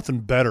wintertime, there's nothing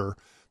better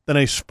than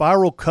a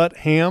spiral cut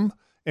ham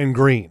and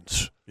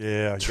greens.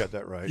 Yeah, you got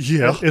that right.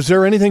 Yeah. Is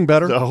there anything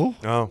better?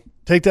 No.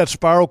 Take that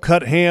spiral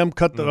cut ham,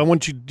 I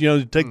want you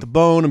to take the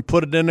bone and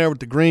put it in there with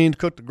the greens,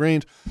 cook the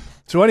greens.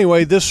 So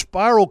anyway, this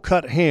spiral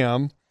cut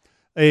ham,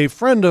 a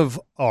friend of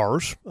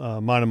ours,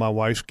 mine and my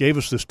wife's, gave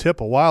us this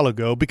tip a while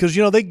ago because,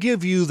 you know, they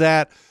give you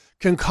that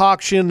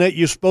concoction that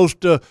you're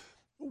supposed to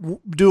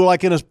do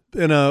like in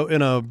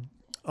a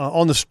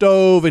on the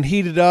stove and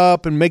heat it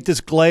up and make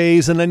this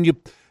glaze, and then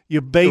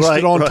you baste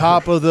it on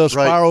top of the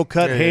spiral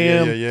cut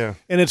ham, yeah.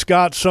 and it's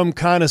got some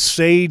kind of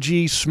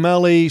sagey,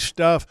 smelly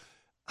stuff.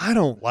 I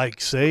don't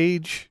like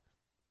sage.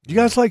 You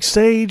guys like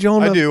sage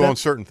on? I do on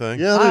certain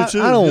things. Yeah, I do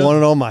too. I don't yeah. want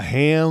it on my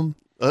ham.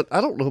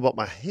 I don't know about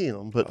my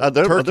ham, but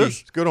Turkey.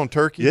 It's good on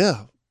turkey.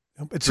 Yeah.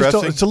 It's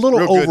just it's a little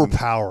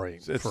overpowering.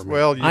 For me.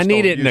 Well, you I just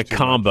need don't it in a use too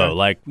combo, much.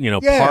 like, you know,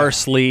 Yeah.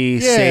 parsley,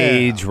 Yeah.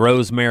 sage,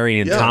 rosemary,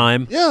 and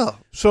thyme. Yeah.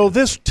 So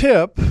this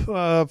tip,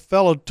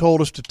 fellow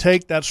told us to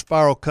take that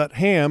spiral cut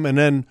ham, and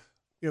then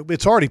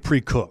it's already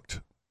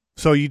pre-cooked.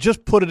 So you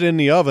just put it in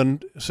the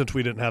oven, since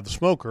we didn't have the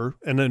smoker,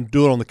 and then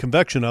do it on the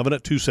convection oven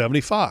at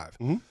 275.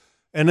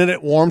 And then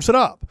it warms it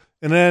up.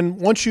 And then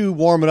once you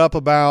warm it up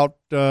about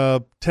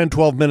 10,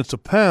 12 minutes a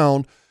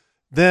pound,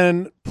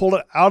 then pull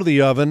it out of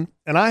the oven.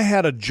 And I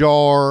had a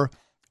jar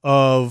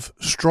of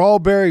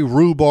strawberry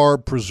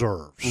rhubarb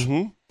preserves.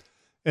 And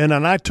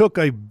then I took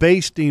a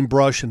basting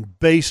brush and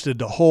basted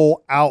the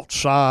whole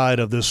outside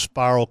of this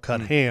spiral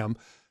cut ham,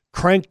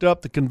 cranked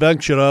up the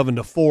convection oven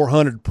to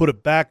 400, put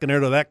it back in there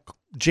to that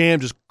jam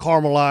just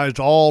caramelized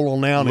all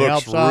on down the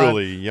Looks outside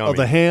really yummy. of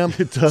the ham.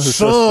 It does.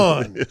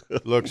 Son,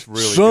 Looks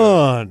really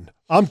son,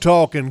 I'm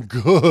talking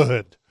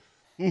good.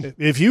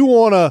 If you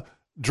want to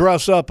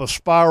dress up a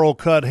spiral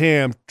cut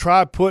ham,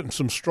 try putting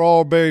some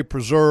strawberry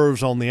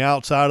preserves on the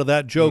outside of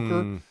that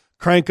joker.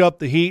 Crank up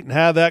the heat and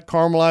have that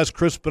caramelized,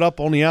 crisp it up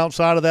on the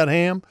outside of that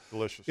ham.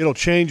 Delicious. It'll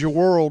change your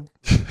world.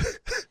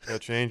 That'll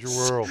change your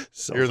world.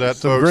 Hear that,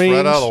 Some folks? greens.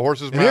 Right out of the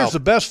horse's And mouth. here's the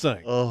best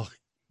thing. Oh,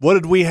 What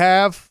did we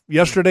have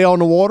yesterday on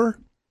the water?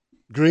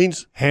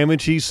 greens. Ham and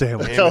cheese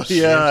sandwich. Ham Oh, and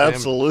yeah, ham.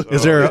 absolutely.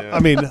 Is there? yeah. I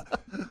mean,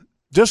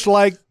 just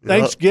like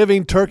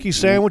Thanksgiving turkey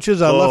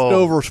sandwiches, I left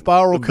over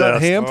spiral the cut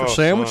best. ham for Oh, son.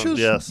 sandwiches.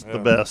 Yes, Yeah, the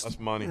best. That's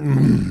money.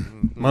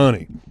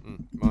 Money.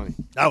 Money.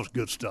 That was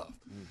good stuff.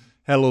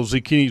 Had a little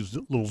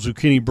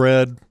zucchini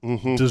bread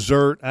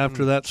dessert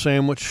after that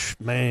sandwich.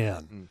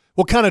 Man,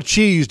 what kind of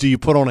cheese do you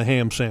put on a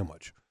ham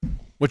sandwich?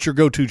 What's your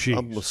go-to cheese?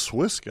 I'm a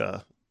Swiss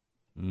guy.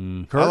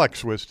 I like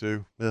Swiss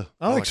too. Yeah.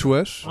 I like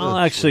Swiss. I'll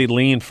actually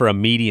lean for a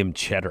medium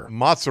cheddar.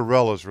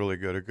 Mozzarella is really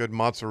good. A good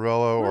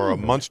mozzarella or a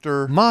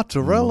Munster.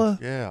 Mozzarella?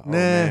 Yeah. Oh, Nah.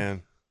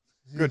 man.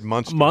 Good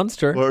Munster.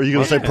 Monster. Or are you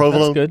going to say That's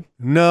provolone? good.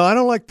 No, I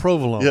don't like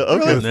provolone. Yeah,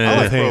 okay. Really? I I like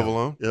like ham.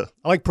 provolone. Yeah.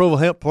 I like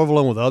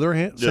provolone with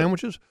other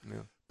sandwiches.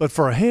 Yeah. But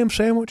for a ham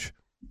sandwich,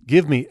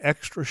 give me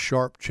extra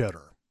sharp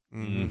cheddar.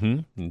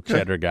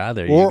 Cheddar guy,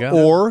 there Or you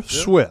go. or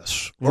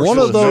Swiss. Or One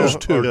of Swiss, those yeah.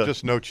 two. Or Yeah.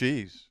 just no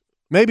cheese.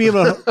 Maybe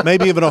even a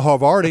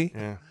Havarti.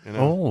 Yeah. You know.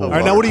 Oh, All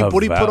right, now what do you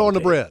put on the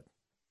Havarti. bread?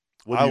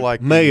 I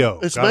like Mayo.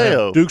 It's Gotta have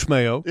mayo. Duke's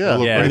mayo. Yeah.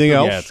 Yeah, Anything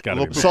else? Yeah, it's got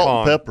to be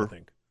Salt and pepper.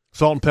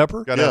 Salt and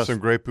pepper. Got to have Yes. some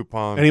Grey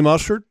Poupon. Any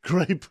mustard?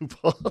 Grey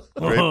Poupon.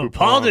 Grey Poupon,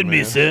 Pardon me,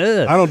 man.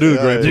 sir. I don't do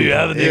Yeah, Grey yeah, Do you Poupon.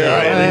 have anything?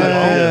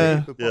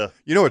 Yeah. Uh, Yeah.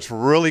 You know what's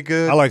really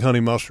good? I like honey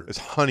mustard. It's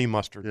honey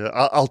mustard. Yeah.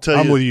 I'll tell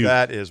I'm you. with you.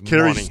 That is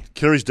Carrie's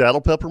money.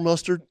 daddle pepper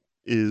mustard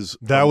is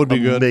That would be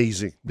good.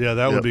 amazing. Yeah,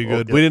 that would be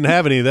good. Okay. We didn't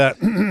have any of that.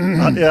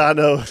 Yeah, I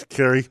know,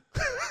 Carrie.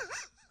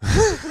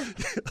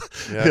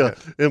 Yeah. Yeah.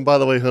 And by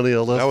the way, honey, I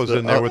left. That was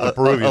in there with the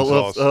Peruvian I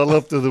left, sauce. I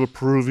left the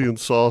Peruvian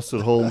sauce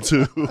at home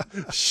too.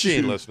 She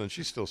ain't listening.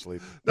 She's still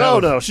sleeping.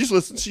 No, she's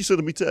listening. She's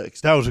sending me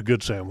text. That was a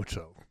good sandwich,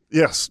 though.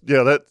 Yes,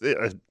 yeah.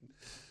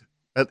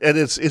 And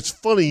it's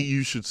funny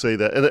you should say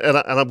that, and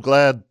I'm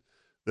glad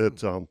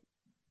that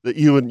that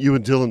you and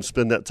Dylan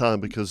spend that time,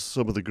 because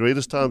some of the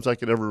greatest times I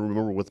can ever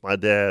remember with my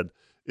dad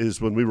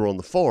is when we were on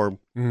the farm.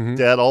 Mhm.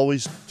 Dad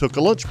always took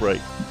a lunch break,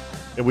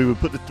 and we would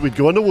we'd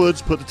go in the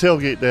woods, put the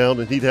tailgate down,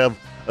 and he'd have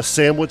a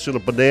sandwich and a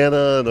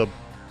banana and a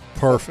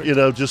perfect,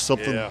 just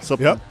something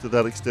Yep. to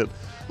that extent.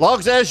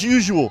 Logs as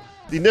usual.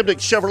 The Nimnik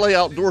Chevrolet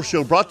Outdoor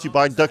Show brought to you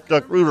by Duck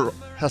Duck Rooter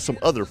has some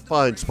other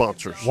fine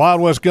sponsors. Wild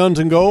West Guns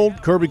and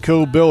Gold, Kirby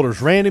Cove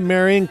Builders, Randy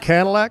Marion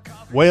Cadillac,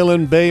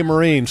 Whalen Bay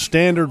Marine,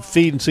 Standard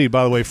Feed and Seed.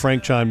 By the way,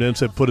 Frank chimed in,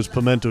 said put his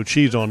pimento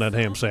cheese on that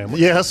ham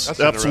sandwich. Yes, that's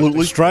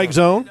absolutely. Strike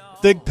Zone,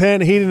 Thick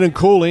Pen Heating and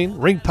Cooling,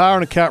 Ring Power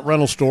and a Cat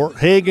Rental Store,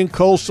 Hagen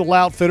Coastal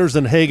Outfitters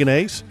and Hagen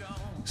Ace,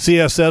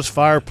 CSS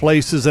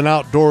Fireplaces and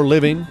Outdoor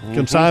Living,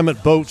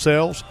 Consignment Boat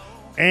Sales,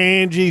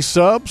 Angie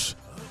Subs,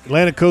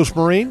 Atlantic Coast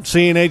Marine,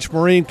 C&H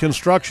Marine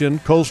Construction,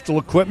 Coastal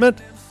Equipment,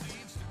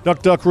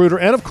 Duck Duck Rooter,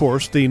 and, of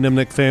course, the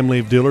Nimnik family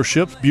of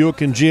dealerships,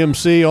 Buick and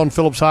GMC on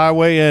Phillips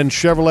Highway and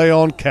Chevrolet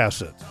on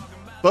Cassett.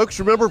 Folks,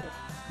 remember,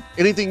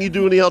 anything you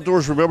do in the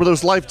outdoors, remember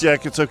those life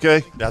jackets,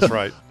 okay? That's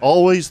right.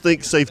 Always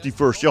think safety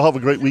first. Y'all have a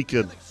great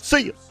weekend.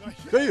 See ya.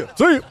 See ya.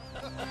 See ya.